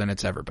better than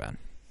it's ever been.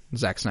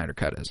 Zack Snyder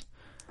Cut is.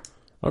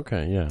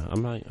 Okay, yeah. I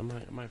might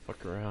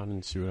fuck around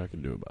and see what I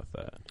can do about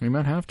that. You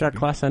might have to. Got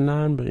class at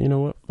 9, but you know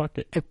what? Fuck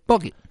it. Hey,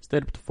 fuck it.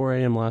 Stayed up to 4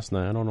 a.m. last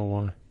night. I don't know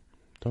why.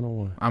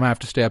 I'm gonna have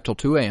to stay up till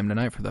 2 a.m.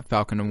 tonight for the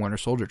Falcon and Winter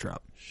Soldier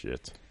drop.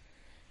 Shit.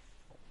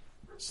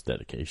 It's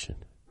dedication.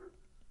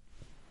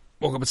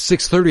 Woke up at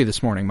 6:30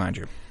 this morning, mind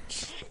you.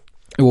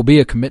 It will be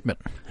a commitment.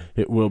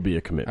 It will be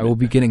a commitment. I will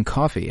be getting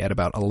coffee at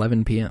about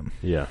 11 p.m.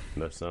 Yeah,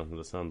 that sounds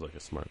like a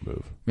smart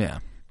move. Yeah.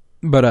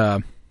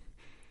 But,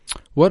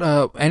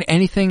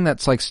 anything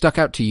that's, like, stuck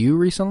out to you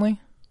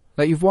recently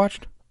that you've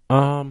watched?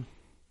 What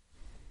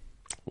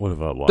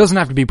have I watched? Doesn't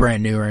have to be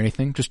brand new or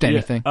anything, just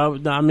anything. Yeah.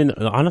 No, I mean,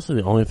 honestly,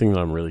 the only thing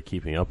that I'm really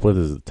keeping up with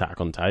is Attack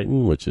on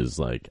Titan, which is,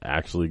 like,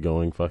 actually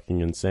going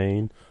fucking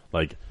insane.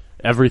 Like,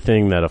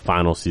 everything that a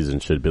final season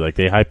should be. Like,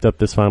 they hyped up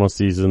this final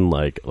season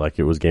like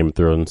it was Game of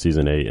Thrones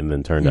season 8, and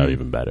then turned out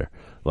even better.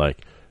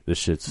 Like, this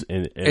shit's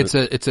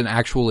it's an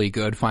actually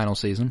good final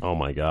season. Oh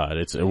my god!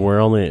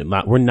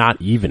 We're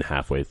not even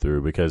halfway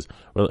through, because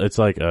it's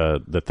like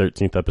the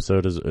 13th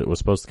episode it was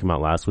supposed to come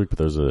out last week, but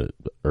there's a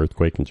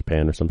earthquake in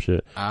Japan or some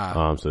shit.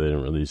 So they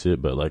didn't release it.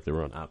 But, like, they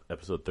were on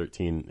episode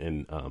 13,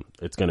 and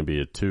it's going to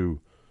be a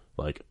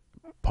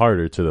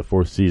 2-parter to the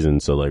 4th season.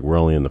 So, like, we're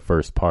only in the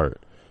first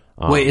part.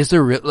 Wait, is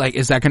there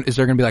is there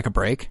gonna be, like, a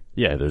break?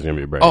 Yeah, there's gonna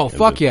be a break. Oh,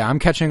 fuck yeah! I'm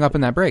catching up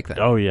in that break then.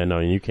 Oh yeah, no,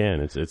 you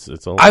can. It's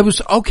all. I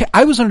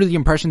was under the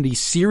impression the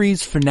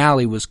series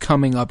finale was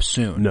coming up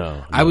soon.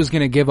 No. I was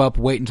gonna give up,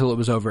 wait until it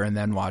was over, and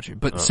then watch it.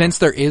 But since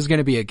there is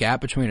gonna be a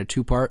gap between a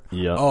 2-part,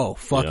 oh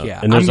fuck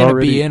yeah! And I'm gonna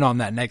be in on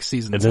that next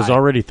season. And there's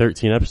already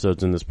 13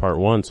 episodes in this part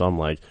 1, so I'm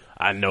like,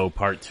 I know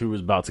part 2 is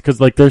about to, because,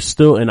 like, there's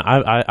still, and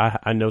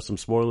I know some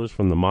spoilers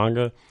from the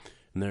manga.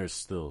 And there's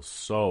still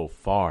so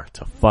far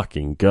to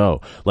fucking go.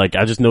 Like,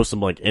 I just know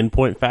some, like,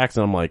 endpoint facts,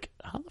 and I'm like,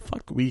 how the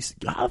fuck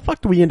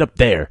do we end up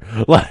there?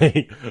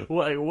 Like,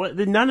 what?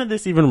 None of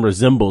this even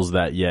resembles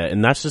that yet.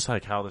 And that's just,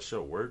 like, how the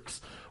show works.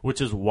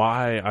 Which is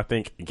why I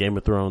think Game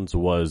of Thrones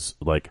was,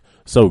 like,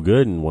 so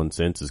good in one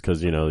sense, is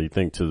because, you know, you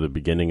think to the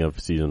beginning of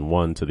season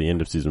 1 to the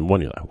end of season 1,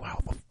 you're like, wow,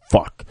 the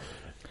fuck?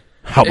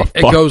 How the fuck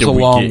it goes did a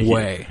we long get here?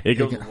 way. It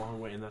goes a long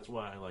way, and that's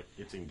why, like,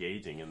 it's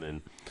engaging. And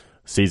then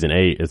season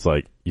 8, it's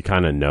like you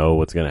kind of know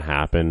what's going to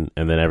happen,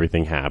 and then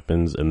everything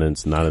happens, and then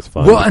it's not as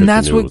fun. Well, and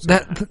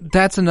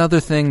that's another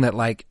thing that,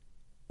 like,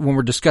 when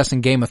we're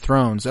discussing Game of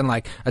Thrones and,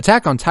 like,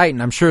 Attack on Titan,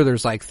 I'm sure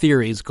there's, like,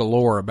 theories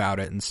galore about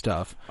it and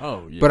stuff.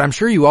 Oh yeah. But I'm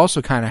sure you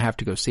also kind of have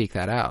to go seek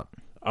that out.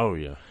 Oh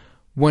yeah.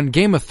 When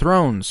Game of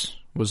Thrones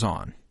was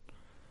on,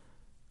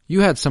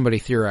 you had somebody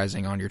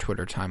theorizing on your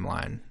Twitter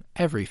timeline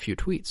every few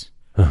tweets.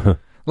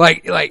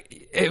 like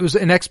it was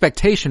an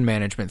expectation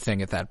management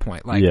thing at that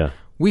point. Like,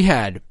 we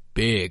had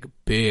big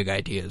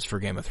ideas for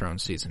Game of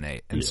Thrones season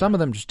 8, and some of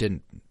them just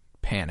didn't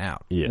pan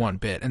out one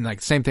bit. And,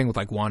 like, same thing with,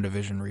 like,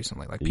 WandaVision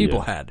recently. Like,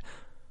 people had,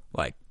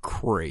 like,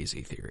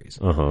 crazy theories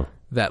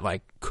that,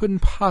 like, couldn't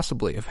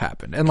possibly have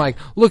happened. And, like,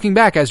 looking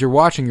back as you're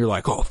watching, you're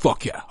like, oh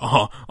fuck yeah,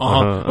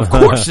 of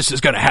course this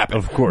is gonna happen,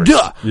 of course,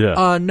 duh.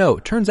 Yeah. No,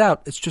 it turns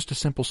out it's just a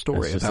simple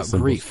story about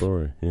grief.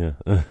 Story.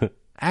 Yeah.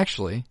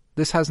 Actually,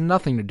 this has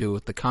nothing to do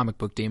with the comic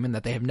book demon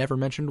that they have never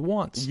mentioned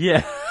once.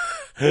 Yeah.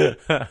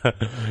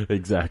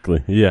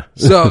 Exactly. Yeah.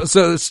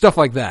 So stuff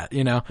like that,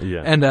 you know?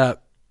 Yeah. And,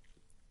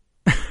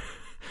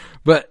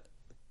 but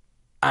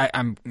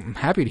I'm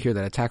happy to hear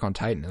that Attack on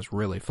Titan is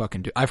really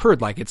fucking I've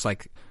heard, like, it's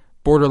like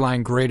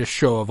borderline greatest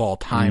show of all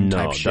time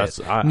type shit.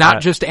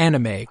 Not just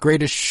anime,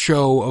 greatest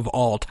show of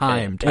all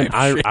time type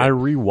shit. I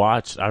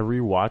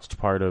rewatched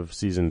part of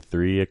season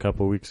 3 a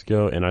couple weeks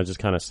ago, and I just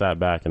kind of sat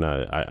back and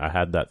I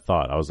had that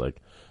thought. I was like,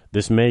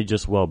 this may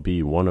just well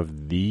be one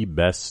of the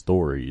best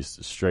stories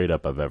straight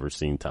up I've ever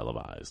seen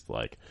televised.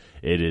 Like,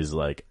 it is,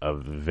 like, a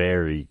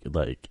very,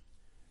 like,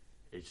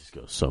 it just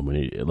goes so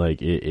many,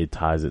 like, it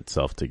ties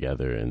itself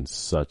together in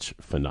such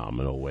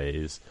phenomenal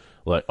ways.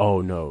 Like, oh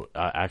no,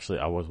 I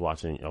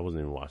wasn't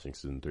even watching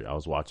season 3. I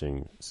was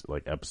watching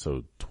like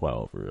episode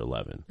 12 or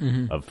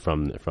 11 of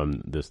from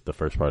the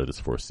first part of this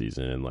 4th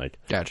season, and like,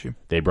 got you.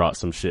 they brought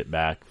some shit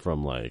back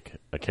from like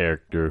a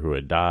character who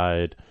had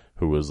died,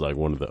 who was like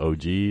one of the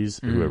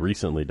OGs who had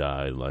recently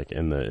died, like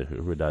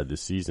who had died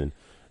this season,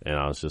 and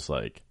I was just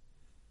like,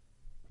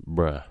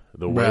 bruh,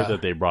 the way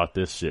that they brought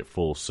this shit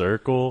full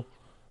circle.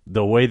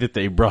 The way that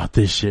they brought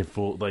this shit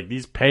full, like,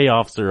 these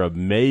payoffs are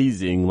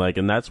amazing, like,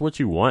 and that's what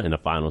you want in a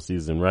final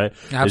season, right?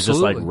 Absolutely. It's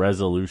just like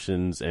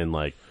resolutions and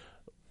like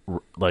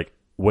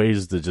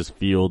ways to just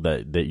feel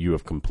that you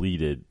have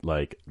completed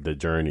like the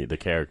journey, the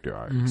character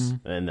arcs,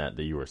 and that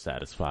you were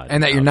satisfied,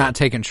 and that you're not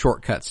taking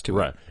shortcuts to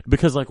right.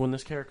 Because like when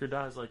this character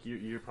dies, like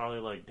you're probably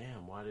like,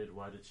 damn, why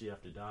did she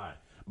have to die?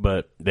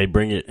 But they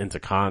bring it into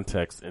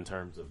context in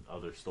terms of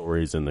other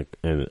stories and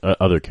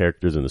other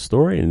characters in the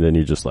story, and then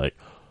you're just like,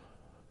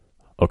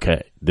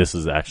 okay, this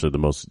is actually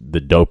the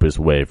dopest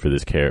way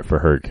for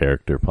her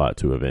character plot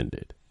to have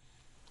ended.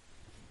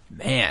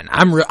 Man,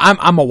 I'm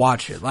gonna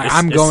watch it. Like,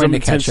 I'm going to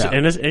catch up.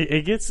 And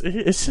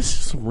it's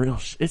just some real,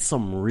 it's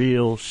some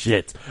real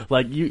shit.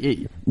 Like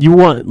you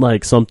want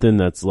like something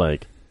that's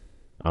like,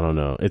 I don't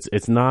know.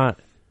 It's not,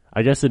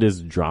 I guess it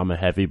is drama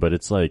heavy, but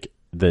it's like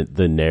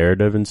the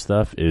narrative and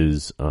stuff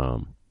is,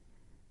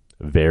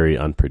 very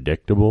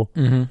unpredictable.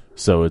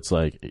 So it's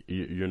like,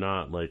 you're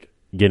not like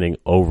getting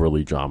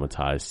overly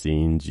dramatized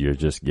scenes. You're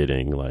just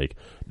getting like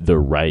the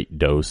right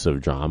dose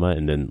of drama,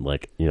 and then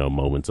like, you know,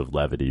 moments of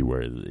levity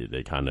where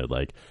they kind of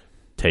like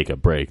take a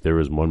break. There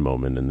was one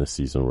moment in this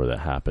season where that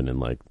happened,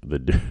 and like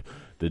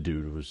the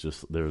dude was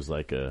just, there was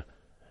like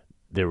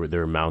they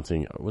were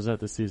mounting, was that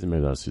this season?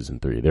 Maybe that was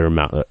season 3. They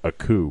were a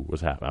coup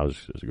was happening. I was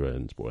just go ahead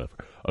and spoil it.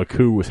 A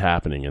coup was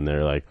happening, and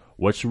they're like,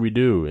 what should we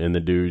do? And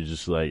the dude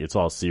just like, it's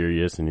all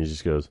serious, and he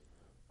just goes,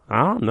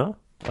 I don't know.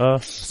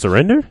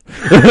 Surrender?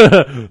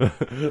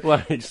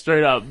 Like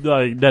straight up,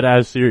 like dead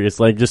ass serious,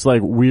 like just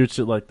like weird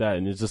shit like that,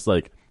 and it's just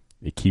like,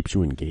 it keeps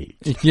you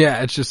engaged.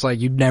 Yeah, it's just like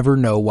you never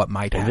know what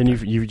might happen. And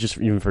then you just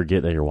even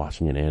forget that you're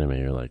watching an anime.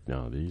 You're like,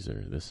 no,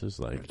 this is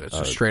like, it's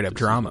a straight up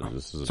drama.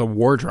 This is it's a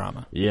war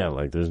drama. Yeah,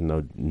 like there's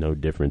no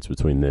difference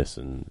between this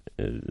and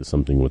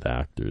something with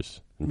actors.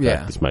 In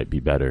fact, this might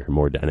be better,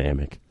 more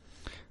dynamic.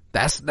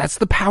 That's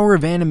the power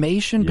of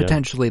animation,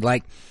 potentially.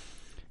 Like,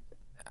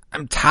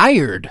 I'm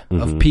tired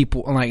of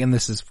people, like, and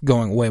this is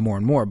going way more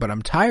and more, but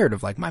I'm tired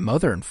of like my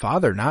mother and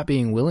father not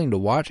being willing to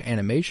watch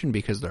animation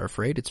because they're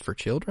afraid it's for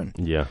children.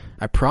 Yeah.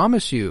 I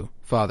promise you,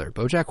 Father,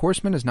 BoJack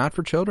Horseman is not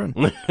for children.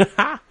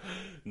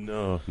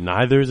 No,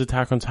 neither is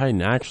Attack on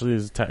Titan. Actually,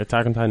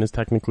 Attack on Titan is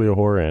technically a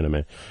horror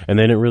anime, and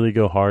they didn't really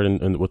go hard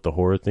with the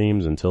horror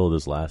themes until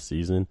this last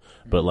season.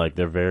 But like,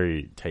 they're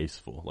very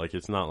tasteful. Like,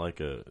 it's not like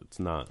it's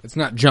not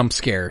jump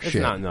scare shit.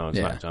 It's not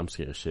jump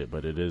scare shit,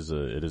 but it is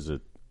a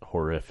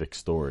horrific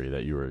story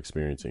that you were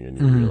experiencing, and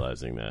you're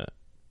realizing that.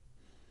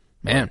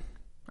 Man,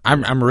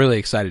 I'm really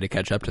excited to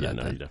catch up to that.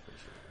 No, then. You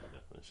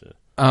definitely should.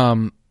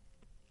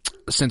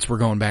 Since we're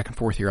going back and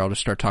forth here, I'll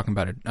just start talking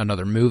about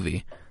another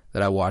movie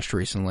that I watched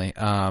recently.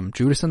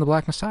 Judas and the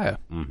Black Messiah.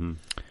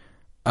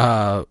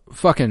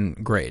 Fucking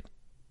great.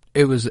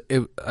 It was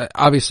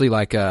obviously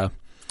like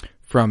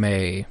from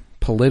a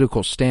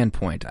political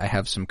standpoint, I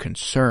have some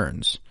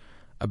concerns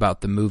about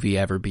the movie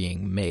ever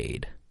being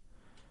made.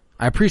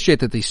 I appreciate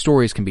that these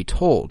stories can be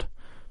told,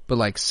 but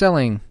like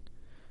selling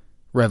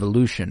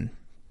revolution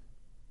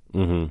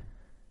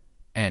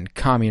and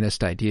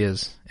communist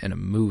ideas in a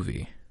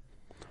movie,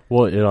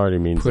 well, it already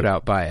means put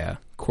out by a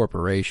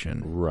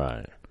corporation,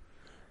 right?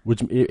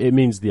 Which it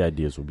means the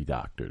ideas will be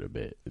doctored a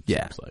bit. It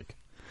seems like.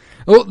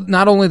 Well,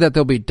 not only that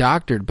they'll be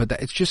doctored, but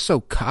that it's just so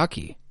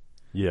cocky.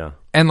 Yeah,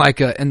 and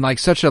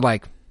such a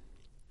like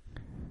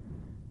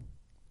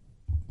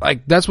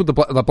that's what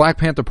the Black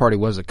Panther Party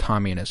was, a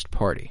communist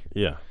party.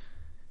 Yeah.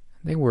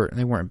 They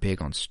weren't big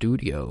on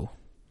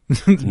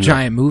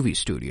giant movie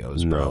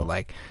studios, bro. No.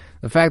 Like,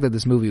 the fact that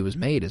this movie was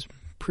made is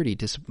pretty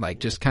just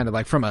kind of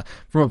like from a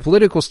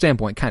political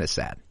standpoint, kind of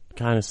sad.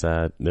 Kind of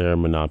sad. They're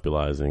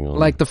monopolizing on,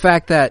 like the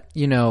fact that,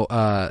 you know,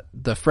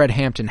 the Fred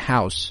Hampton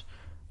house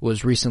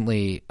was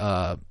recently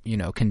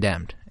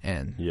condemned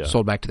and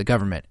sold back to the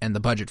government, and the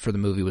budget for the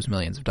movie was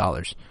millions of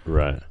dollars.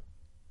 Right.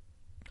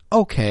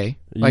 Okay.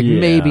 Like,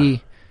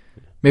 maybe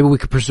we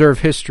could preserve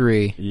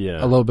history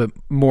a little bit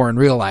more in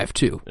real life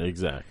too.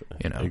 Exactly.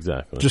 You know,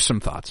 exactly. Just some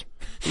thoughts.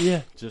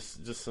 Yeah,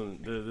 just some.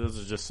 Those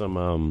are just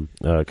some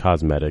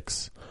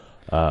cosmetics.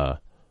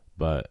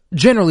 But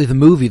generally, the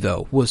movie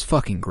though was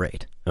fucking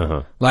great.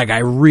 Like, I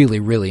really,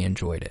 really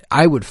enjoyed it.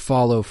 I would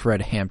follow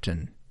Fred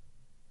Hampton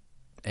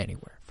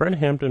anywhere. Fred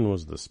Hampton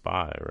was the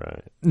spy,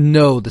 right?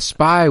 No, the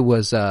spy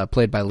was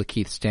played by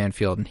Lakeith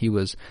Stanfield, and he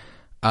was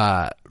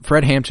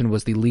Fred Hampton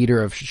was the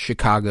leader of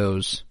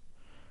Chicago's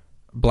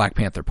Black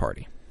Panther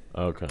Party.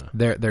 Okay.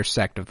 Their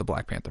sect of the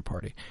Black Panther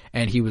Party.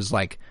 And he was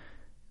like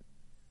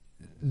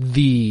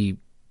the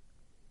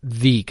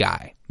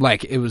guy.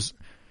 Like, it was,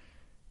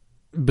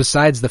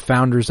 besides the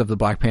founders of the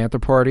Black Panther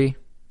Party,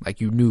 Like,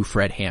 you knew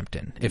Fred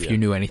Hampton if you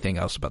knew anything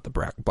else about the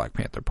Black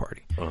Panther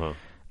Party.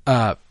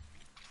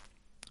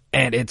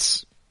 And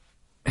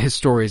his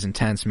story is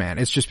intense, man.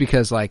 It's just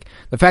because, like,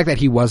 the fact that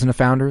he wasn't a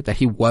founder, that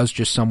he was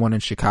just someone in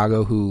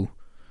Chicago who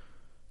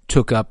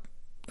took up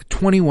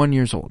 21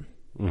 years old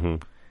in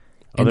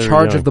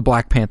charge of the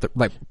Black Panther,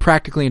 like,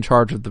 practically in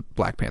charge of the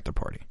Black Panther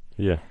Party.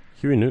 Yeah.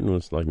 Huey Newton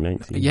was like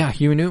 19. Yeah,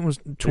 Huey Newton was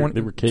 20. They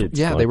were kids.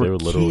 Yeah, like, they were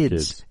little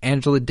kids.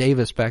 Angela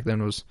Davis back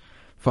then was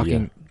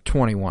fucking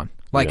 21.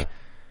 Like,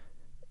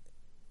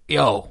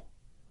 yo,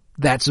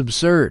 that's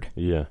absurd.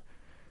 Yeah.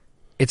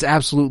 It's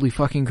absolutely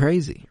fucking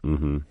crazy.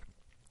 Mm-hmm.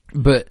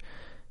 But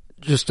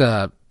just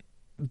the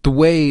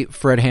way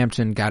Fred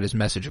Hampton got his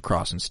message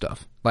across and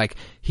stuff, like,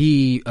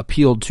 he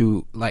appealed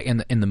to, like,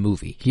 in the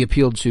movie, he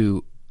appealed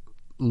to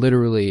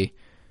literally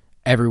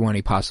everyone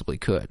he possibly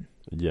could.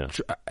 Yeah.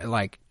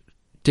 Like,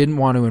 didn't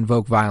want to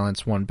invoke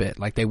violence one bit.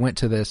 Like, they went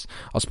to this,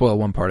 I'll spoil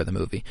one part of the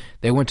movie.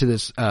 They went to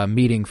this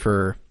meeting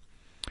for,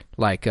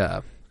 like,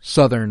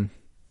 Southern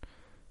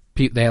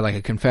people. They had, like,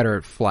 a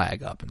Confederate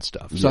flag up and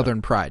stuff.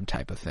 Southern pride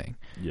type of thing.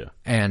 Yeah.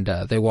 And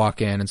they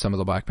walk in, and some of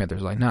the Black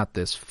Panthers are like, not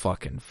this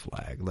fucking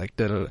flag. Like,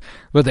 da-da-da.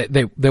 But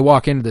they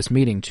walk into this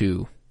meeting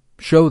to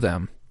show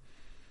them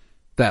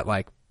that,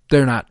 like,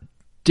 they're not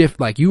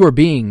like, you are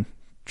being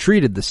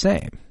treated the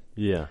same.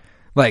 Yeah.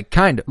 Like,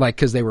 kind of, like,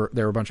 because they were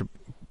a bunch of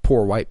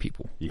poor white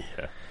people.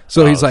 Yeah.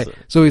 So he's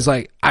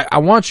like, I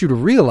want you to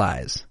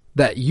realize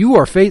that you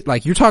are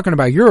like, you're talking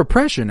about your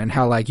oppression and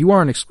how, like, you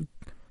aren't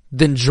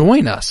then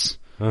join us.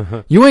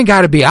 You ain't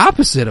got to be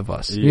opposite of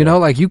us. You know,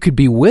 like, you could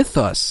be with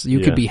us. You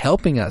could be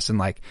helping us. And,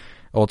 like,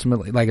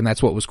 ultimately, like, and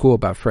that's what was cool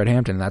about Fred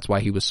Hampton. And that's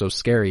why he was so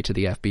scary to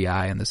the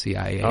FBI and the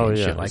CIA and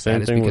shit like Same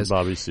that. thing because with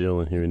Bobby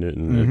Seale and Huey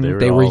Newton.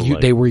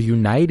 They were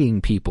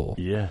uniting people.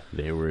 Yeah,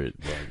 they were,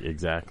 like,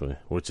 exactly.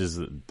 Which was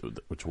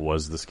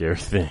the scary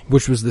thing.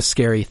 Which was the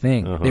scary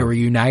thing. They were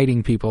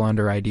uniting people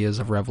under ideas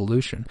of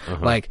revolution.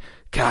 Like,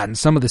 God, and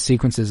some of the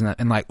sequences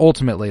and like,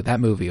 ultimately,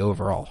 that movie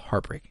overall,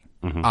 heartbreaking.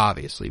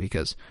 Obviously,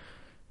 because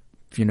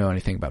if you know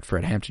anything about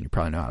Fred Hampton, you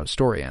probably know how his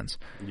story ends.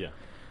 Yeah.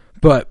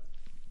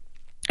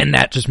 And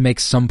that just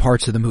makes some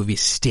parts of the movie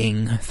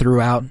sting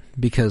throughout,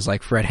 because,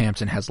 like, Fred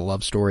Hampton has a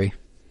love story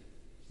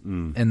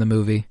in the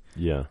movie.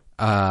 Yeah.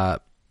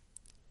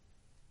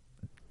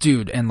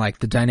 Dude, and, like,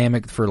 the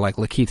dynamic for, like,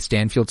 Lakeith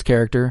Stanfield's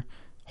character,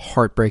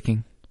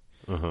 heartbreaking.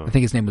 I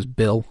think his name was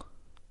Bill.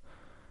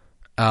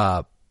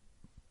 But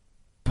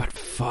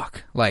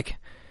fuck, like,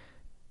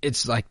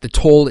 it's like the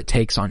toll it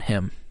takes on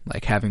him,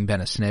 like, having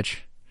been a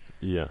snitch.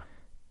 Yeah.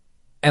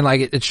 And,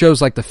 like, it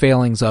shows, like, the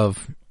failings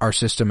of our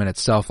system in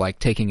itself, like,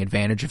 taking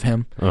advantage of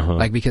him.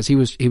 Like, because he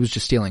was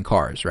just stealing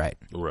cars, right?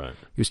 Right.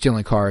 He was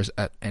stealing cars.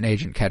 An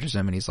agent catches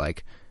him, and he's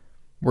like,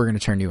 we're going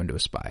to turn you into a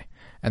spy.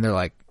 And they're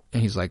like,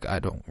 and he's like, I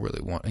don't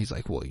really want, he's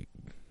like, well,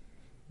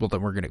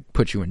 then we're going to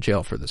put you in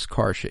jail for this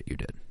car shit you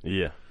did.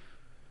 Yeah.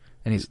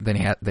 And then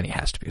he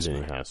has to be a spy.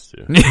 Then he has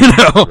to. You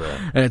know?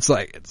 Right. And it's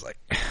like,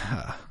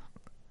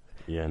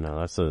 yeah, no,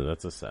 that's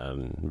a sad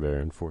and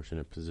very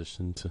unfortunate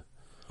position to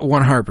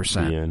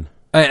 100% be in.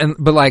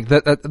 But like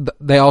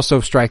they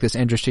also strike this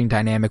interesting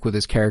dynamic with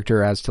his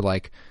character as to,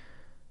 like,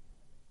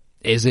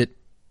 is it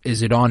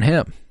on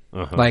him?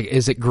 Like,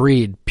 is it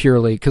greed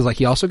purely? Because, like,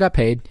 he also got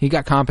paid, he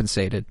got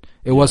compensated.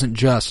 It wasn't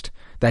just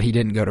that he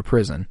didn't go to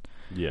prison.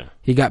 Yeah,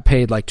 he got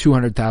paid like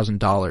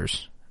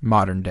 $200,000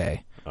 modern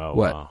day. Oh,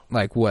 wow.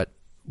 Like what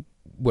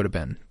would have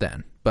been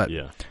then? But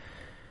yeah,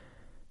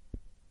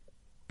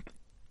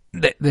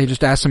 they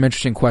just asked some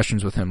interesting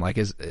questions with him. Like,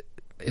 is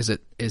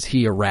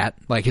he a rat?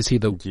 Like, is he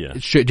the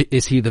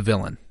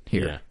villain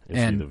here?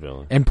 Yeah, he the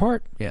villain? In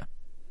part, yeah.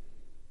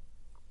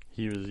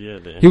 He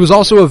was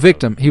also a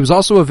victim. He was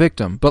also a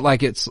victim, but,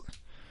 like, it's...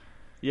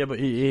 Yeah, but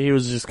he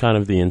was just kind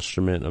of the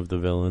instrument of the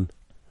villain.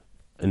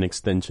 An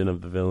extension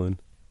of the villain.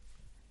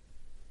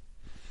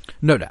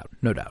 No doubt.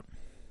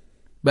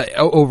 But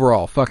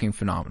overall, fucking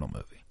phenomenal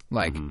movie.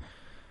 Like,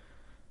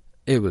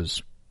 it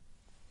was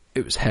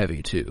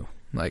heavy, too.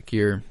 Like,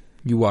 you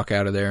walk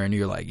out of there and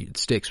you're like, it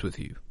sticks with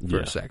you for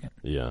a second.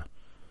 Yeah.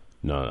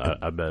 No,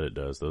 I bet it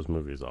does. Those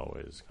movies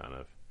always kind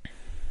of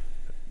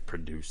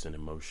produce an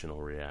emotional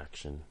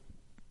reaction.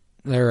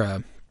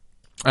 It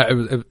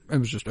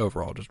was just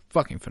overall just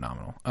fucking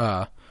phenomenal.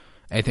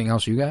 Anything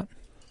else you got?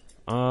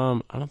 I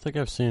don't think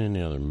I've seen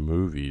any other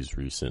movies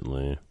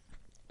recently.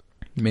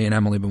 Me and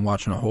Emily been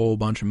watching a whole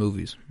bunch of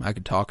movies. I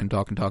could talk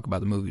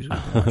about the movies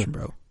we've been watching,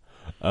 bro.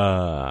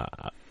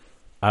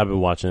 I've been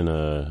watching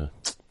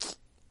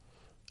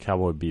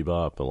Cowboy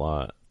Bebop a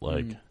lot.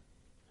 Like,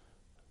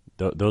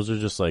 those are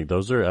just like,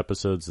 those are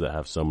episodes that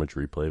have so much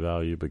replay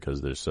value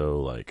because they're so,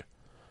 like,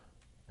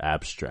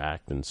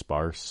 abstract and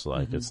sparse.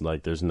 Like, it's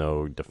like there's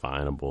no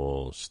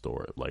definable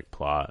story, like,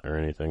 plot or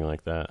anything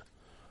like that.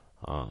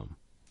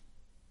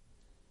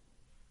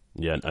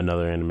 Yeah,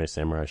 another Anime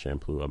Samurai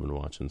Champloo I've been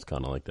watching is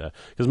kind of like that.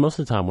 Because most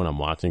of the time when I'm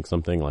watching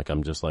something, like,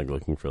 I'm just, like,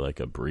 looking for, like,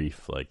 a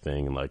brief, like,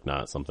 thing, and, like,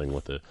 not something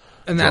with a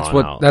and that's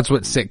what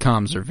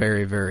sitcoms are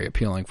very, very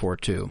appealing for,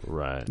 too.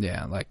 Right.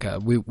 Yeah, like,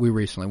 we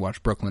recently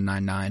watched Brooklyn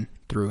Nine-Nine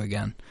through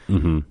again,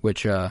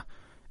 which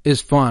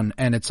is fun,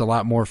 and it's a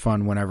lot more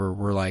fun whenever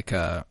we're like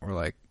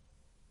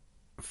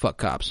fuck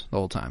cops the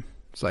whole time.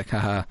 It's like,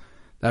 haha,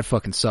 that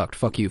fucking sucked.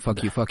 Fuck you,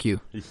 fuck you, fuck you.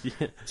 Yeah.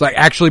 It's like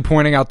actually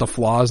pointing out the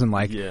flaws and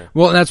like,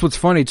 well, and that's what's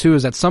funny too,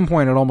 is at some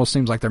point it almost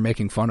seems like they're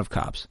making fun of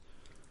cops.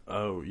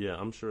 Oh yeah,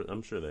 I'm sure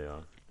they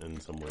are in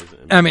some ways.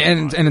 I mean,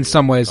 and in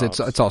some ways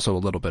it's also a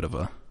little bit of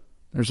a,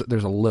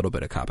 there's a little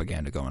bit of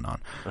propaganda going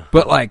on,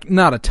 but like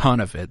not a ton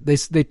of it.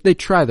 They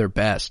try their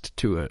best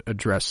to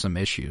address some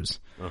issues,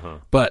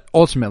 but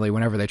ultimately,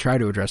 whenever they try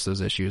to address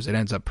those issues, it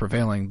ends up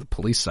prevailing the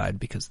police side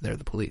because they're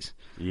the police.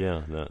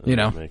 Yeah,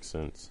 that makes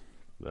sense.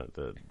 That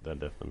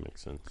definitely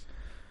makes sense.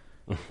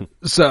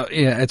 So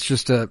yeah, it's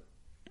just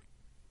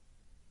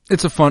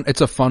it's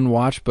a fun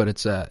watch, but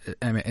it's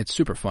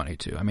super funny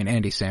too. I mean,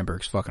 Andy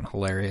Samberg's fucking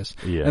hilarious.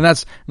 Yeah, and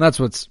that's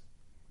what's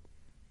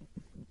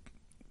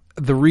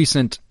the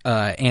recent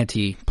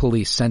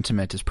anti-police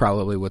sentiment is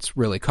probably what's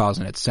really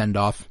causing its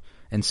send-off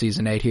in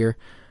season 8 here,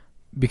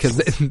 because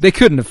they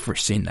couldn't have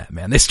foreseen that,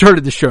 man. They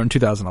started the show in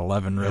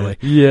 2011, really.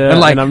 Yeah,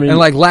 and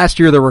like last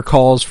year there were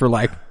calls for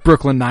like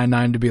Brooklyn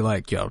Nine-Nine to be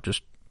like, yo,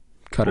 just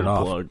cut it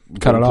off.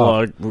 Cut it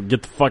off.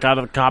 Get the fuck out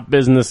of the cop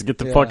business. Get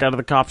the fuck out of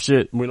the cop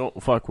shit. We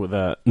don't fuck with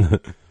that.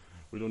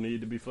 We don't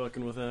need to be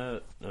fucking with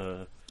that.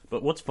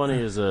 But what's funny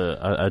is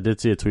I did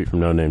see a tweet from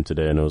No Name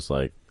today, and it was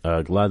like,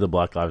 glad the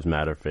Black Lives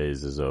Matter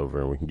phase is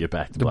over and we can get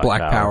back to the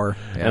Black Power.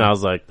 Yeah. And I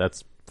was like,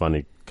 that's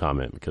funny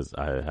comment, because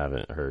I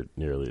haven't heard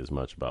nearly as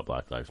much about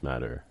Black Lives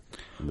Matter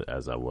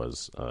as I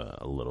was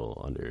a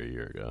little under a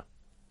year ago.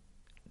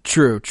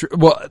 True.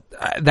 Well,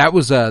 that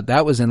was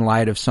in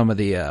light of some of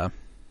the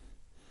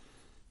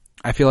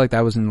I feel like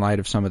that was in light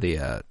of some of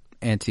the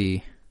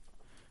the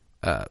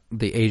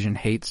Asian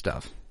hate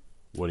stuff.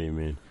 What do you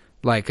mean?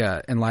 Like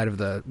in light of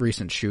the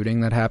recent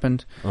shooting that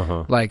happened.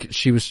 Like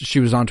she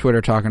was on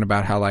Twitter talking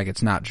about how like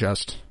it's not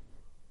just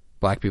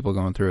black people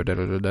going through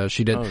it.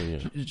 She did,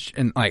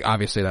 and like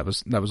obviously that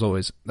was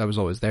always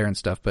there and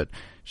stuff. But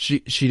she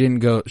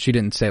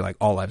didn't say like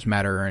all lives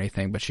matter or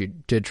anything. But she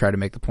did try to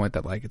make the point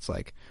that like it's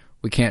like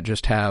we can't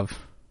just have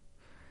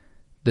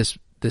this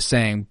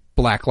saying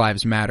Black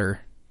Lives Matter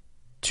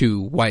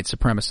to white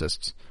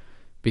supremacists,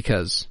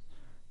 because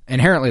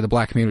inherently the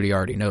black community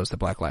already knows that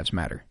Black Lives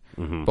Matter.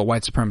 But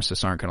white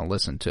supremacists aren't going to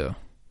listen to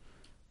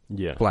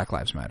Black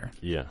Lives Matter.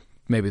 Yeah.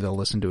 Maybe they'll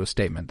listen to a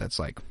statement that's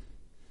like,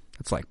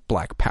 it's like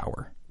Black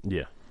Power.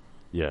 Yeah.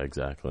 Yeah,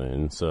 exactly.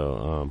 And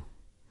so,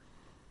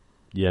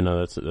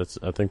 that's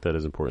I think that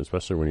is important,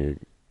 especially when you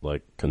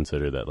like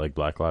consider that like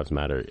Black Lives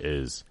Matter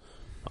is,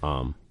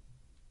 in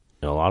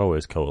a lot of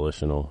ways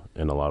coalitional,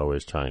 in a lot of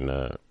ways trying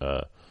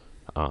to,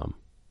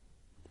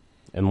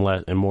 in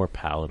more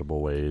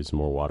palatable ways,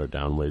 more watered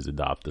down ways,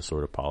 adopt the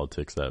sort of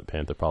politics that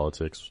Panther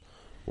politics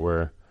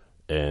were,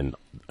 and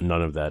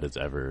none of that is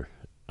ever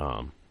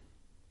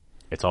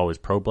it's always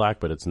pro-black,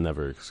 but it's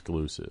never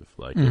exclusive.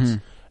 Like it's,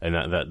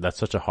 and that's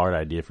such a hard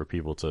idea for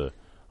people to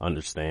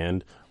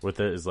understand with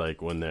it, is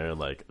like when they're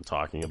like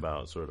talking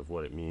about sort of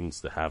what it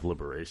means to have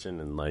liberation.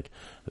 And like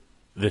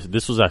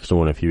this was actually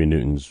one of Huey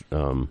Newton's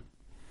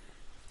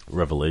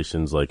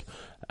revelations, like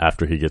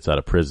after he gets out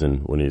of prison,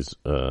 when he's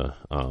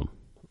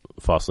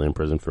falsely in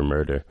prison for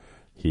murder,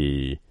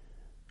 he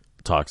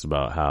talks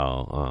about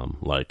how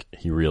like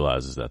he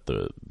realizes that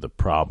the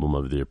problem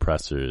of the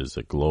oppressor is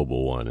a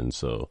global one, and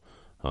so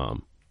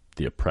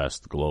the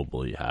oppressed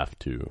globally have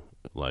to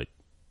like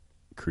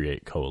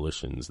create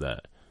coalitions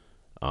that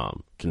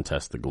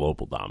contest the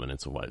global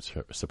dominance of white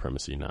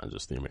supremacy, not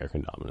just the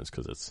American dominance,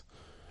 because it's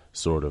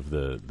sort of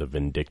the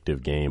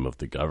vindictive game of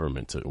the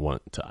government to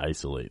want to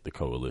isolate the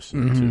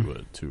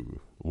coalition to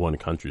one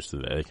country so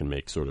that they can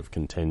make sort of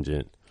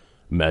contingent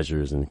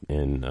measures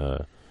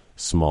and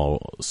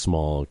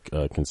small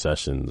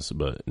concessions,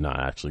 but not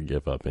actually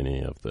give up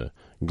any of the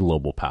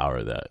global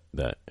power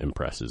that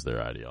impresses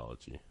their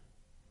ideology.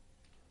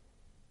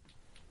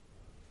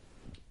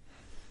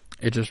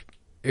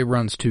 It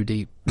runs too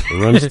deep.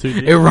 It runs too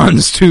deep. It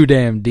runs too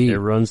damn deep. It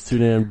runs too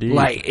damn deep.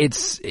 Like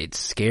it's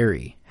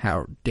scary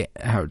how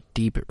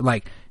deep it,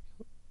 like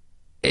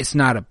it's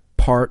not a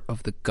part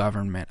of the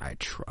government I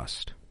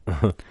trust.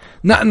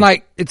 Not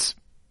like it's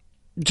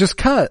just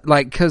cut,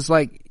 like, cause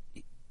like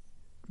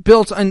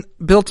built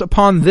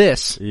upon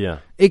this,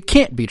 it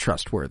can't be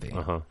trustworthy.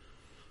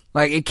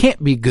 Like it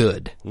can't be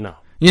good. No,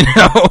 you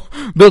know,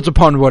 built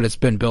upon what it's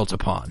been built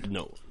upon.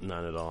 No,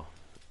 not at all.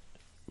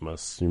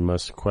 You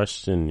must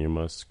question, you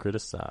must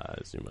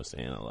criticize, you must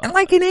analyze. And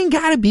like it ain't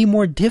gotta be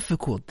more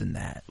difficult than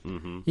that.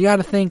 You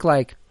gotta think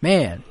like,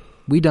 man,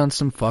 we done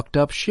some fucked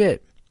up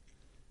shit.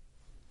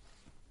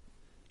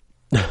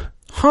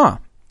 Huh.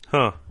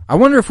 I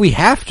wonder if we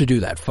have to do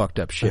that fucked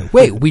up shit.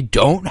 Wait, we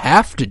don't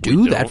have to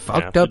do that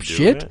fucked up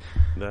shit?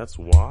 That's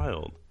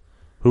wild.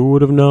 Who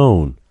would have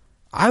known?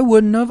 I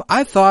wouldn't have.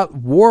 I thought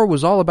war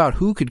was all about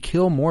who could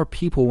kill more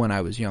people when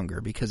I was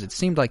younger, because it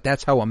seemed like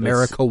that's how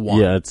America won.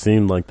 Yeah, it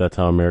seemed like that's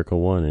how America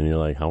won, and you're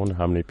like, I wonder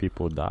how many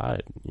people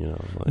died. You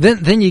know. Like,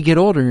 then you get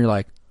older and you're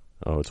like,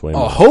 oh, it's way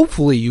more.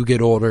 Hopefully you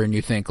get older and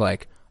you think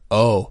like,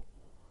 oh,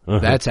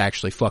 that's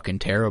actually fucking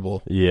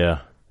terrible. Yeah,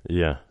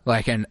 Yeah.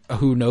 Like, and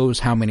who knows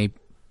how many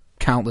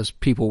countless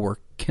people were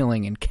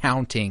killing and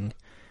counting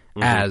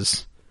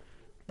as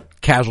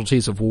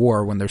casualties of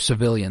war when they're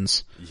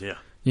civilians. Yeah.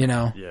 You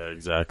know? Yeah,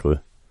 exactly.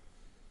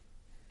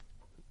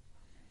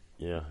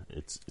 Yeah,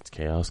 it's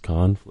chaos,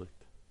 conflict.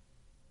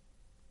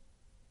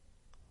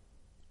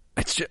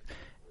 It's just,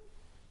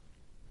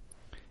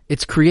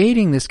 it's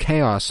creating this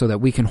chaos so that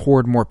we can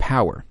hoard more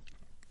power.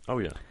 Oh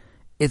yeah.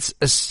 It's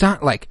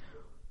like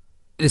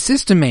the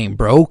system ain't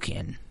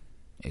broken.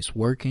 It's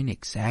working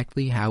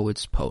exactly how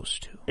it's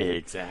supposed to.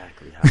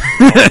 Exactly how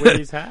it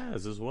always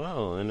has as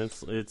well, and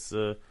it's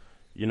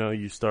you know,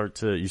 you start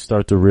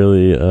to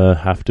really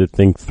have to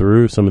think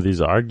through some of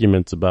these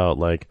arguments about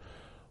like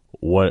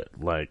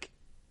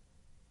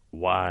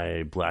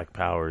why Black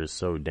Power is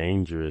so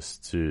dangerous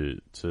to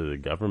the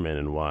government,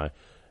 and why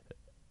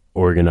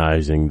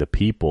organizing the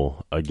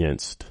people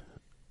against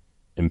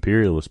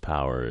imperialist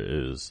power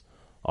is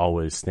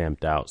always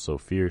stamped out so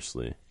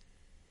fiercely.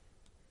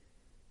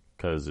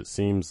 Because it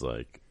seems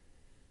like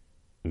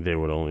they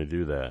would only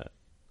do that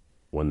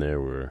when they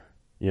were,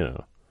 you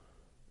know,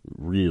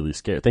 really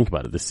scared. Think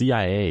about it. The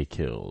CIA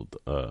killed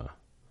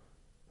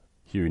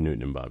Huey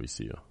Newton and Bobby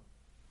Seale.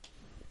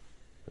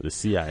 The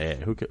CIA.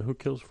 Who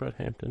kills Fred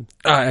Hampton?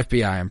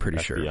 FBI, I'm pretty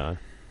sure. FBI.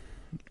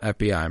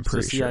 FBI, I'm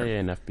pretty sure. CIA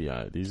and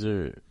FBI. These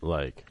are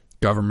like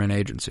government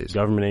agencies.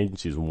 Government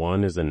agencies.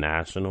 One is a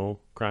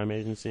national crime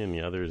agency, and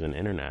the other is an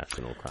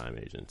international crime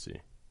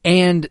agency.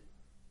 And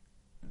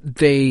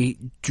they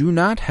do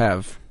not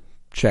have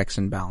checks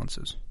and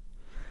balances.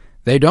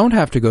 They don't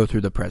have to go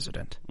through the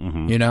president.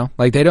 You know,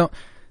 like they don't.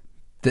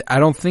 I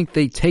don't think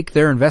they take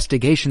their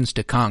investigations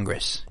to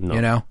Congress. No,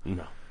 you know,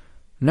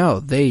 no,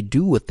 they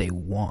do what they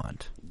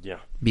want. Yeah,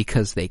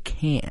 because they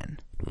can.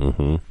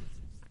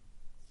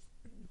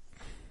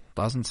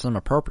 Doesn't seem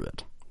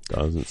appropriate.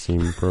 Doesn't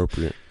seem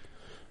appropriate.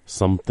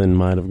 Something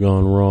might have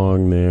gone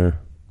wrong there.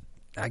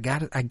 I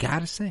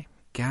gotta say,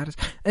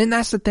 and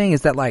that's the thing,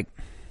 is that like,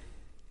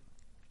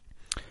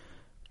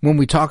 when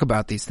we talk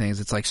about these things,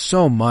 it's like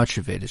so much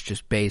of it is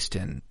just based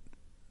in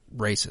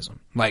racism.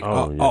 Like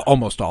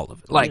almost all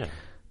of it.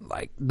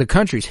 Like the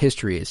country's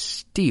history is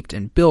steeped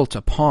and built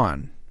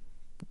upon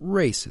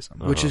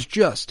racism, which is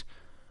just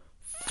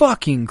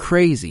fucking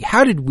crazy.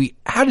 How did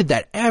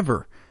that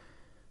ever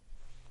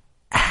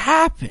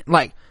happen?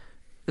 Like,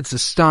 it's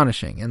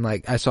astonishing. And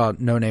like, I saw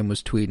No Name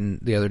was tweeting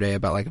the other day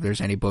about like, if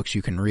there's any books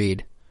you can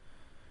read,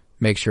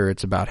 make sure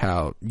it's about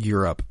how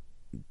Europe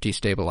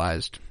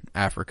destabilized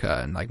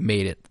Africa and like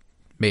made it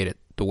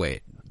the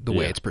way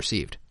it's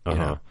perceived. You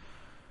know?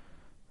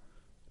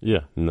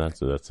 Yeah, and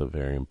that's a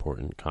very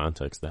important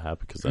context to have,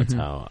 because that's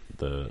how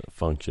the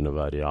function of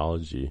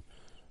ideology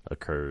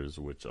occurs,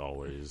 which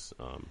always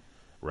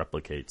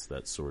replicates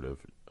that sort of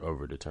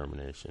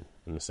overdetermination.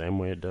 In the same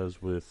way it does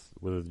with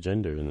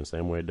gender, in the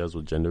same way it does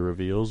with gender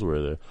reveals,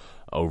 where they're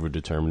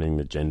overdetermining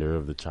the gender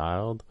of the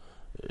child,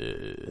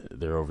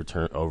 they're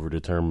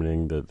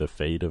overdetermining the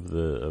fate of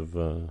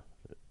the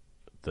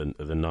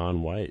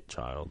non-white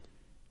child.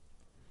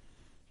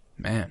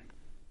 Man.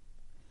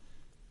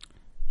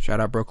 Shout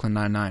out Brooklyn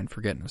Nine-Nine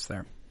for getting us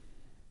there.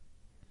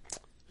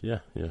 Yeah,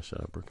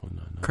 shout out Brooklyn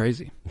Nine-Nine.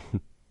 Crazy.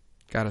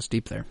 Got us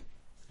deep there.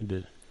 It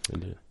did.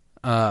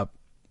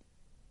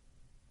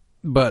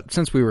 But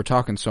since we were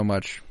talking so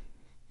much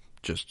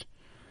just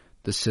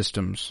the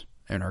systems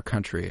in our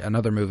country,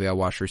 another movie I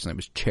watched recently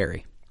was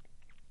Cherry.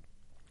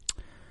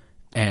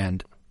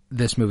 And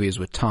this movie is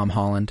with Tom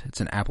Holland.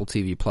 It's an Apple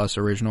TV Plus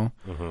original.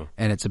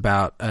 And it's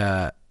about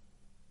a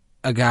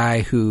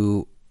guy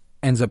who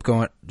ends up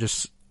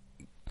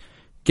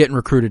getting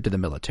recruited to the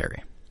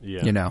military.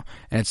 Yeah. You know,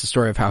 and it's the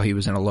story of how he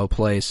was in a low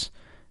place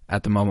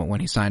at the moment when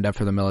he signed up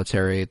for the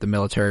military. The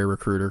military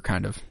recruiter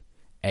kind of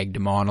egged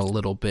him on a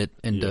little bit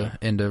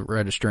into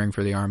registering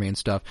for the army and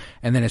stuff.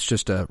 And then it's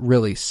just a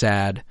really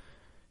sad,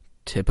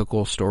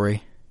 typical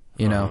story.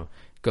 You know,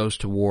 goes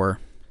to war,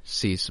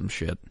 sees some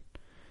shit,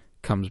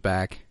 comes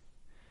back,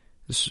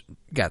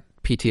 got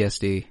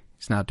PTSD,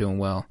 he's not doing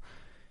well,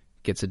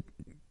 gets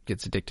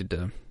addicted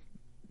to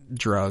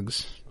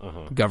drugs,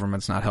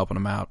 government's not helping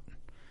him out.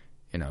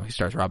 You know, he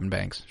starts robbing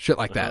banks, shit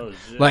like that.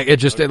 Like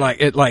it's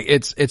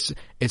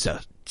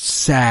a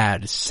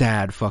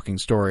sad fucking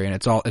story, and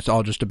it's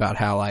all just about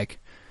how like,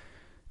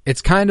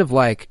 it's kind of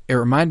like, it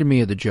reminded me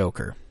of the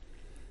Joker.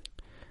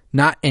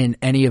 Not in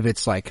any of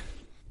its like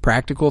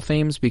practical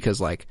themes,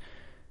 because like,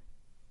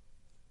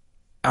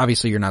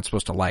 obviously you're not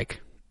supposed to like,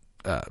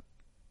 the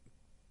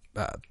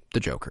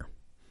Joker.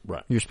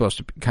 Right. You're supposed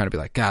to kind of be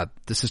like, God,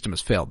 the system has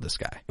failed this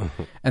guy.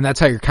 And that's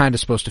how you're kind of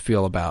supposed to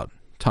feel about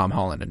Tom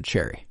Holland and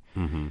Cherry.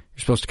 You're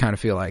supposed to kind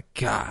of feel like,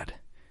 God,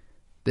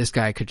 this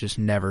guy could just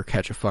never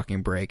catch a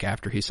fucking break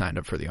after he signed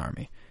up for the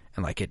army.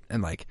 And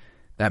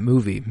that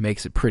movie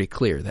makes it pretty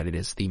clear that it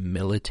is the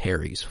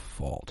military's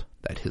fault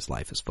that his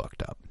life is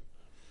fucked up.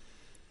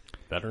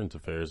 Veterans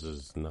Affairs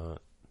is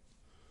not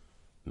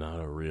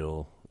a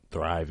real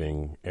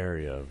thriving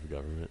area of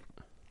government.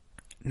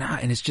 Nah,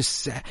 and it's just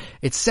sad.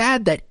 It's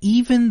sad that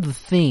even the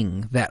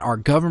thing that our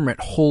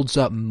government holds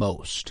up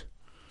most,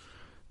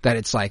 That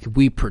it's like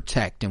we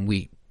protect and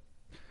we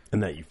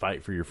and that you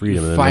fight for your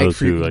freedom. And fight those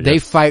for. who, I They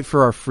guess, fight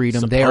for our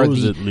freedom. They are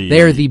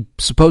the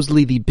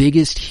supposedly the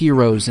biggest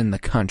heroes in the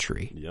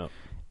country. Yep.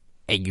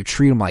 And you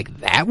treat them like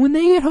that when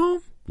they get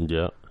home.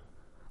 Yeah.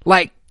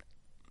 Like,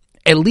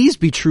 at least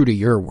be true to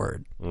your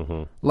word.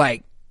 Mm-hmm.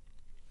 Like,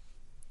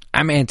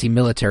 I'm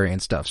anti-military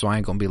and stuff, so I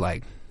ain't gonna be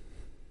like.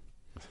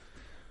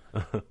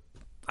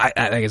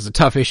 I think it's a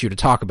tough issue to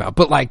talk about,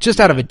 but like, just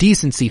out of a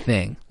decency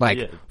thing,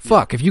 like,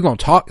 fuck, if you gonna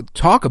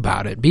talk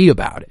about it, be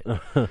about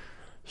it.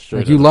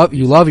 Like, you love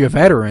your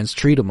veterans,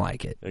 treat them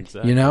like it.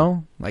 Exactly. You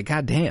know, like,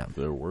 goddamn, If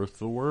they're worth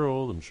the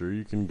world. I'm sure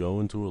you can go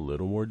into a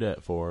little more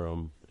debt for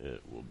them.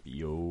 It will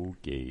be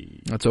okay.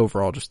 that's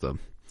overall just the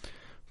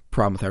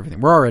problem with everything.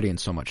 We're already in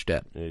so much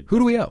debt. Who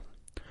do we owe?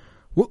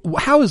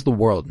 How is the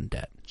world in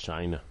debt?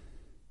 China.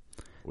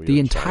 The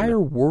entire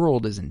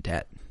world is in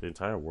debt. The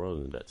entire world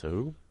is in debt to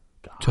who?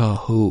 God. To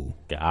who?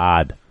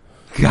 God.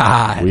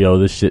 We owe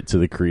this shit to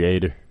the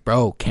Creator.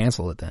 Bro,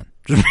 cancel it then.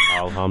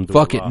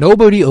 Alhamdulillah. Fuck it.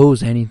 Nobody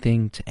owes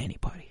anything to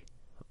anybody.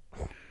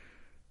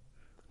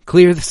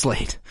 Clear the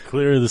slate.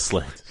 Clear the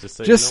slate.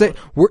 Just say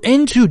we're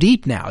in too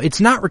deep now.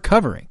 It's not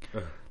recovering.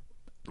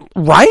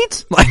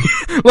 Right?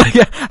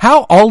 Like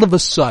how all of a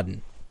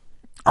sudden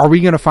are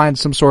we going to find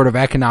some sort of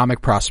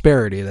economic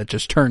prosperity that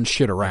just turns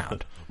shit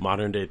around?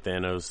 Modern day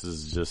Thanos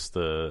is just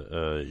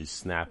you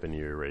snap and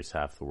you erase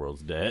half the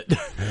world's debt.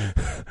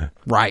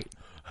 Right.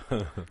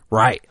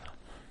 Right.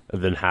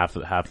 And then half,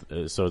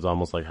 so it's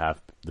almost like half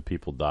the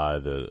people die,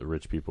 the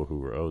rich people who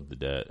were owed the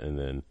debt, and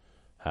then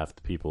half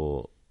the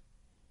people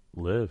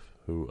live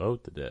who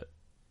owed the debt.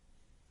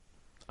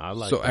 I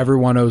like so that.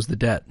 Everyone owes the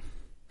debt.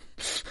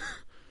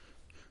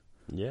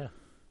 Yeah.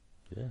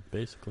 Yeah,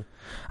 basically.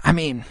 I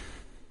mean,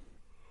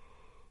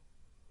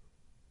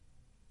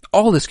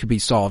 all this could be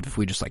solved if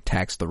we just like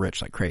tax the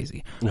rich like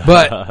crazy.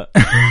 But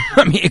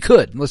I mean, it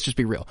could. Let's just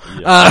be real.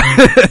 Yeah.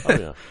 Oh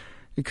yeah.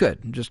 It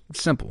could. Just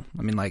simple.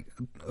 I mean, like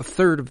a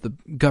third of the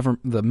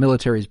the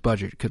military's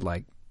budget could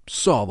like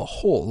solve a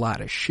whole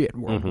lot of shit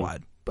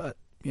worldwide. But,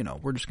 you know,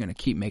 we're just going to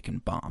keep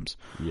making bombs.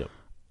 Yep.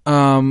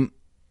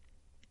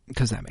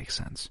 Because that makes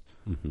sense.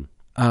 Mm-hmm.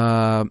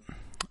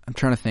 I'm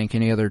trying to think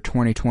any other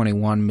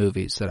 2021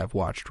 movies that I've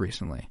watched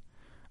recently.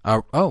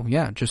 Oh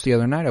yeah, just the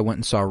other night I went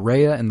and saw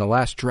Raya and the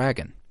Last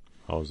Dragon.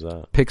 How was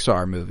that?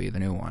 Pixar movie, the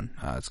new one.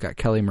 It's got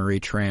Kelly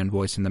Marie Tran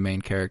voicing the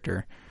main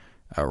character.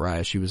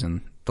 Raya, she was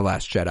in The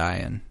Last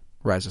Jedi and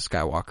Rise of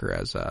Skywalker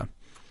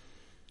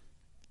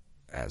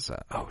as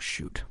oh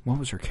shoot, what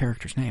was her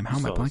character's name? How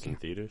am I blanking? In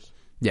theaters?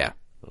 Yeah,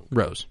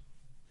 Rose.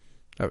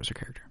 That was her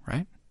character,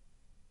 right?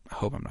 I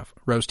hope I'm not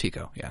Rose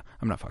Tico. Yeah,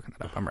 I'm not fucking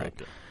that up. I'm right.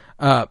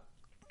 Okay.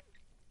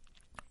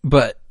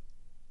 But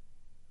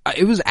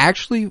it was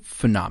actually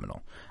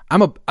phenomenal.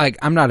 I'm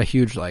not a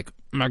huge like,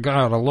 oh my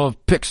God, I love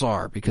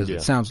Pixar because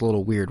it sounds a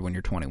little weird when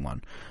you're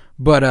 21.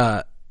 But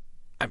I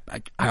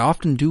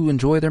often do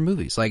enjoy their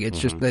movies. Like, it's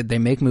just that they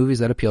make movies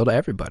that appeal to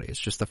everybody.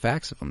 It's just the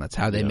facts of them. That's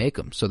how they make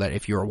them. So that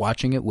if you're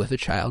watching it with a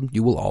child,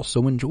 you will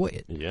also enjoy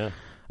it. Yeah.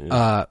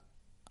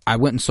 I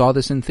went and saw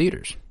this in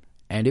theaters,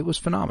 and it was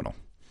phenomenal.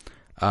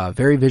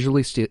 Very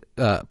visually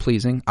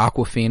pleasing.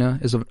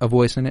 Awkwafina is a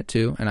voice in it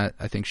too, and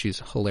I think she's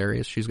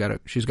hilarious. She's got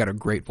a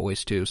great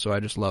voice too. So I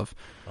just love,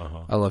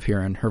 I love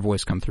hearing her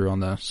voice come through on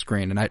the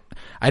screen. And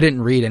I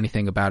didn't read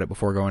anything about it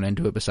before going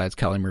into it besides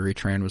Kelly Marie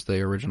Tran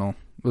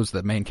was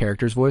the main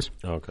character's voice.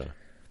 Okay.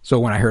 So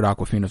when I heard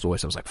Awkwafina's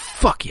voice, I was like,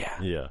 fuck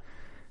yeah.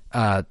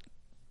 Yeah.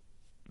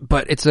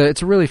 But it's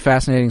a really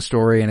fascinating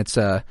story, and it's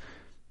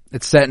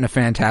set in a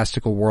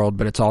fantastical world,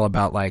 but it's all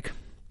about like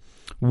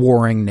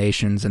warring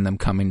nations and them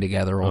coming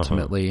together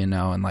ultimately, you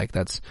know, and like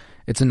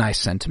it's a nice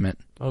sentiment.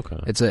 Okay.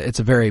 It's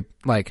a very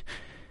like,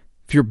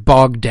 if you're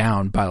bogged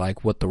down by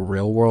like what the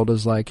real world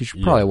is like, you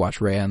should probably watch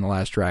Raya and the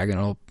Last Dragon.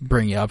 It'll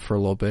bring you up for a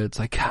little bit. It's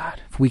like, God,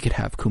 if we could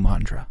have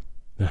Kumandra,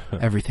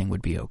 everything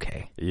would be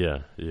okay.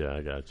 Yeah,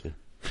 I got you.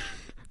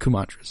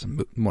 Kumandra is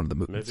one of the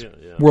movies.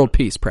 Maybe, world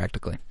peace,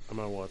 practically. I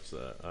might watch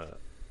that.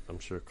 I'm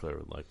sure Claire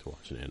would like to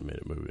watch an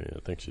animated movie. I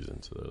think she's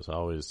into those. I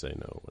always say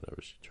no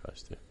whenever she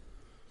tries to.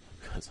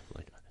 Because I'm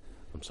like,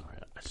 I'm sorry,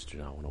 I just do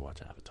not want to watch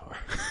Avatar.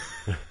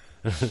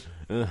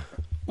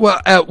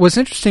 Well, what's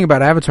interesting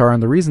about Avatar,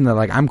 and the reason that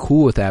like I'm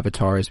cool with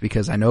Avatar, is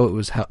because I know it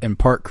was in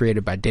part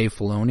created by Dave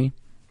Filoni.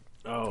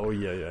 Oh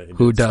yeah.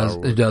 Who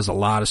does a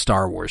lot of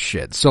Star Wars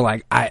shit. So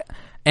like I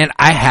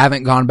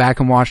haven't gone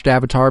back and watched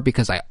Avatar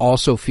because I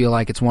also feel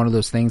like it's one of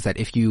those things that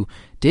if you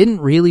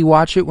didn't really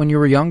watch it when you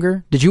were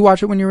younger, did you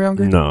watch it when you were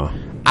younger? No,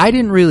 I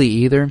didn't really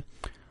either.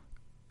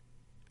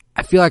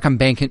 I feel like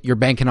you're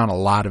banking on a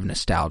lot of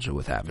nostalgia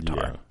with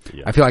Avatar.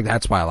 Yeah. I feel like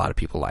that's why a lot of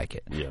people like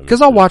it. Yeah,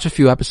 because I'll watch a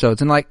few episodes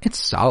and like, it's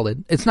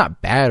solid. It's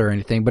not bad or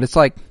anything, but it's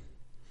like,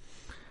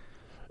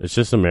 it's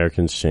just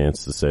Americans'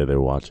 chance to say they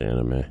watch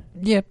anime.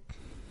 Yep.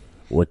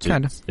 Which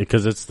is,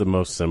 because it's the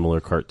most similar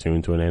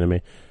cartoon to an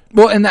anime.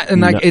 Well,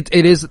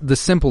 it is the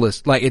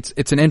simplest. Like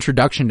it's an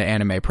introduction to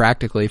anime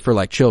practically for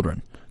like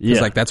children.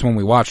 Because like that's when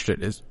we watched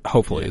it. Is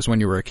when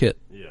you were a kid.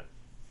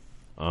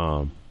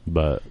 Yeah.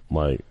 But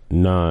like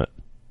not.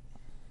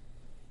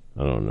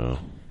 I don't know.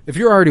 If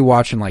you're already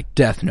watching like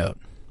Death Note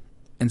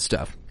and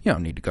stuff, you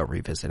don't need to go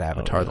revisit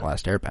Avatar: yeah. The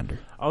Last Airbender.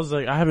 I was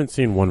like, I haven't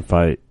seen one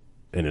fight,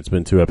 and it's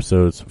been 2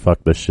 episodes.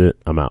 Fuck this shit.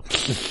 I'm out.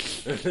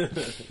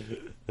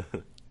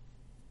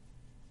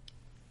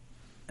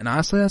 And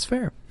honestly, that's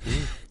fair.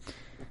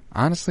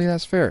 Honestly,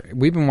 that's fair.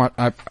 We've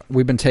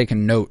been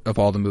taking note of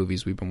all the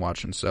movies we've been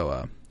watching.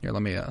 So here,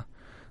 let me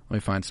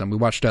find some. We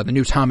watched the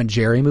new Tom and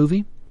Jerry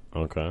movie.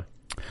 Okay.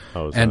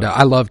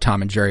 I loved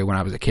Tom and Jerry when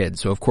I was a kid,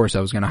 so of course I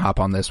was going to hop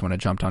on this when it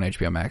jumped on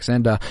HBO Max,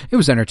 and it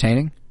was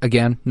entertaining.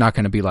 Again, not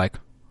going to be like,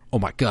 oh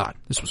my god,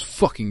 this was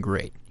fucking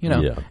great. You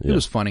know, It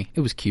was funny, it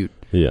was cute,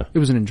 it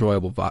was an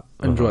enjoyable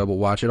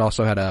watch. It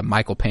also had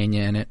Michael Pena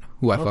in it,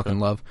 who I fucking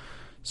love.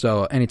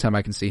 So anytime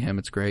I can see him,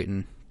 it's great.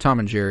 And Tom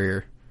and Jerry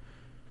are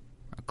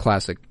a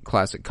classic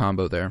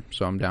combo there.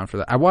 So I'm down for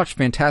that. I watched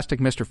Fantastic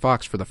Mr.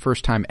 Fox for the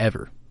first time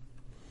ever.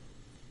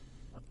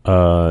 Yeah,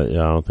 I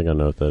don't think I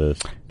know what that is.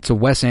 It's a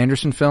Wes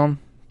Anderson film.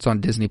 It's on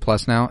Disney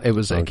Plus now.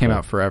 It came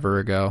out forever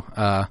ago.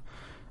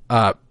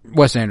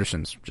 Wes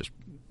Anderson's just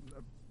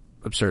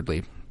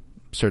absurdly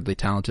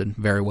talented,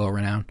 very well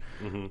renowned.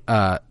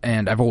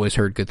 And I've always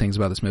heard good things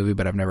about this movie,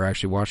 but I've never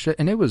actually watched it.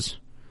 And it was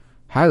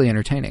highly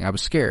entertaining. I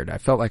was scared. I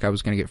felt like I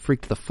was going to get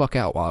freaked the fuck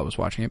out while I was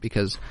watching it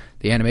because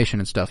the animation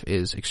and stuff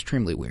is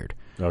extremely weird.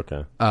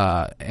 Okay.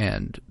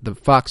 And the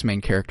Fox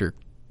main character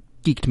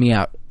geeked me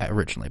out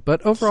originally,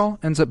 but overall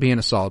ends up being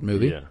a solid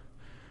movie. Yeah.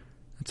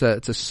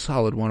 It's a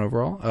solid one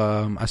overall.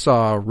 I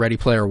saw Ready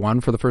Player One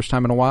for the first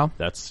time in a while.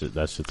 That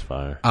shit's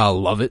fire. I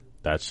love it.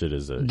 That shit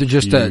is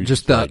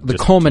the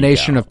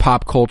culmination of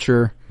pop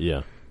culture.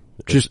 Yeah.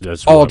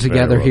 That's all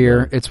together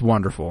here. It's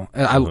wonderful.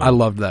 I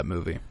loved that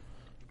movie.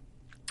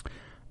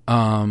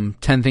 10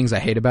 Things I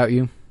Hate About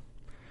You.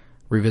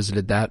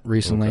 Revisited that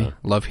recently. Okay.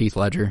 Love Heath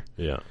Ledger.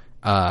 Yeah.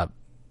 And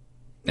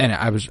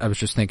I was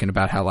just thinking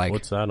about how like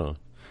what's that on?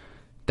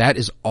 That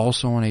is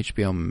also on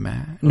HBO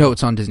Max. No,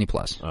 it's on Disney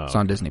Plus. It's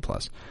on Disney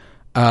Plus.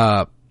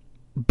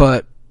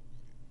 But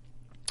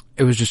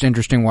it was just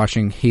interesting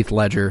watching Heath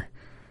Ledger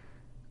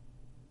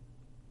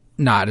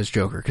not as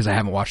Joker, because I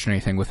haven't watched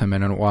anything with him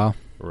in a while.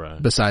 Right.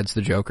 Besides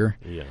the Joker.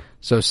 Yeah.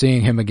 So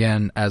seeing him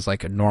again as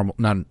like a normal,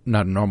 not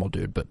a normal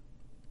dude, but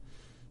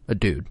a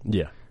dude.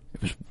 Yeah.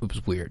 It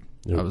was weird.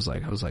 Yep. I was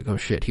like, oh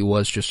shit, he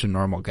was just a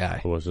normal guy.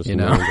 He was just a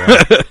normal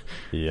guy.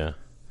 Yeah.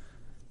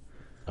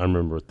 I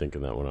remember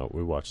thinking that when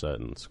we watched that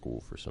in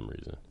school for some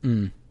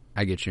reason.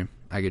 I get you.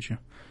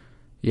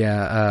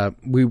 Yeah,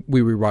 we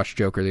rewatched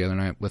Joker the other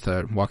night with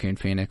Joaquin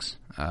Phoenix.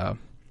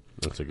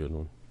 That's a good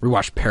one.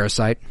 Rewatched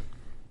Parasite.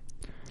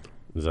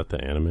 Is that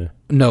the anime?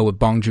 No, with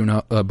Bong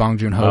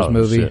Joon-ho's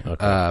movie. Shit.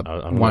 Okay. I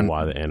don't know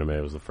why the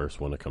anime was the first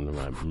one to come to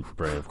my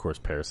brain. Of course,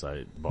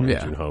 Parasite, Bong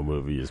Joon-ho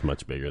movie is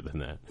much bigger than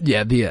that.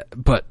 Yeah,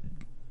 but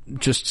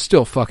just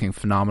still fucking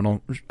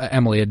phenomenal.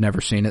 Emily had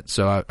never seen it,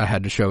 so I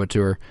had to show it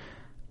to her.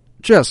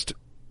 Just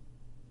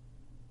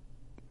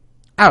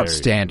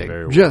outstanding.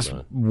 Very well just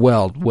done.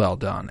 well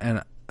done.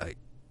 And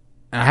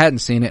I hadn't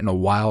seen it in a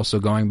while, so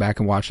going back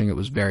and watching it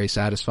was very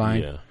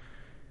satisfying. Yeah.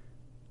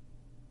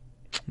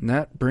 And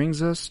that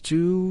brings us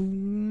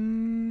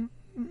to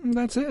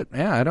that's it.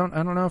 Yeah, I don't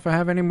know if I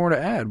have any more to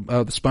add.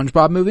 The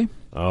SpongeBob movie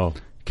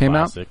came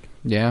classic. out.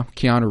 Yeah,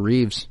 Keanu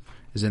Reeves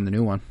is in the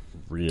new one.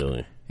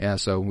 Really? Yeah,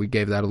 so we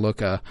gave that a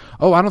look. I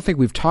don't think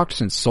we've talked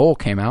since Soul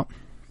came out.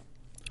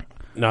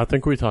 No, I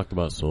think we talked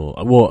about Soul.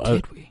 Well,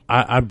 Did we?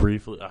 I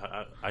briefly,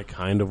 I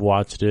kind of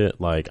watched it.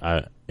 Like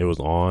it was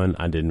on.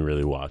 I didn't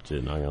really watch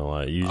it. Not gonna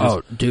lie. You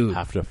just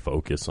have to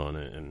focus on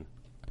it and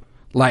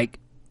like.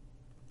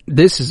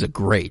 This is a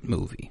great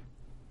movie.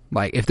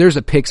 Like, if there's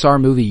a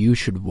Pixar movie you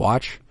should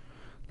watch,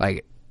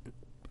 like,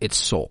 it's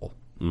Soul.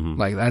 Mm-hmm.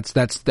 Like,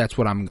 that's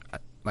what I'm,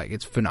 like,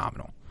 it's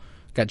phenomenal.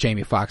 Got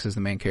Jamie Foxx as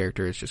the main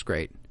character. It's just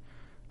great.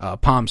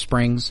 Palm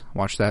Springs,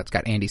 watch that. It's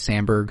got Andy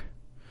Samberg,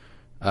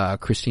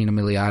 Christina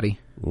Milioti.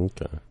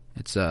 Okay.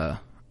 It's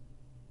a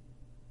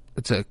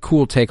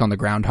cool take on the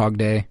Groundhog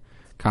Day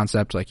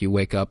concept. Like, you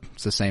wake up,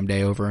 it's the same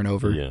day over and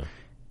over. Yeah.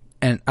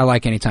 And I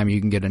like anytime you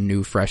can get a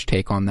new, fresh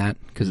take on that,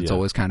 because it's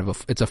always kind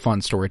of it's a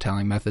fun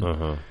storytelling method,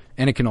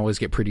 and it can always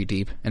get pretty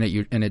deep, and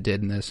it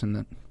did in this,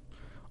 and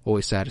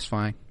always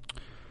satisfying.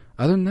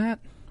 Other than that,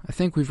 I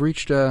think we've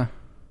reached that's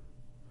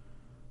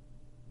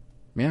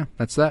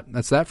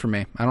that for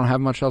me. I don't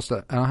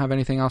have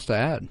anything else to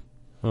add.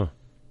 Huh.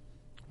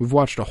 We've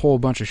watched a whole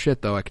bunch of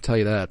shit, though. I can tell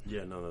you that.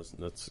 Yeah, no,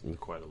 that's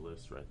quite a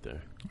list right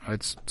there.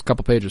 It's a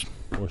couple pages.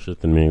 More shit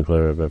than me and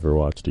Claire have ever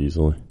watched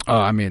easily. Oh,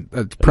 I mean,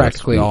 it's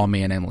practically all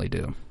me and Emily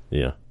do.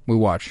 Yeah. We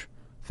watch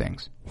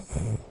things.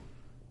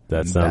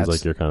 That sounds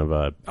like your kind of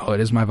vibe. Oh, it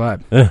is my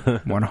vibe.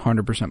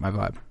 100% my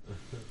vibe.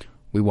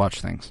 We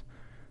watch things.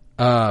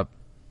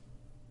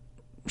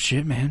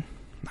 Shit, man.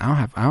 I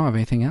don't have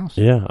anything else.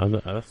 Yeah,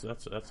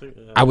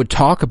 I would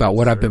talk about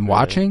what I've been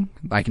watching,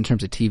 like in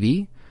terms of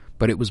TV,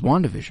 but it was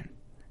WandaVision.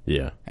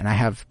 Yeah. And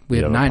we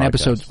have 9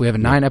 episodes. We have a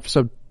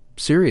 9-episode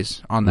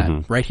series on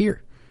that right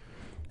here.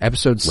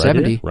 Episode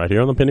 70. Right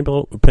here on the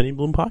Penny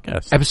Bloom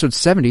podcast. Episode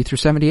 70 through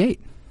 78.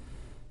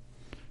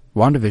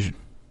 WandaVision.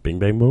 Bing,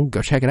 bang, boom.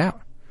 Go check it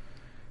out.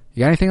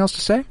 You got anything else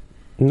to say?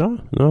 No,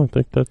 I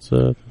think that's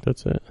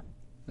it.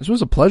 This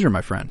was a pleasure,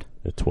 my friend.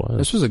 It was.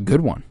 This was a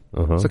good one.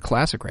 Uh-huh. It's a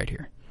classic right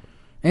here.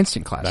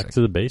 Instant classic. Back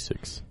to the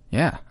basics.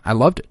 Yeah, I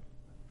loved it.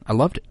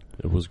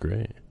 It was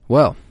great.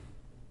 Well,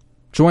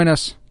 join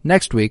us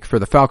next week for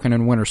the Falcon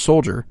and Winter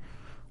Soldier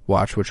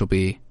watch, which will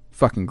be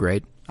fucking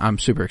great. I'm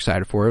super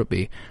excited for it. It'll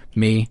be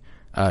me,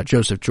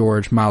 Joseph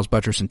George, Miles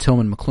Buttress, and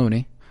Tillman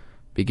McClooney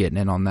be getting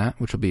in on that,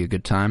 which will be a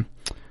good time.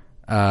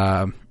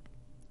 And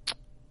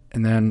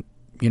then,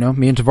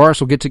 me and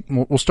Tavares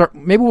we'll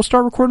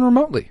start recording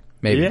remotely.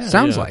 Maybe.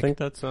 Sounds like. I think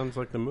that sounds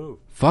like the move.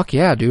 Fuck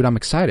yeah, dude. I'm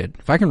excited.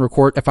 If I can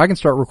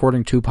start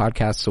recording 2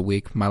 podcasts a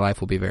week, my life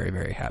will be very,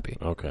 very happy.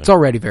 Okay. It's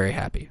already very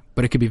happy,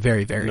 but it could be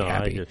very, very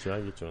happy. I get you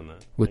on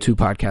that. With 2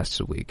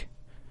 podcasts a week.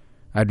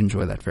 I'd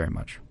enjoy that very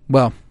much.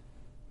 Well,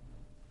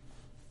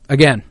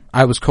 again,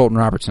 I was Colton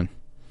Robertson.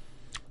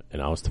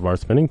 And I was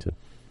Tavares Pennington.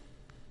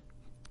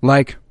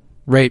 Like,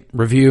 rate,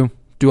 review,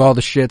 do all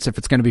the shits. If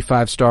it's going to be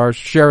 5 stars,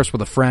 share us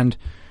with a friend.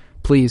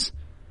 Please.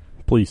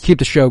 Keep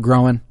the show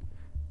growing.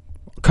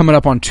 Coming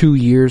up on 2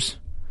 years.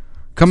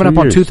 Coming up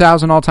on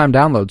 2,000 all-time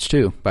downloads,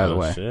 too, by the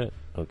way. Oh, shit.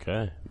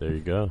 Okay. There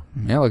you go.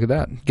 Yeah, look at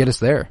that. Get us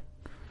there.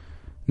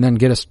 And then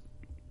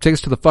take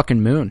us to the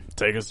fucking moon.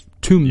 Take us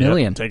 2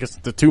 million. Take us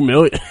to 2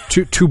 million.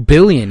 2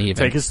 billion even.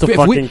 Take us to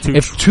fucking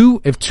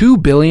 2. If 2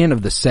 billion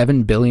of the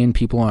 7 billion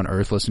people on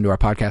Earth listen to our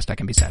podcast, I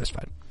can be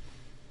satisfied.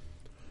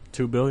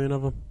 2 billion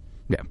of them?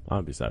 Yeah.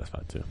 I'd be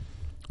satisfied too.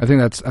 I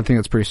think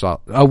that's pretty solid.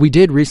 We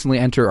did recently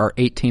enter our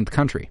 18th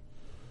country.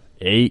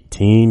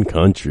 18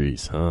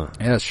 countries, huh?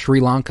 Yeah, Sri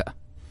Lanka.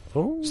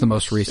 Oh, it's the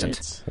most recent.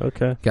 Shit.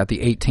 Okay. Got the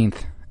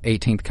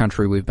 18th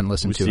country we've been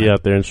listening to. See you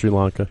out there in Sri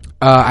Lanka.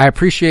 I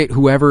appreciate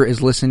whoever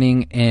is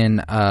listening in.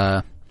 We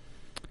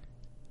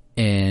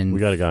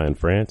got a guy in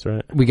France,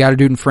 right? We got a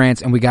dude in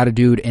France, and we got a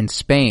dude in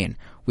Spain.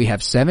 We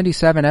have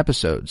 77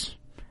 episodes.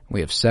 We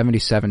have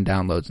 77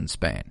 downloads in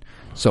Spain.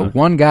 So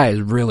one guy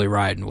is really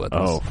riding with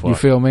us. Oh, fuck. You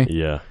feel me?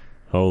 Yeah.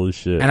 Holy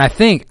shit. And I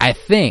think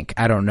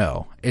I don't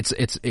know.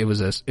 It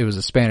was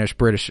a Spanish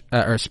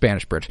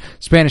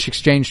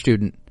exchange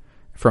student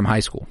from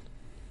high school.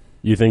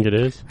 You think it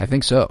is? I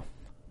think so.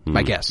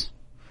 My guess.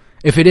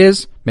 If it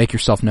is, make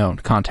yourself known.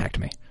 Contact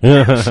me.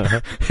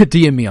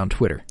 DM me on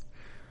Twitter.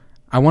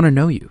 I want to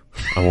know you.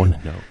 I want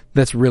to know.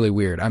 That's really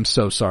weird. I'm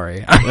so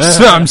sorry.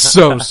 I'm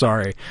so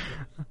sorry.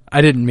 I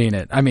didn't mean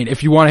it. I mean,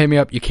 if you want to hit me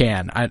up, you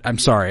can. I'm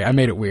sorry. I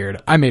made it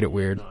weird.